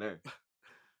got him there.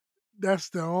 That's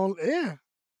the only. Yeah.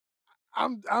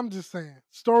 I'm just saying.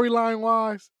 Storyline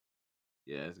wise.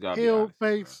 Yeah, it's got heel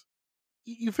face.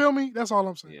 You feel me? That's all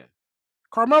I'm saying. Yeah.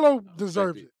 Carmelo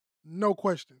deserves it. No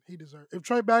question. He deserves it. If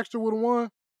Trey Baxter would have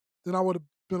won, then I would have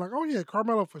been like, oh yeah,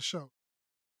 Carmelo for sure.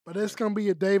 But it's gonna be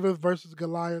a Davis versus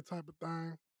Goliath type of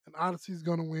thing, and Odyssey's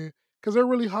gonna win because they're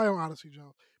really high on Odyssey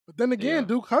Jones. But then again,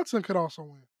 Duke Hudson could also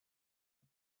win.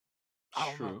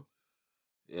 True.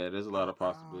 Yeah, there's a lot of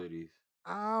possibilities.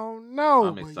 I don't know.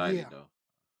 I'm excited though.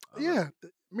 Yeah,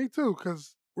 me too.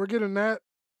 Because we're getting that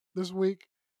this week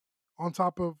on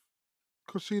top of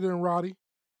Kushida and Roddy,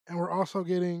 and we're also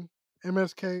getting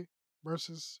MSK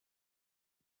versus.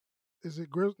 Is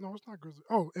it Grizz? No, it's not Grizzly.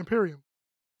 Oh, Imperium.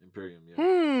 Imperium,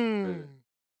 yeah.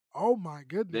 Oh my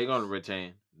goodness. They're gonna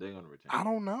retain. I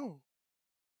don't know.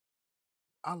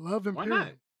 I love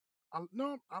Imperium. Why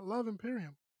not? I love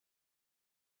Imperium.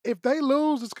 If they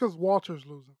lose, it's because Walter's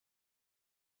losing.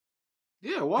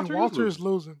 Yeah, Walter is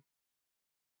losing.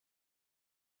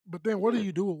 But then what do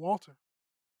you do with Walter?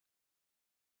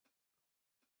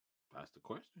 That's the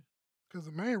question. Because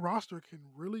the main roster can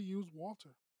really use Walter.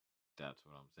 That's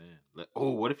what I'm saying.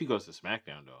 Oh, what if he goes to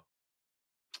SmackDown though?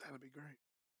 That'd be great.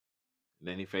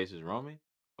 Then he faces Roman?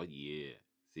 Oh yeah.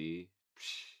 See?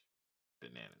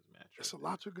 Bananas match. It's a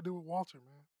lot you could do with Walter,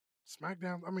 man.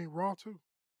 SmackDown, Raw too.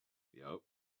 Yep.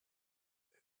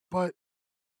 But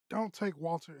don't take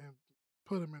Walter and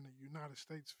put him in a United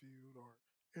States feud or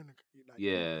in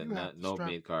the no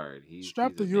mid card.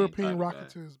 Strap the European rocket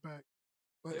to his back.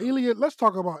 But Ilya, let's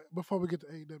talk about it before we get to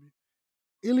AEW.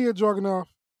 Ilya Dragunov,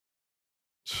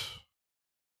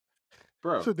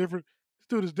 bro, this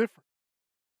dude is different.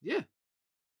 Yeah,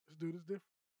 this dude is different.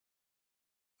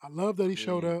 I love that he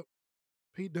showed up.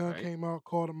 Pete Dunne came out,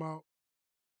 called him out.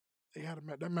 They had a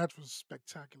match. That match was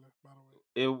spectacular, by the way.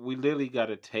 We literally got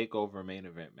a takeover main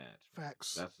event match.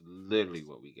 Facts. That's literally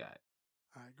what we got.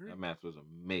 I agree. That match was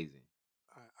amazing.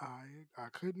 I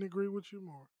couldn't agree with you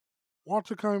more.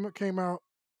 Walter came out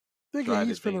thinking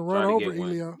he's finna run over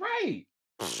Ilya. Right.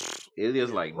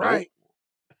 Ilya's like, right.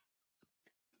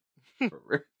 For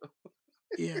real.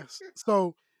 Yes.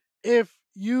 So if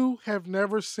you have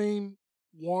never seen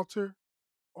Walter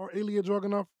or Ilya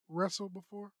Dragunov wrestle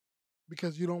before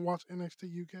because you don't watch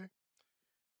NXT UK,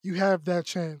 you have that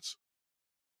chance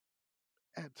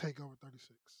at TakeOver 36.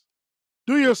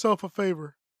 Do yourself a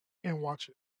favor and watch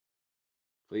it.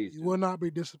 Please. You will not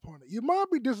be disappointed. You might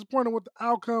be disappointed with the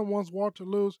outcome once Walter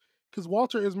loses, because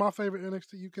Walter is my favorite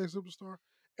NXT UK superstar,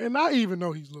 and I even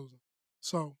know he's losing.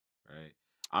 So, right.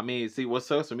 I mean, see, what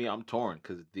sucks for me, I'm torn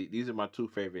because these are my two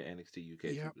favorite NXT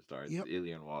UK superstars,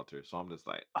 Ilya and Walter. So I'm just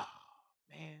like, oh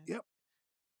man. Yep.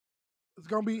 It's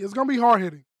gonna be hard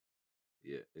hitting.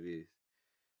 Yeah, it is.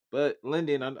 But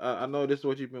Lyndon, I know this is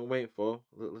what you've been waiting for.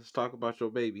 Let's talk about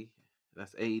your baby.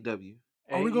 That's AEW.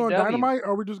 Are we going Dynamite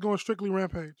or are we just going strictly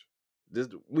Rampage?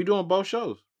 We doing both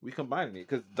shows. We combining it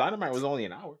because Dynamite was only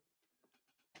an hour.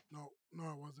 No,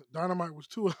 it wasn't. Dynamite was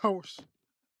 2 hours.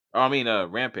 Oh, I mean,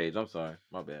 Rampage. I'm sorry,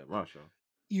 my bad. Wrong show.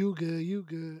 You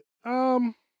good.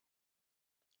 So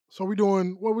what we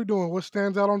doing? What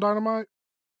stands out on Dynamite?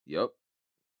 Yep.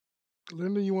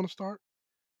 Linda, you want to start?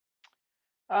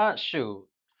 Shoot.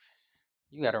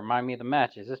 You got to remind me of the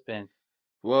matches. It's been.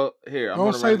 Well, here.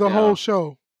 Don't say the whole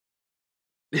show.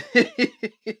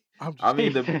 I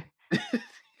mean,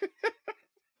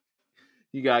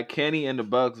 you got Kenny and the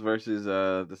Bucks versus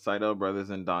the Seidel brothers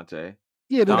and Dante.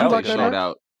 Yeah, did you like that showed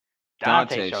out.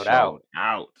 Dante showed out.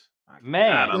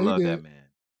 Man, God, I love that man.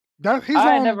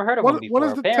 I never heard of him before. What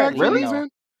is the tag team he's in?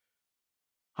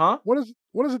 Huh? What is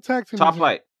the tag team? Top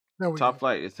Flight. Top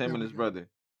Flight. It's him and his brother.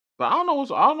 But I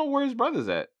don't know where his brother's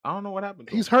at. I don't know what happened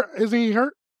to him. He's hurt. Isn't he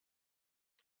hurt?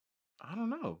 I don't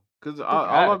know. Because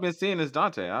all I've been seeing is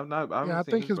Dante. I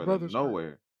think his brother's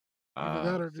nowhere.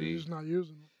 That or they're just not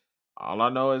using him. All I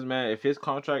know is, man, if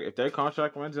their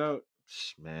contract runs out,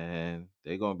 man,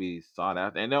 they're gonna be sought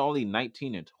after, and they're only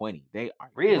 19 and 20. They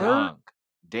are young.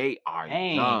 They are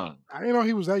young. I didn't know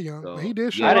he was that young, but he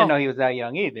did show I didn't know he was that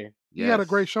young either. He had a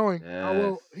great showing.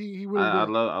 Yes. He really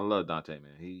did. I love Dante,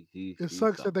 man. It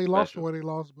sucks that they lost the way they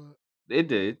lost, but it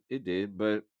did.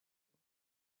 But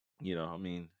I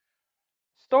mean,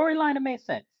 storyline it made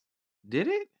sense. Did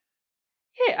it?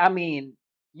 Yeah, I mean,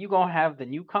 you gonna have the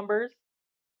newcomers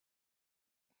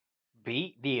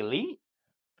beat the elite?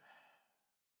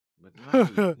 But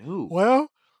not new.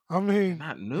 Well, I mean,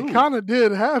 not new. It kind of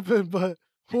did happen, but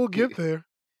we'll get there.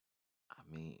 I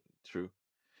mean, true.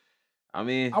 I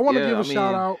mean, I want to give a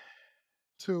shout out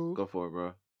to. Go for it,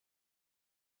 bro.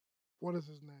 what is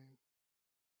his name?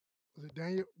 Was it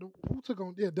Daniel? Who took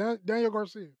on? Yeah, Daniel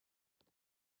Garcia.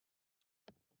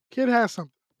 Kid has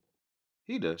something.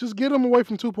 He does. Just get him away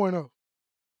from 2.0.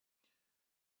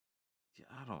 Yeah,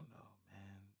 I don't know,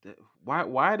 man.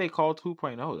 Why are they called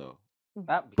 2.0 though?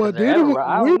 Not because they're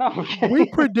I don't know. We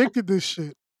predicted this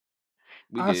shit.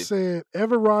 I said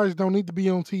Everrise don't need to be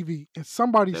on TV, and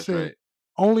somebody That's said right.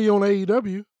 only on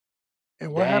AEW.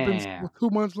 And what happens 2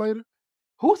 months later?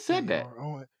 Who said that?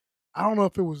 I don't know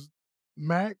if it was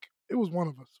Mac. It was one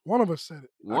of us. One of us said it.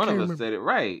 One of us said it,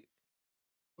 right?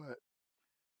 But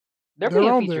they're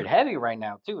being featured heavy right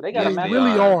now too. They got a match. They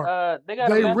really are. They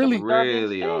got a match with Darby and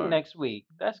Sting next week.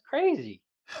 That's crazy.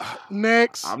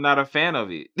 Next, I'm not a fan of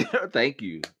it. Thank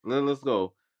you. Let's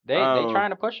go. They trying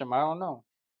to push him. I don't know.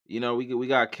 You know, we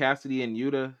got Cassidy and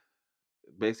Yuta,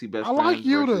 basically best friends like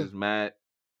Yuta. versus Matt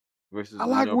versus I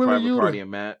like Willa Private Yuta. Party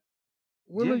and Matt.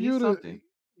 Willa Yuta.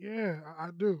 Yeah, I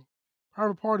do.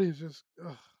 Private Party is just.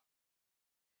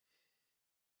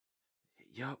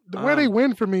 Yep. The way they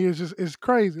win for me is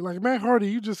crazy. Like Matt Hardy,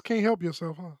 you just can't help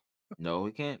yourself, huh? No,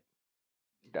 he can't.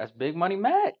 That's big money,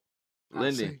 Matt.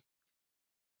 Lyndon.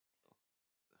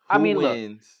 Who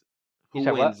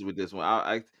wins with this one?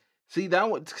 I see that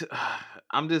one.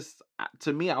 I'm just,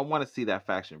 to me, I want to see that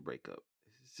faction breakup.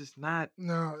 It's just not.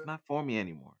 No, it's not for me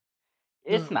anymore.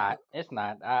 It's not.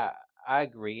 I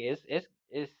agree. It's.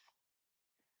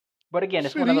 But again,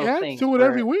 it's one of those things. He adds to it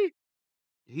every week.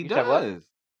 He does.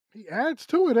 He adds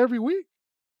to it every week.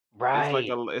 Right.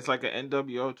 It's like an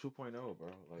NWO 2.0, bro.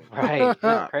 Like, right.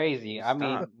 It's crazy. I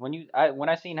mean, when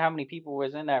I seen how many people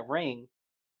was in that ring,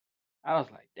 I was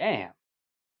like, damn,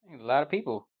 a lot of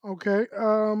people. Okay.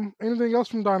 Anything else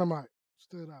from Dynamite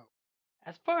stood out?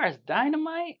 As far as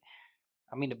Dynamite,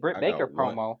 I mean the Britt Baker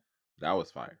promo. That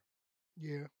was fire.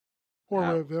 Yeah. Poor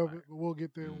Red Velvet, but we'll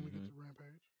get there when we get to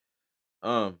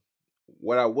Rampage.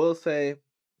 What I will say,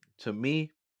 to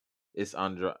me, it's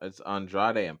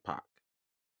Andrade and Pac,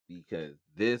 because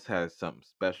this has something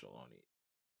special on it.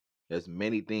 There's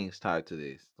many things tied to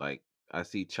this. Like, I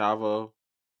see Chavo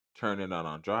turning on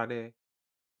Andrade.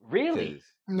 Really?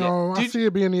 No, I see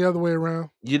it being the other way around.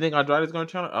 You think Andrade's going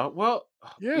to turn? Well,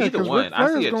 yeah, either one. I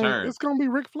see a turn. It's going to be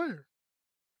Ric Flair.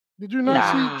 Did you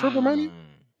not see Triple Mania?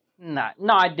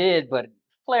 No, I did, but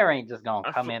Flair ain't just going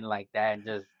to come in like that and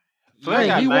just. Flair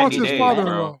got 90 days,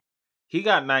 bro. He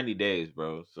got 90 days,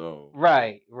 bro. So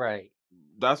right.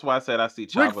 That's why I said I see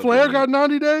Chavo. Ric Flair got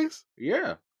 90 days?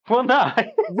 Yeah. Well, no.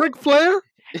 Ric Flair?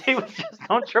 He was just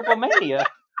on Triple Mania.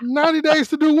 90 days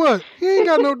to do what? He ain't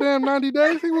got no damn 90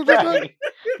 days. He was just right.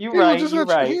 You're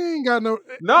right. He ain't got no.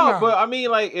 No, but I mean,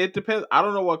 like, it depends. I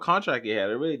don't know what contract he had.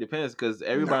 It really depends, because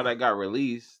everybody that got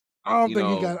released. I don't think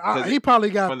he got. He probably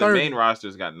got from 30. The main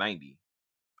roster's got 90.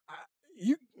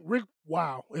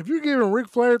 Wow. If you're giving Ric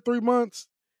Flair 3 months,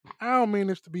 I don't mean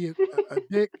this to be a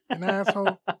dick, an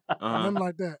asshole, nothing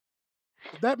like that.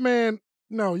 That man,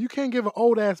 no, you can't give an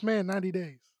old ass man 90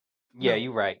 days. Yeah,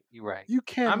 you're right. You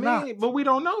cannot. I mean, but we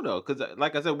don't know though, because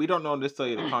like I said, we don't know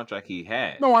necessarily the contract he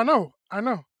had. No, I know.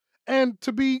 And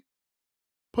to be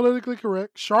politically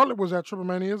correct, Charlotte was at Triple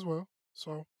Mania as well.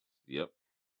 So. Yep.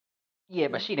 Yeah,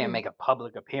 but she didn't make a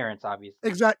public appearance,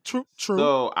 obviously. True.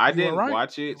 So I didn't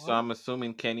watch it, so I'm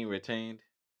assuming Kenny retained.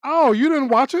 Oh, you didn't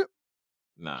watch it?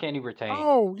 Nah. Kenny retained.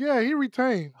 Oh, yeah, he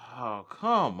retained. Oh,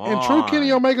 come on. In true Kenny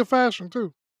Omega fashion,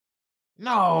 too.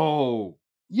 No.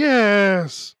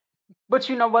 Yes. But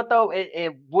you know what, though?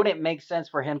 It wouldn't make sense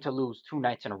for him to lose 2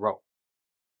 nights in a row.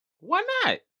 Why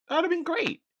not? That would have been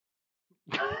great.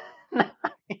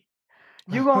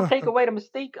 You gonna take away the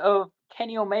mystique of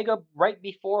Kenny Omega right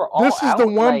before All Out? This is the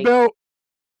one belt.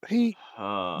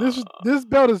 This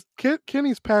belt is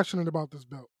Kenny's passionate about this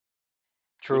belt.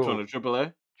 True. Which one, the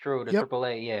AAA? True, the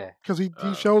AAA, yeah. Because he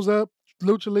shows up,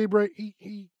 Lucha Libre.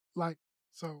 He like,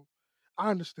 so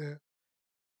I understand.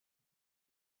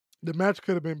 The match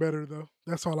could have been better though.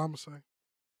 That's all I'm gonna say.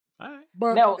 All right.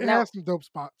 But it has some dope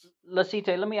spots.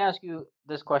 Lasite, let me ask you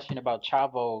this question about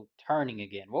Chavo turning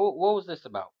again. What was this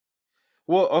about?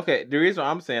 Well, okay. The reason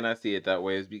I'm saying I see it that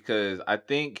way is because I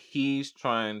think he's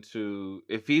trying to.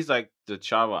 If he's like the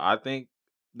Chavo, I think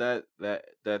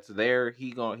that's there.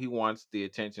 He wants the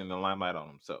attention and the limelight on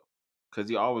himself, because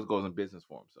he always goes in business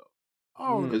for himself.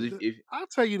 Oh, I'll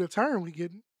tell you the turn we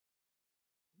getting.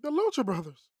 The Lucha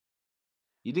Brothers.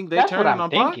 You think they turn on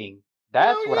Pac?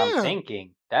 That's what I'm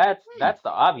thinking. That's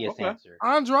the obvious answer.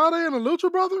 Andrade and the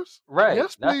Lucha Brothers? Right.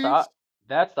 Yes, please.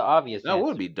 That's the obvious answer. That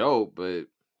would be dope, but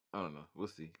I don't know. We'll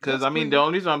see. Because I mean, the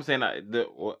only reason I'm saying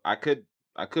I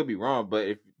could be wrong, but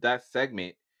if that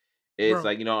segment is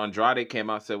like, Andrade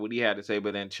came out and said what he had to say,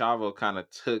 but then Chavo kind of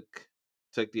took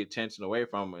took the attention away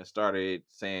from him and started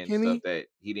saying stuff that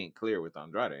he didn't clear with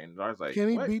Andrade. And I was like,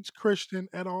 Kenny beats Christian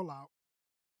at All Out.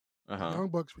 The Young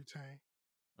Bucks retain.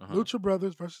 Lucha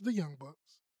Brothers versus the Young Bucks.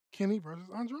 Kenny versus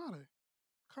Andrade.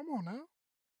 Come on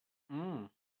now.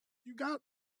 You got,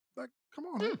 like, come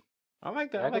on now. I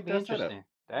like that. That I like could be interesting.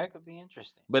 That could be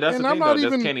interesting. But that's the thing, though.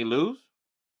 Does Kenny lose?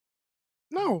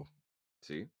 No.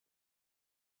 See?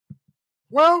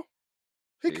 Well,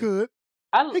 he could.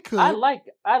 He could. I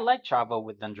like Chavo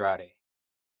with Andrade.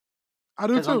 I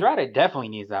do too. Because Andrade definitely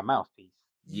needs that mouthpiece.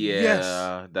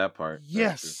 Yeah, that part.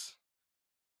 Yes.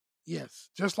 Yes.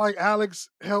 Just like Alex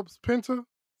helps Penta.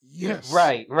 Yes.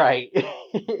 Right.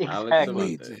 Exactly.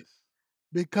 Needs it.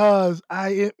 Because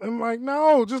I'm like,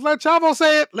 no, just let Chavo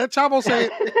say it. Let Chavo say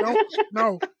it.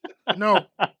 No.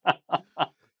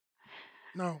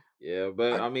 Yeah,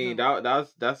 but I mean,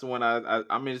 that's the one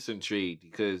I'm just intrigued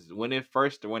because when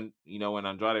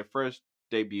Andrade first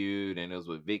debuted and it was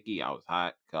with Vicky, I was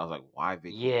hot because I was like, why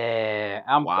Vicky? Yeah,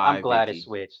 I'm glad it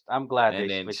switched. I'm glad and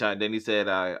they switched. Then he said,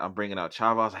 I'm bringing out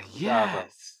Chavo. I was like,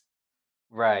 yes.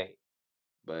 Right.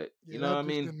 But I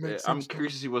mean, I'm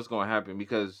curious to see what's going to happen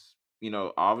because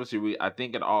obviously I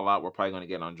think at All Out we're probably going to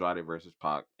get Andrade versus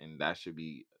Pac, and that should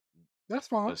be that's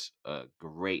fine. A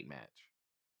great match.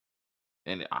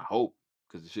 And I hope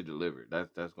because it should deliver. That's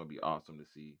going to be awesome to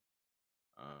see.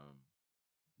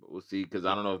 But we'll see because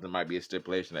I don't know if there might be a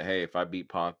stipulation that hey, if I beat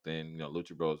Pac, then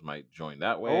Lucha Bros might join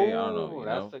that way. I don't know.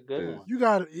 That's a good one.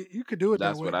 You could do it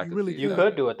that way. What I could see. You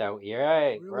could do it that way. You're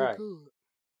right. You really could.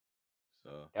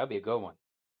 So that'd be a good one.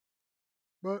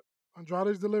 But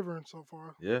Andrade's delivering so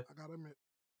far. Yeah, I gotta admit.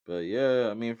 But yeah,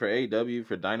 I mean for AEW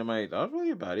for Dynamite, that was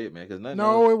really about it, man. Because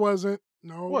it wasn't.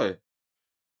 No. What?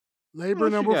 Labor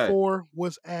number 4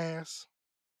 was ass.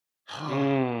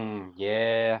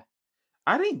 Yeah.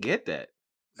 I didn't get that.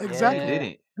 Exactly. I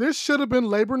didn't. This should have been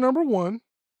Labor number 1.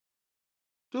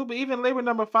 Dude, but even Labor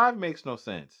number 5 makes no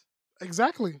sense.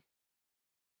 Exactly.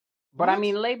 But I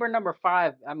mean, Labor number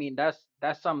 5. I mean, that's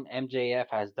something MJF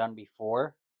has done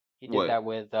before. He did that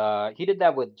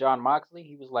with John Moxley.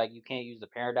 He was like, you can't use the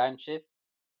paradigm shift.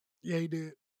 Yeah, he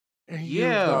did. And he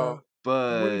used,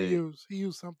 but what did he use? He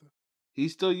used something. He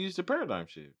still used the paradigm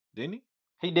shift, didn't he?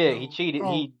 He did. He cheated.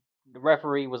 The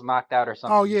referee was knocked out or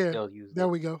something. Oh yeah, he still used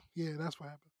we go. Yeah, that's what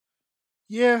happened.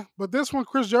 Yeah, but this one,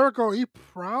 Chris Jericho, he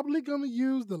probably gonna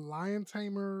use the Lion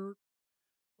Tamer.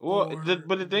 Well,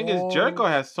 but the thing is, Jericho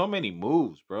has so many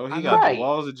moves, bro. He got the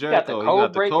Walls of Jericho. He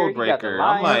got the Code Breaker.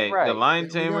 I'm like the Lion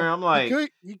Tamer. I'm like,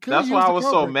 that's why I was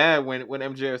so mad when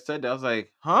MJF said that. I was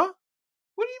like, huh?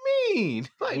 What do you mean?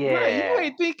 Like, bro, you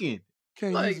ain't thinking.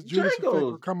 Can't use the Judas effect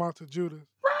or come out to Judas.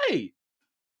 Right.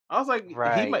 I was like,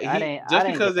 just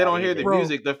because they don't hear the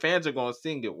music, the fans are gonna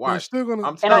sing it. Why? They're still gonna.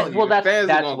 I'm telling you, the fans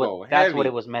are gonna go heavy. That's what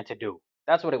it was meant to do.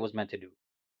 That's what it was meant to do.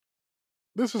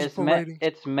 This is for ratings.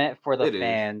 It's meant for the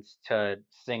fans to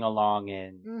sing along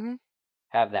and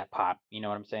have that pop. You know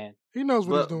what I'm saying? He knows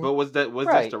what he's doing. But was this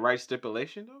the right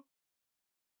stipulation though?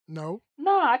 No.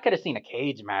 No, I could have seen a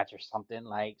cage match or something,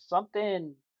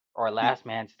 or last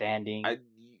man standing.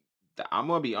 I'm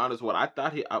gonna be honest. What I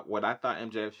thought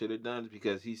MJF should have done is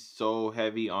because he's so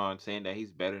heavy on saying that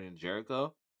he's better than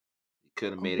Jericho. He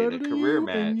could have made it a career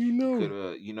match. Could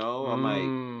have, I'm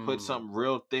like put something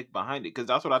real thick behind it because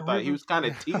that's what I thought. He was kind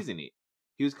of teasing it.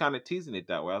 He was kind of teasing it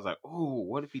that way. I was like, oh,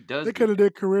 what if he does? They could have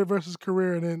did career versus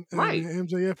career, and then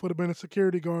MJF would have been a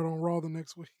security guard on Raw the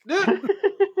next week.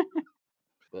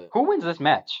 Who wins this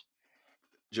match?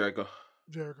 Jericho.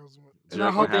 Jericho's win. And I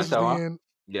hope this is the end.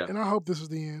 Yeah. And I hope this is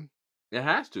the end. It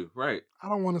has to, right? I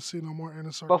don't want to see no more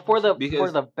inner circle. But for the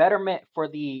betterment,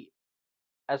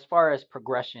 as far as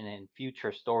progression and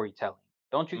future storytelling,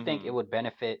 don't you think it would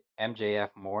benefit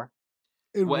MJF more?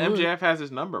 MJF has his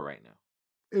number right now.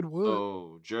 It would.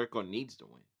 So Jericho needs to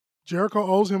win. Jericho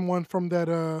owes him one from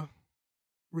that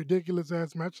ridiculous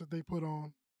ass match that they put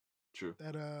on. True.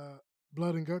 That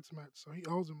blood and guts match. So he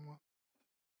owes him one.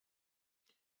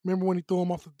 Remember when he threw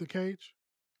him off the cage?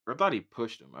 I thought he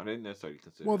pushed him. I didn't necessarily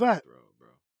consider that throw, bro.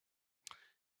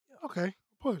 Okay,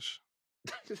 push.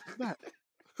 That.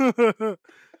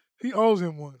 He owes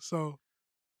him one, so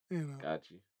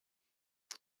Got you.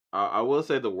 I will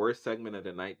say the worst segment of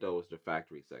the night though was the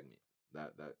factory segment.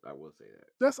 That I will say that.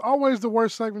 That's always the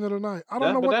worst segment of the night. I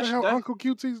don't know what the hell Uncle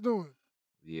QT's doing.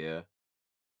 Yeah.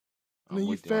 And then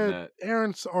you fed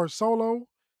Aaron or Solo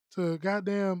to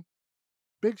goddamn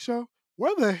Big Show.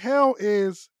 Where the hell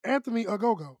is Anthony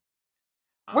Ogogo?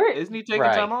 Isn't he taking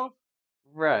time off?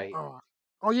 Right.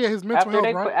 Oh yeah, his mental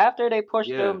health, right? After they pushed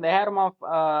him, they had him on.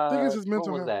 I think it's his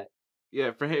mental health. That?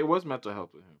 Yeah, for him, it was mental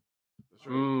health with him. That's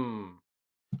right.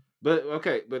 But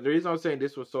okay, but the reason I'm saying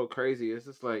this was so crazy is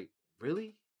just like,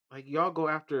 really? Like y'all go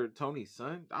after Tony's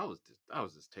son? That was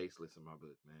just tasteless in my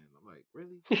book, man. I'm like,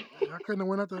 really? I couldn't have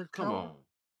went after Excalibur. Come on,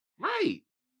 right?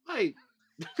 Like,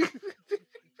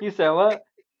 You said what?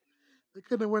 They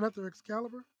couldn't have went after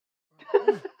Excalibur.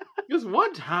 Just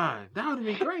one time, that would have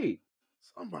been great.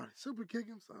 Somebody super kick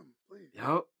him, something, please.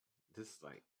 Yup, just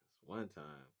like one time.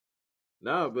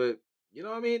 No, but you know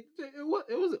what I mean? It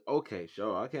was an okay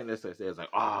show. I can't necessarily say it's like,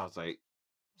 oh, it's like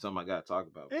something I gotta talk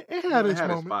about. It had its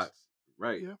moments. Spots.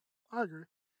 Right. Yeah, I agree.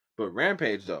 But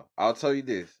Rampage though, I'll tell you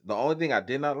this. The only thing I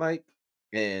did not like,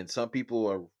 and some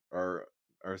people are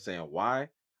saying why,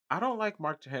 I don't like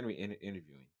Mark Henry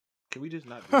interviewing. Can we just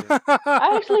not do that?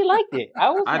 I actually liked it. I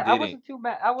wasn't too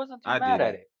mad. I wasn't too mad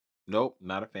at it. Nope,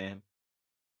 not a fan.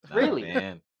 Not really? A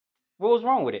fan. What was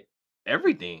wrong with it?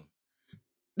 Everything.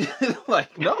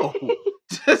 Like, no.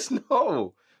 Just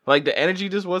no. Like, the energy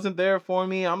just wasn't there for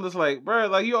me. I'm just like, bro,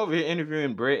 like, you over here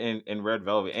interviewing Britt and Red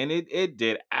Velvet, and it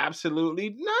did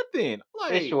absolutely nothing.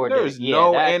 Like, sure there's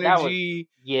no energy.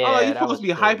 You're supposed to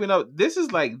be hyping up. This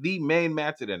is like the main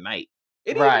match of the night.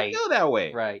 It didn't even feel that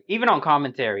way. Right. Even on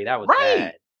commentary, that was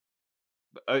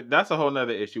bad. That's a whole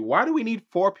nother issue. Why do we need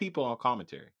 4 people on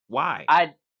commentary? Why?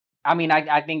 I mean,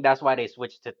 I think that's why they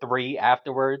switched to 3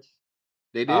 afterwards.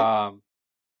 They did?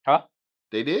 Huh?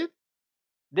 They did?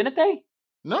 Didn't they?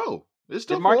 No. It's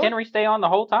still Did Mark Henry stay on the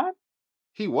whole time?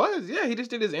 He was, yeah. He just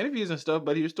did his interviews and stuff,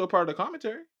 but he was still part of the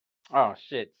commentary. Oh,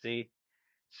 shit. See?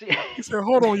 He said,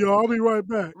 hold on, y'all. I'll be right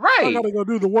back. Right. I got to go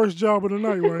do the worst job of the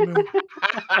night right now.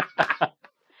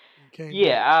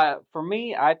 Yeah, for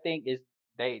me, I think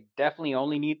they definitely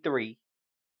only need 3.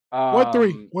 What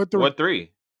 3? What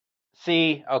 3?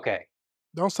 See, okay.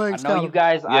 Don't say Excalibur. I know you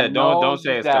guys. Yeah, don't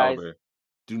say Excalibur.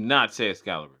 Do not say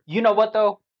Excalibur. You know what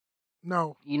though?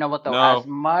 No. You know what though? No.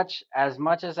 As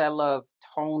much as I love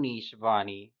Tony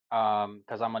Schiavone,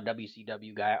 because I'm a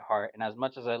WCW guy at heart, and as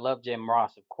much as I love Jim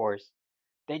Ross, of course,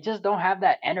 they just don't have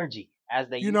that energy as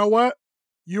they. You know what?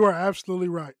 You are absolutely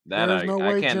right. There's no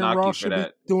way Jim Ross should be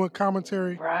doing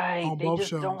commentary on both shows.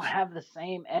 They just don't have the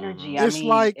same energy. Mm-hmm. It's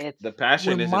like the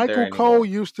passion when Michael Cole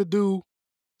used to do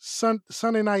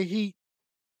Sunday Night Heat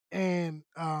and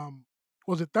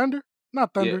was it Thunder?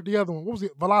 Not Thunder, the other one. What was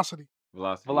it? Velocity.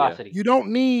 Velocity. You don't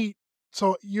need.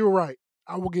 So you're right.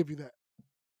 I will give you that.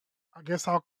 I guess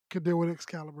I could deal with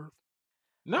Excalibur.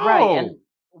 No. Right. And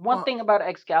one thing about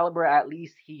Excalibur, at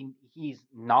least he's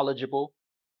knowledgeable.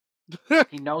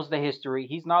 He knows the history.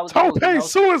 He's knowledgeable. Tope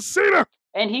Suicida.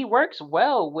 And he works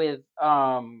well with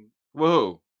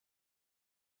Whoa.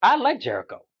 I like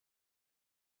Jericho.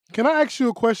 Can I ask you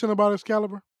a question about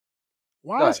Excalibur?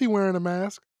 Why is he wearing a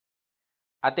mask?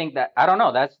 I think that I don't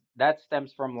know. That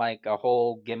stems from like a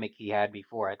whole gimmick he had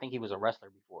before. I think he was a wrestler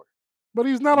before. But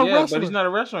he's not a wrestler. But he's not a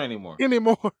wrestler anymore.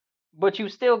 But you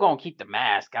still gonna keep the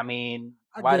mask. I mean,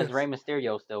 why does Rey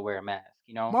Mysterio still wear a mask?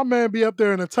 You know, my man be up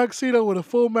there in a tuxedo with a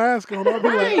full mask on. I'll be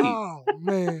like, oh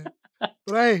man.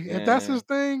 But hey, if that's his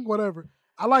thing, whatever.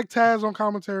 I like Taz on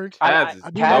commentary. I do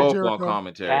like Jericho on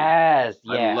commentary. Taz,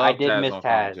 yeah, I did miss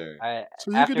Taz.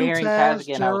 So you can do hearing Taz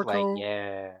again, Jericho, I was like,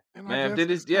 yeah. Man, if they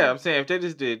just I'm saying if they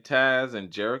just did Taz and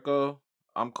Jericho,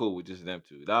 I'm cool with just them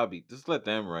two. That'll be just let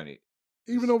them run it.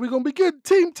 Even though we're gonna be getting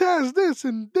Team Taz this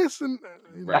and this and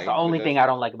that's the only thing I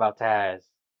don't like about Taz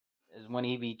is when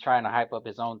he be trying to hype up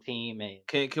his own team and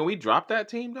can we drop that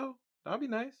team though? That'd be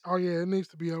nice. Oh yeah, it needs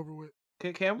to be over with.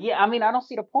 Can we? Yeah, I mean I don't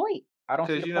see the point. I don't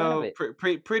see the point of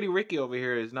it. Pretty Ricky over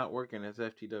here is not working as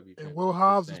FTW. And Will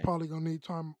Hobbs is probably gonna need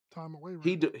time away.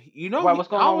 Right what's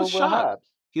going on with Will Hobbs?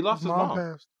 He lost his mom.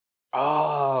 Passed.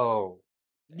 Oh,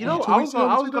 I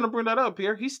was gonna bring that up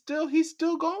here. He's still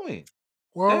going.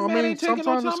 Well, I mean,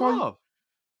 sometimes it's off.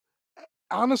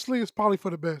 Honestly, it's probably for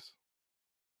the best.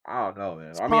 I don't know,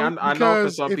 man. I mean, I know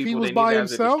for some people they need that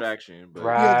as a distraction, but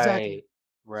yeah, exactly.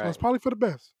 Right. So it's probably for the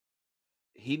best.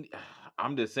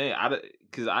 I'm just saying,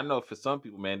 because I know for some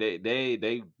people, man, they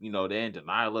they're in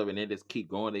denial of it and they just keep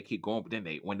going, but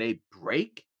then when they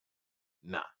break,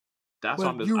 nah. That's what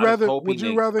I'm just hoping. Would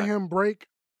you rather him break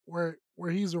where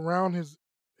he's around his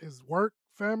work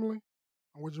family,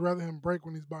 or would you rather him break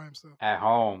when he's by himself? At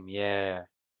home, yeah.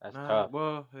 That's tough.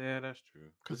 Well, yeah, that's true.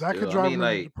 Because that could drive him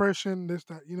into depression, this,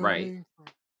 that, you know what I mean? So,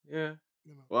 yeah.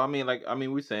 Well,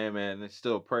 we saying, man, it's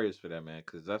still prayers for that, man,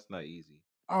 because that's not easy.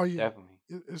 Oh yeah, definitely.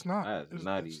 It's not. It's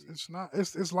not easy. It's not.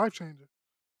 It's life changing.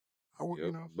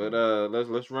 But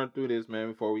let's run through this,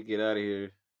 man, before we get out of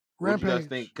here. Rampage. What do you guys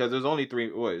think? Because there's only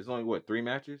 3. It's only 3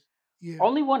 matches? Yeah.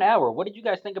 Only 1 hour. What did you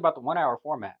guys think about the 1 hour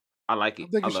format? I like it. I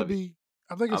think it should be.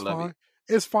 I think it's fine.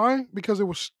 It's fine because it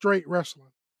was straight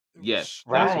wrestling. Yes,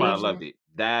 that's why I loved it.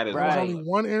 That is There was only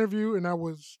one interview, and that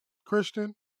was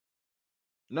Christian.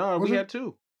 No, we had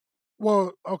two.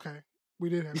 Well, okay, we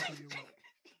did have two.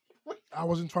 I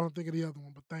wasn't trying to think of the other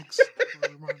one, but thanks for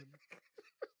reminding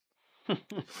me.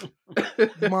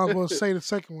 You might as well say the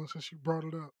second one since you brought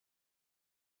it up.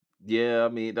 Yeah, I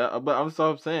mean, but I'm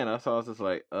saying. I was just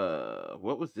like,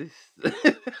 what was this?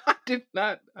 I didn't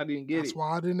get it. That's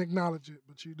why I didn't acknowledge it,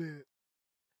 but you did.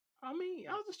 I mean,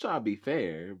 I was just trying to be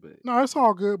fair, but no, it's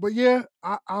all good. But yeah,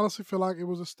 I honestly feel like it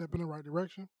was a step in the right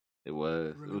direction. It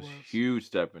was. It really was a huge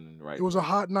step in the right direction. It was a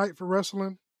hot night for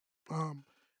wrestling.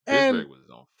 Pittsburgh was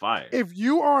on fire. If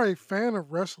you are a fan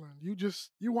of wrestling,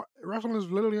 wrestling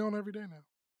is literally on every day now.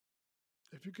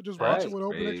 If you could just watch it with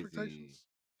open expectations.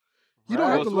 You don't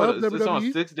have to love WWE. It's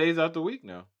on 6 days out the week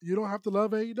now. You don't have to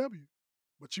love AEW,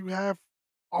 but you have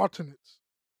alternates.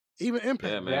 Even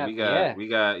Impact. Yeah, man. You got.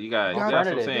 That's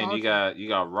what I'm saying. You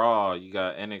got Raw. You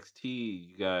got NXT.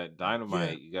 You got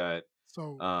Dynamite. You got.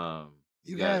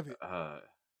 You have it.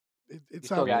 It's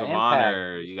Ring of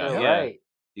Honor. You got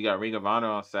You got Ring of Honor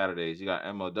on Saturdays. You got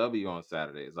MLW on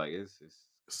Saturdays. Like it's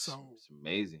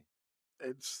amazing.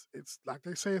 It's like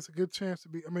they say. It's a good chance to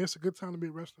be. I mean, it's a good time to be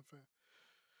a wrestling fan.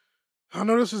 I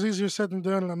know this is easier said than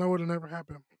done, and I know it'll never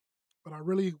happen. But I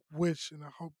really wish and I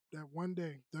hope that one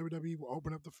day WWE will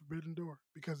open up the forbidden door.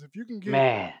 Because if you can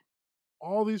get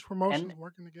all these promotions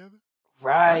working together,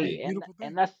 right,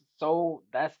 and that's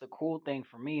the cool thing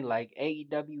for me. Like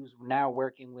AEW is now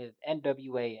working with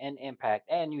NWA and Impact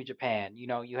and New Japan. You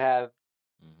know, you have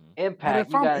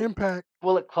Impact. But if I'm Impact,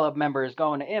 Bullet Club members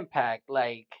going to Impact.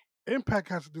 Like Impact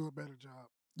has to do a better job.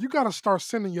 You got to start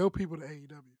sending your people to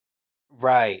AEW.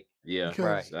 Right. Yeah.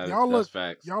 Because that's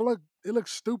facts. It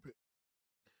looks stupid.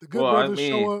 The Good Brothers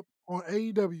show up on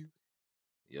AEW.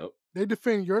 Yep. They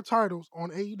defend your titles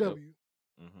on AEW,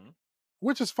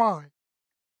 which is fine.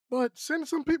 But send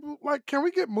some people. Like, can we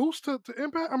get Moose to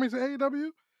Impact? I mean, to AEW.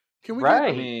 Can we?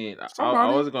 I mean,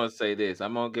 I was gonna say this.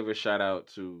 I'm gonna give a shout out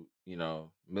to $1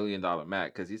 Million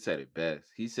Mac because he said it best.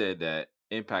 He said that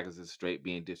Impact is straight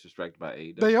being disrespected by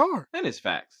AEW. They are, and it's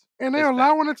facts. And they're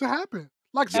allowing it to happen.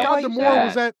 Like Scott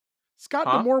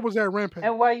D'Amore was at Rampage.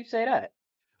 And why you say that?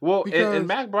 Well, and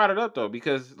Mac brought it up though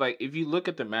because like if you look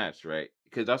at the match, right?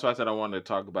 Because that's why I said I wanted to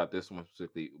talk about this one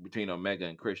specifically between Omega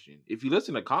and Christian. If you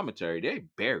listen to commentary, they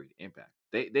buried Impact.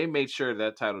 They made sure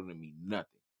that title didn't mean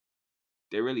nothing.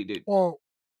 They really did. Well,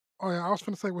 I was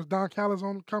going to say was Don Callis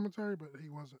on commentary, but he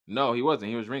wasn't. No, he wasn't.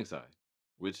 He was ringside,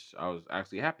 which I was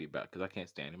actually happy about because I can't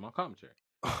stand him on commentary.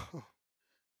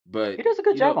 But he does a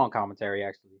good job on commentary,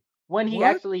 actually. When he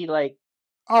actually like.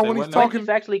 Oh, when he's talking, he's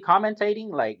actually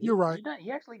commentating. Like you're right.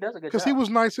 He actually does a good job because he was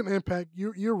nice in Impact.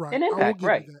 You're right. In Impact, I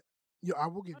will give you that. Yeah, I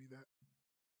will give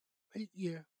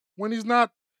you that. When he's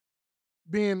not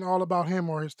being all about him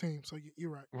or his team. So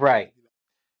you're right. Right.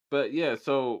 But yeah,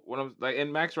 so when I'm like,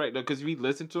 and Mac's right though, because we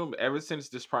listened to him ever since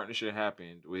this partnership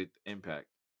happened with Impact.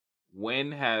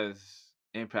 When has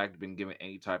Impact been given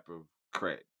any type of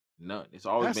cred? None. It's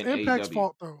always been Impact's AEW.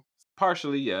 fault though.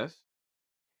 Partially, yes.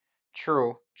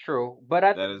 True. But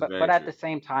at the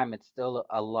same time, it's still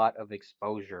a lot of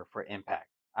exposure for Impact.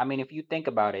 I mean, if you think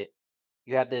about it,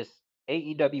 you had this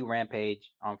AEW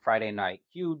Rampage on Friday night,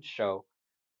 huge show,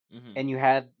 and you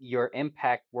had your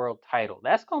Impact World Title.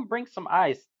 That's gonna bring some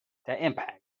eyes to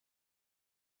Impact.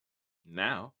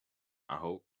 Now, I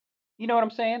hope. You know what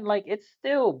I'm saying? Like it's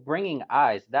still bringing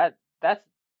eyes.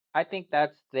 I think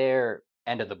that's their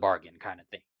end of the bargain kind of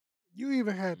thing. You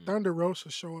even had Thunder Rosa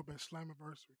show up at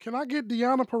Slammiversary. Can I get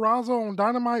Deonna Purrazzo on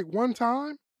Dynamite one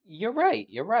time? You're right.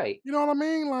 You know what I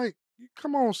mean? Like,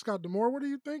 come on, Scott D'Amore. What are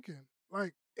you thinking?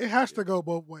 Like, it has to go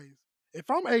both ways.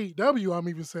 If I'm AEW, I'm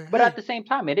even saying. But at the same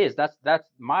time, it is. That's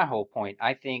my whole point.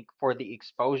 I think for the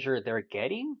exposure they're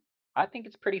getting, I think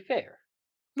it's pretty fair.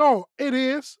 No, it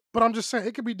is. But I'm just saying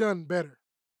it could be done better.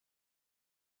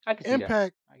 I can see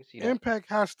that. Impact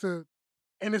has to,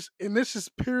 and this is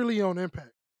purely on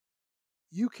Impact.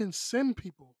 You can send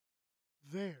people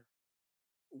there.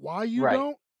 Why you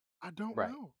don't? I don't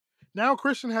know. Now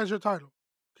Christian has your title.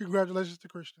 Congratulations to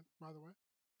Christian, by the way.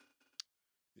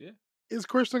 Yeah. Is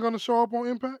Christian going to show up on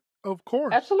Impact? Of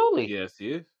course. Absolutely. Yes,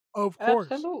 he is. Of course.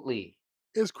 Absolutely.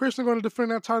 Is Christian going to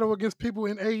defend that title against people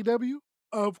in AEW?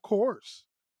 Of course.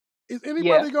 Is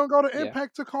anybody going to go to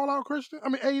Impact to call out Christian? I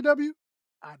mean, AEW?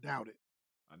 I doubt it.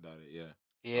 Yeah.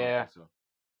 Yeah. So.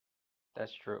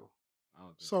 That's true.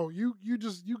 So you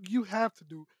have to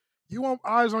do. You want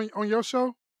eyes on your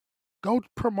show? Go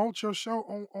promote your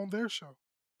show on their show.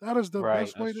 That is the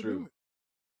best way to do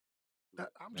it.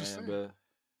 I'm just saying. But,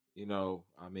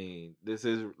 I mean, this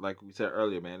is like we said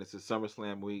earlier, man. This is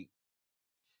SummerSlam week.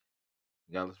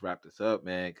 Let's wrap this up,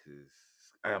 man, because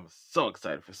am so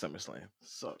excited for SummerSlam.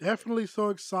 Definitely so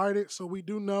excited. So we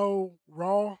do know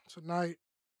Raw tonight.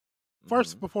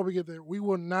 First, before we get there, we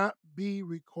will not be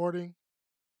recording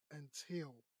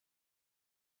until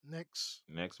next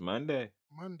Monday.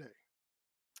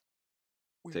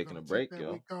 We're taking a break, that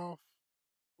week off.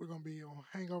 We're gonna be on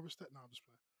hangover stuff. No, I'm just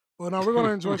playing. But no, we're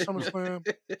gonna enjoy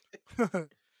SummerSlam.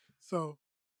 So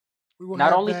we will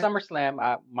not only that.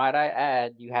 SummerSlam. Might I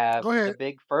add, you have the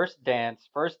big First Dance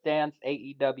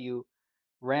AEW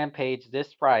Rampage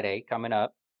this Friday coming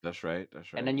up. That's right.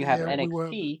 And then you have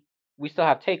NXT. We still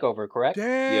have Takeover, correct?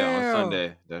 Damn. Yeah, on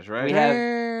Sunday. That's right. We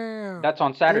have that's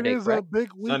on Saturday. It is correct? a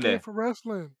big weekend Sunday. for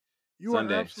wrestling. You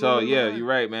Sunday. Are absolutely right. You're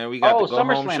right, man. We got the go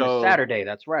home show is Saturday.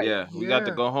 That's right. Yeah, we got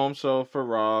the go home show for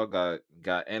Raw. Got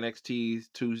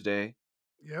NXT Tuesday.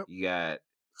 Yep. You got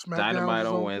Dynamite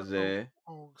on Wednesday.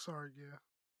 Oh, sorry, yeah.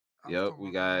 Yep,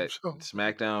 we got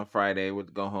SmackDown Friday with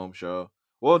the go home show.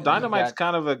 Well, Dynamite's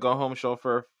kind of a go home show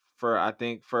for I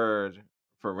think for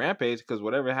Rampage, because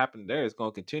whatever happened there is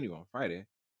going to continue on Friday.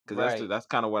 Because that's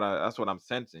kind of what I'm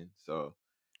sensing. So,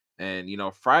 and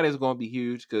Friday's going to be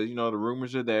huge because the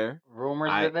rumors are there.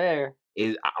 Are there.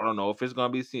 I don't know if it's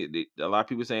going to be. A lot of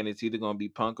people saying it's either going to be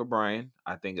Punk or Bryan.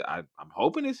 I think I'm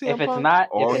hoping it's CM Punk. If it's not,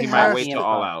 or he might wait till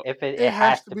All Out. If it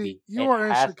has to be. You are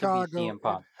in Chicago. It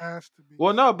has to be.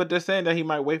 Well, no, but they're saying that he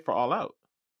might wait for All Out.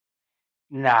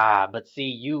 Nah, but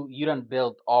see, you done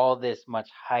built all this much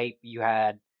hype. You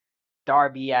had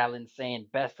Darby Allin saying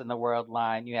 "best in the world"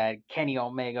 line. You had Kenny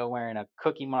Omega wearing a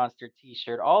Cookie Monster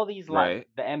T-shirt. All these lines,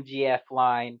 the MGF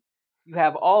line. You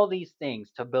have all these things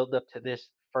to build up to this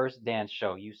First Dance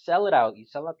show. You sell it out. You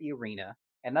sell out the arena,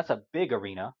 and that's a big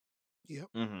arena. Yep.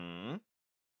 Mm-hmm.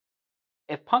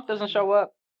 If Punk doesn't show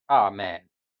up, oh man.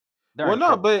 Well,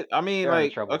 no, but I mean,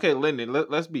 okay, Lyndon.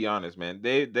 Let's be honest, man.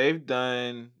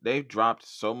 They've dropped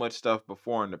so much stuff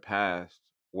before in the past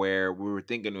where we were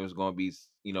thinking it was going to be,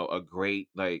 a great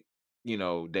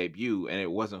debut, and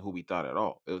it wasn't who we thought at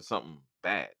all. It was something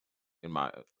bad at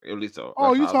least.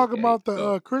 Oh, you talking about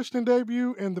the Christian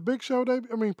debut and the Big Show debut?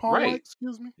 I mean, Paul White.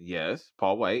 Excuse me. Yes,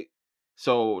 Paul White.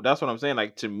 So that's what I'm saying.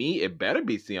 Like, to me, it better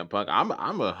be CM Punk. I'm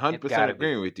 100%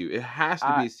 agreeing with you. It has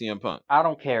to be CM Punk. I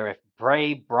don't care if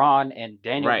Bray, Braun, and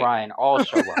Daniel Bryan all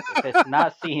show up. If it's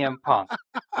not CM Punk,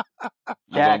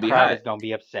 that crowd is gonna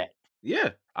be upset. Yeah,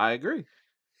 I agree.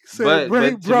 But to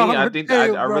me, I think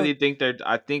I really think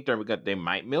they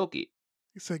might milk it.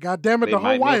 He said, "God damn it, the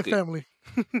whole Wyatt family."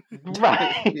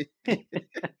 Right.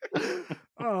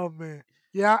 Oh man,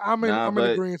 yeah, I'm in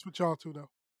agreement with y'all too, though.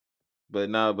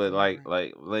 But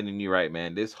like Lennon, you're right,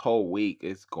 man. This whole week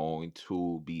is going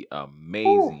to be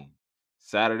amazing. Ooh.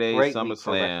 Saturday,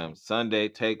 SummerSlam, Sunday,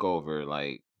 Takeover.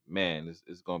 Like, man,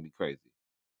 it's going to be crazy.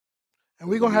 And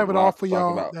we're going to have it all for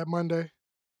y'all that Monday.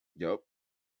 Yep.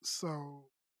 So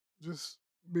just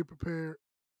be prepared.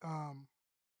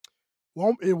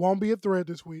 It won't be a thread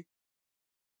this week.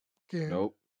 Again.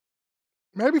 Nope.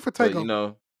 Maybe for Takeover.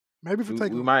 But, maybe for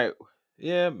Takeover. We might.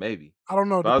 Yeah, maybe. I don't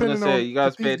know. But I was gonna say, you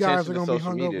guys pay attention to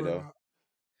social media, though.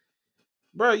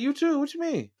 Bro, you too. What you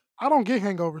mean? I don't get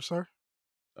hangovers, sir.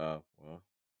 Oh, well.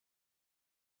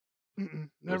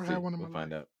 Never had one in my life. We'll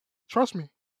find out. Trust me.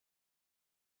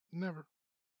 Never.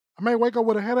 I may wake up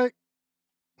with a headache,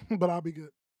 but I'll be good.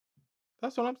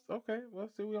 That's what I'm. Okay. Well,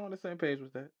 see, we're on the same page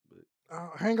with that.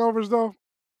 But hangovers, though?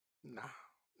 Nah,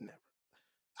 never.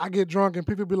 I get drunk and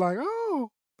people be like,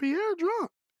 "Oh, Pierre drunk."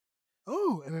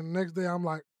 Oh, and then the next day I'm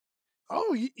like,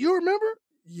 "Oh, you remember?"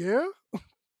 Yeah.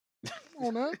 Come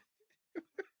on now.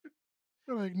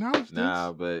 Like,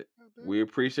 nah, but we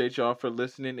appreciate y'all for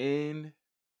listening in.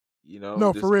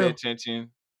 No, just for real. Pay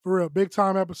attention. For real. Big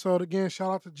time episode. Again,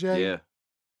 shout out to Jay. Yeah.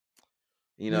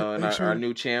 And our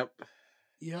new champ.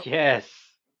 Yep. Yes.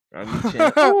 Our new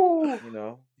champ.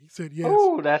 He said yes.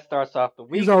 Ooh, that starts off the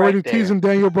week. He's already teasing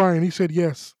Daniel Bryan. He said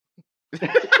yes.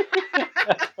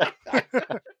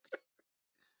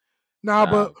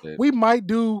 But we might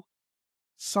do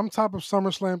some type of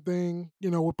SummerSlam thing,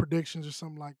 with predictions or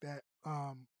something like that.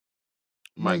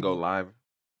 Might go live.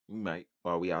 We might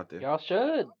while we out there. Y'all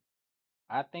should.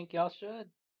 I think y'all should.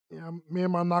 Yeah, me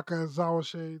and my Nakazawa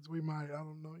shades, we might. I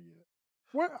don't know yet.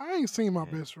 What? I ain't seen my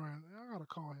best friend. I gotta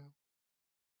call him.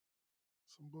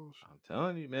 Some bullshit. I'm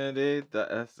telling you, man.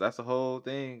 That's the whole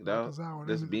thing, though.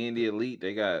 Just being the elite.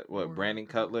 They got Brandon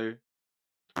Cutler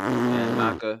and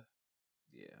Naka.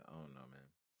 Yeah, I don't know, man.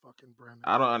 Fucking Brandon.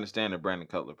 I don't understand the Brandon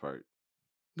Cutler part.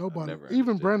 Nobody,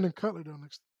 even Brandon Cutler, don't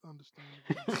understand.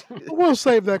 We'll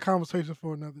save that conversation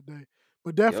for another day.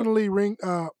 But definitely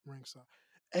ringside.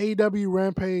 AEW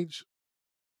Rampage,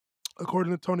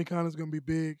 according to Tony Khan, is going to be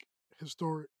big,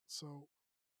 historic. So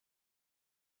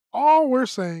All we're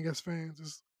saying as fans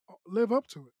is live up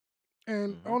to it.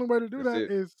 And the only way to do that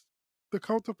is the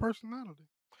cult of personality.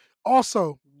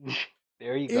 Also,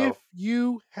 there you if go.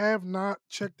 you have not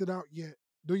checked it out yet,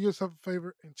 do yourself a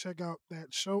favor and check out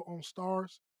that show on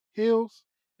Stars, Hills.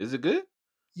 Is it good?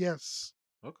 Yes.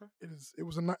 Okay. It is. It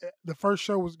was the first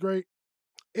show was great.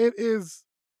 It is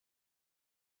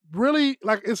really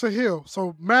like it's a hill.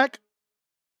 So Mac,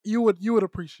 you would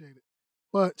appreciate it.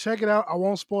 But check it out. I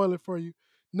won't spoil it for you.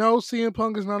 No, CM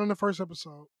Punk is not in the first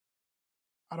episode.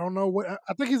 I don't know what.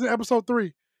 I think he's in episode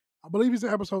 3. I believe he's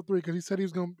in episode 3 because he said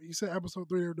He said episode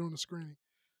 3 they were doing the screening.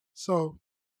 So,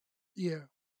 yeah,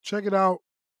 check it out.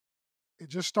 It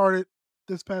just started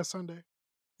this past Sunday.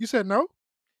 You said no?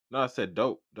 No, I said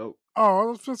dope. Oh, I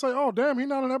was gonna say, oh damn, he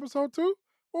not in episode 2.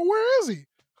 Well, where is he?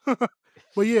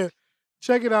 But yeah,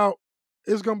 check it out.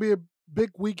 It's gonna be a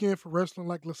big weekend for wrestling,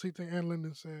 like Lasita and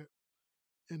Lyndon said.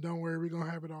 And don't worry, we're gonna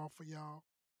have it all for y'all.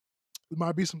 There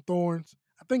might be some thorns.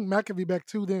 I think Mac will be back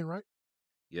too then, right?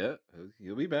 Yeah,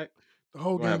 he'll be back. The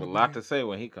whole game. Have a lot to say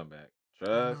when he come back.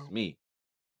 Trust me.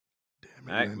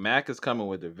 Damn it, Mac is coming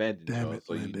with a vengeance, y'all.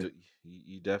 So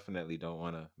you definitely don't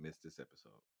want to miss this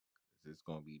episode. It's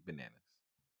gonna be bananas.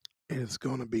 It's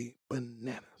gonna be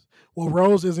bananas. Well,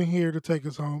 Rose isn't here to take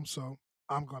us home, so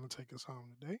I'm gonna take us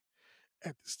home today.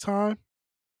 At this time,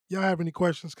 y'all have any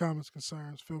questions, comments,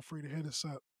 concerns, feel free to hit us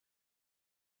up.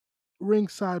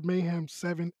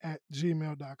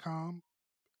 ringsidemayhem7@gmail.com.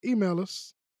 Email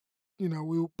us.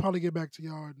 We'll probably get back to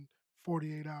y'all in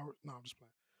 48 hours. No, I'm just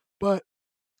playing. But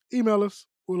email us.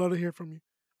 We'd love to hear from you.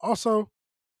 Also,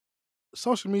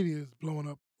 social media is blowing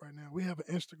up right now. We have an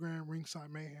Instagram, Ringside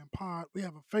Mayhem Pod. We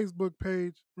have a Facebook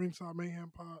page, Ringside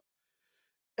Mayhem Pod.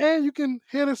 And you can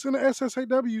hit us in the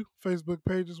SSAW Facebook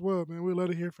page as well, man. We'd love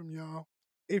to hear from y'all.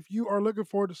 If you are looking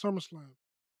forward to SummerSlam,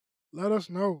 let us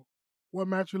know what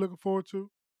match you're looking forward to,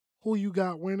 who you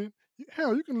got winning.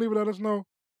 Hell, you can leave it, let us know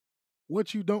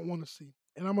what you don't want to see.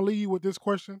 And I'm going to leave you with this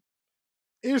question.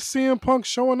 Is CM Punk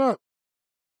showing up?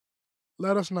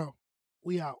 Let us know.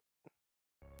 We out.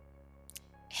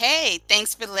 Hey,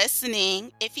 thanks for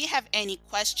listening. If you have any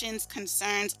questions,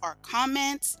 concerns, or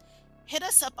comments, hit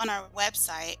us up on our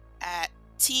website at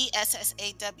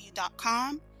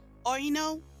tssaw.com or,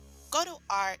 go to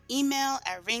our email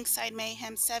at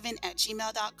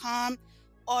ringsidemayhem7@gmail.com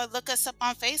or look us up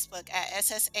on Facebook at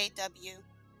SSAW,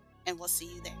 and we'll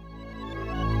see you there.